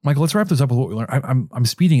 Michael, let's wrap this up with what we learned. I'm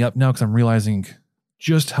speeding up now because I'm realizing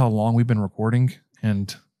just how long we've been recording,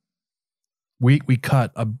 and we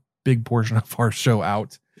cut a big portion of our show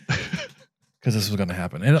out because this was going to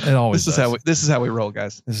happen. It always this is how we roll,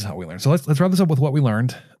 guys. This is how we learn. So let's wrap this up with what we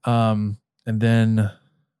learned, and then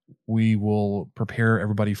we will prepare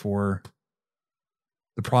everybody for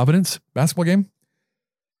the Providence basketball game,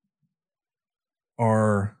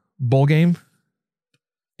 our bowl game,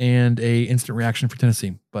 and a instant reaction for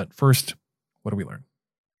Tennessee. But first, what did we learn?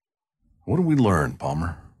 What did we learn,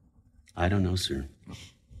 Palmer? I don't know, sir.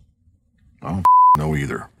 I don't know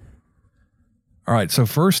either. All right. So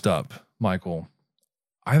first up, Michael,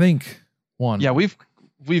 I think one. Yeah,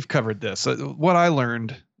 we've covered this. What I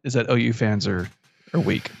learned is that OU fans are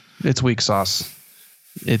weak. It's weak sauce.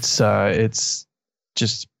 It's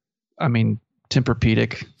just, I mean,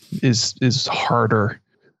 Tempur-Pedic is harder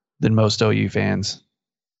than most OU fans.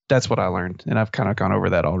 That's what I learned, and I've kind of gone over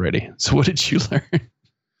that already. So what did you learn?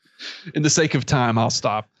 In the sake of time, I'll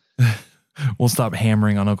stop. We'll stop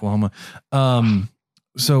hammering on Oklahoma.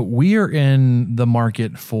 So we are in the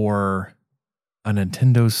market for a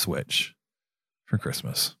Nintendo Switch for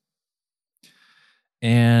Christmas.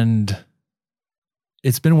 And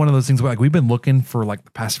it's been one of those things where like we've been looking for like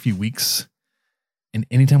the past few weeks, and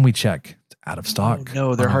anytime we check, it's out of stock. Oh,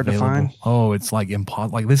 no, they're hard to find. Oh, it's like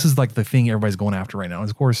impossible. Like this is like the thing everybody's going after right now. And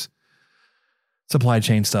of course, supply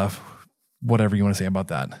chain stuff, whatever you want to say about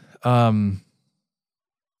that.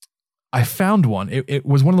 I found one. It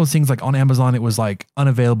was one of those things like on Amazon, it was like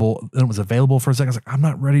unavailable. Then it was available for a second. I was like, I'm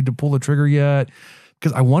not ready to pull the trigger yet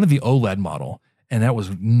because I wanted the OLED model and that was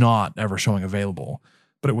not ever showing available.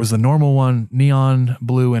 But it was the normal one, neon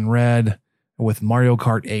blue and red with Mario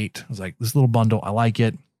Kart 8. I was like, this little bundle, I like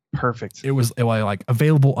it. Perfect. It was like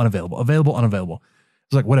available, unavailable, available, unavailable.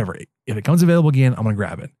 It was like, whatever. If it comes available again, I'm going to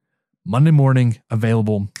grab it. Monday morning,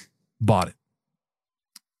 available, bought it.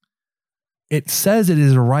 It says it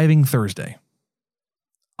is arriving Thursday.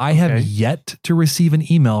 I have yet to receive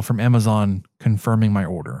an email from Amazon confirming my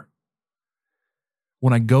order.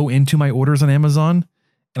 When I go into my orders on Amazon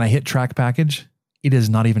and I hit track package, it is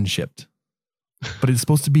not even shipped. But it's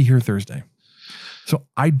supposed to be here Thursday. So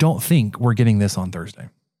I don't think we're getting this on Thursday.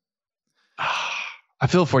 I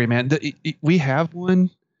feel for you, man. We have one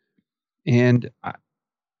and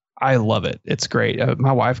I love it. It's great.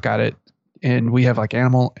 My wife got it. And we have like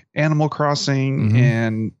Animal Crossing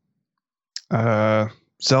and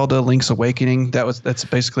Zelda Link's Awakening. That's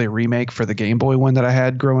basically a remake for the Game Boy one that I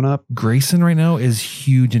had growing up. Grayson right now is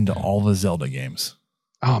huge into all the Zelda games.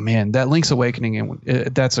 Oh man, that Link's Awakening,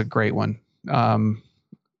 that's a great one.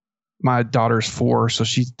 My daughter's 4, so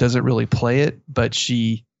she doesn't really play it, but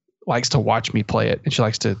she likes to watch me play it, and she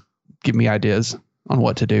likes to give me ideas on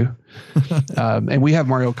what to do. And we have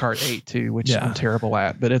Mario Kart 8 too, which I'm terrible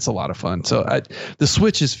at, but it's a lot of fun. So the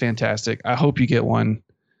Switch is fantastic. I hope you get one.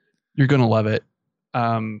 You're going to love it.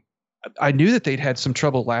 I knew that they'd had some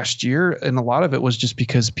trouble last year, and a lot of it was just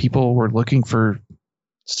because people were looking for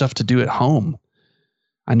stuff to do at home.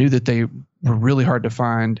 I knew that they were really hard to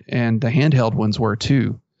find, and the handheld ones were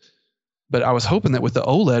too. But I was hoping that with the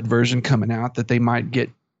OLED version coming out that they might get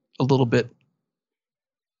a little bit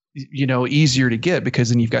easier to get, because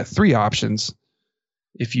then you've got 3 options.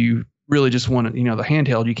 If you really just want it, the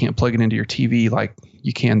handheld, you can't plug it into your TV like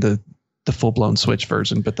you can the full-blown Switch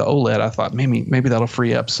version. But the OLED, I thought maybe that'll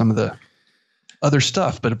free up some of the other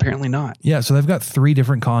stuff, but apparently not. Yeah, so they've got 3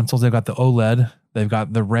 different consoles. They've got the OLED, they've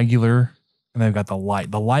got the regular, and they've got the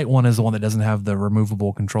light. The light one is the one that doesn't have the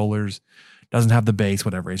removable controllers, doesn't have the base,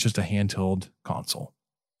 whatever. It's just a handheld console.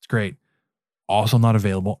 It's great. Also not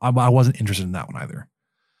available. I wasn't interested in that one either.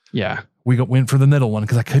 Yeah. We went for the middle one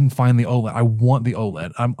because I couldn't find the OLED. I want the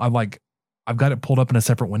OLED. I've got it pulled up in a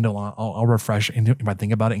separate window. I'll refresh if I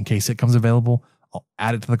think about it in case it comes available. I'll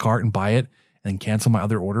add it to the cart and buy it and then cancel my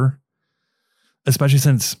other order. Especially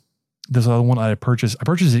since this other one I purchased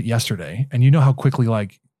it yesterday. And you know how quickly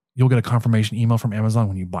you'll get a confirmation email from Amazon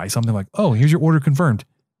when you buy something like, oh, here's your order confirmed.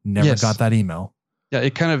 Never got that email. Yeah,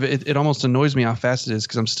 it almost annoys me how fast it is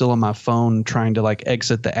because I'm still on my phone trying to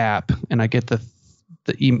exit the app, and I get the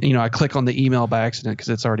I click on the email by accident because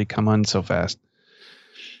it's already come on so fast.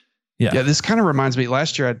 Yeah, this kind of reminds me.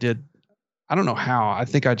 Last year I don't know how. I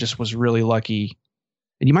think I just was really lucky.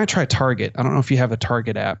 And you might try Target. I don't know if you have a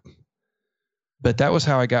Target app, but that was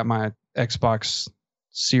how I got my Xbox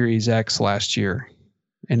Series X last year.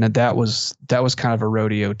 And that was kind of a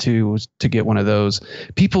rodeo too, was to get one of those.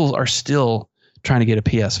 People are still trying to get a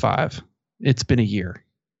PS5. It's been a year.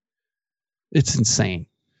 It's insane.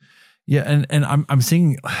 Yeah, and I'm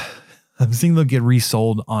seeing them get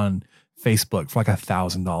resold on Facebook for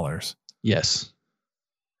 $1,000. Yes.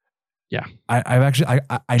 Yeah. I've actually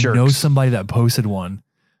I know somebody that posted one.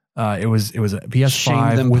 It was a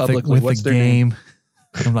PS5 with a game. Name?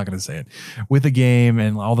 I'm not going to say it. With a game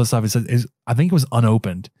and all this stuff. It says I think it was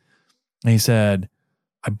unopened. And he said,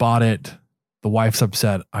 I bought it. The wife's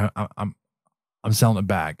upset. I'm selling it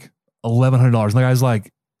back. $1,100. And the guy's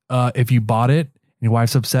like, if you bought it and your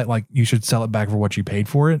wife's upset, you should sell it back for what you paid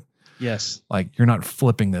for it. Yes. You're not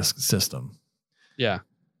flipping this system. Yeah.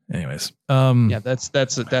 Anyways. Yeah,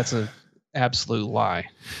 that's a absolute lie.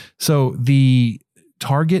 So the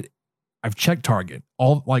Target, I've checked Target.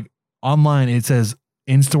 All online it says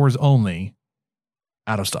in stores only,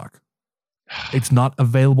 out of stock. It's not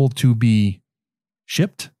available to be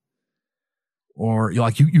shipped. Or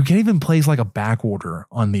you can't even place a back order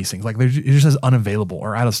on these things. It just says unavailable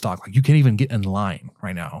or out of stock. You can't even get in line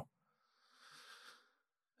right now.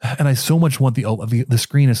 And I so much want the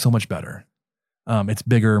screen is so much better. It's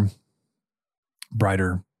bigger,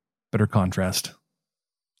 brighter, better contrast.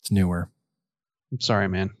 It's newer. I'm sorry,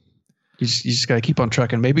 man. You just got to keep on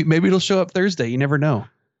trucking. Maybe it'll show up Thursday. You never know.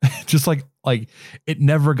 Just like it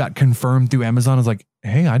never got confirmed through Amazon. It's like,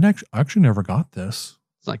 hey, I actually never got this.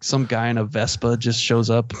 It's like some guy in a Vespa just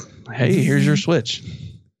shows up. Hey, here's your Switch.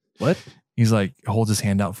 What? He's like, holds his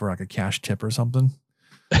hand out for like a cash tip or something.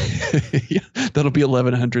 Yeah, that'll be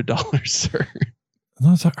 $1,100, sir.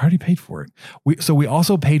 No, I already paid for it. We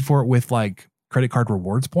also paid for it with like credit card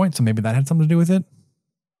rewards points. So maybe that had something to do with it.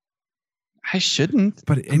 I shouldn't.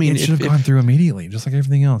 But it should have gone through immediately, just like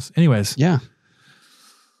everything else. Anyways. Yeah.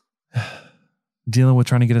 Dealing with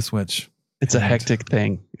trying to get a Switch. It's a hectic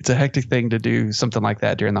thing. It's a hectic thing to do something like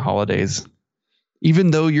that during the holidays.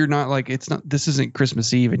 Even though you're not like, this isn't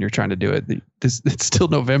Christmas Eve and you're trying to do it. It's still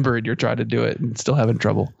November and you're trying to do it and still having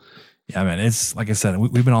trouble. Yeah, man. It's like I said,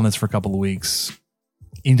 we've been on this for a couple of weeks.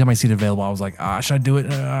 Anytime I see it available, I was like, should I do it?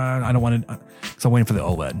 I don't want to, because I'm waiting for the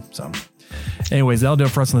OLED. So anyways, that'll do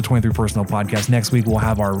it for us on the 23 Personnel Podcast. Next week, we'll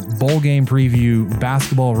have our bowl game preview,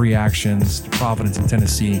 basketball reactions to Providence and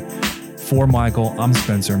Tennessee. For Michael, I'm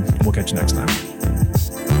Spencer. We'll catch you next time.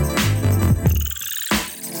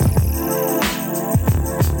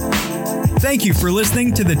 Thank you for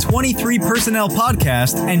listening to the 23 Personnel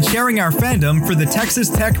Podcast and sharing our fandom for the Texas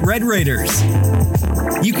Tech Red Raiders.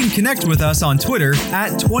 You can connect with us on Twitter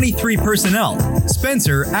at 23personnel,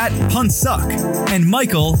 Spencer at Puntsuck, and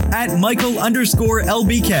Michael at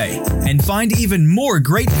Michael_LBK, and find even more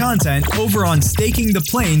great content over on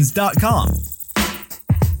stakingtheplains.com.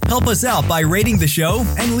 Help us out by rating the show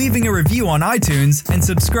and leaving a review on iTunes, and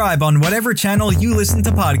subscribe on whatever channel you listen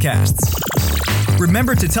to podcasts.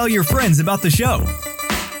 Remember to tell your friends about the show.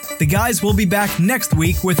 The guys will be back next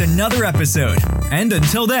week with another episode. And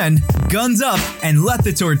until then, guns up and let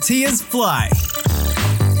the tortillas fly.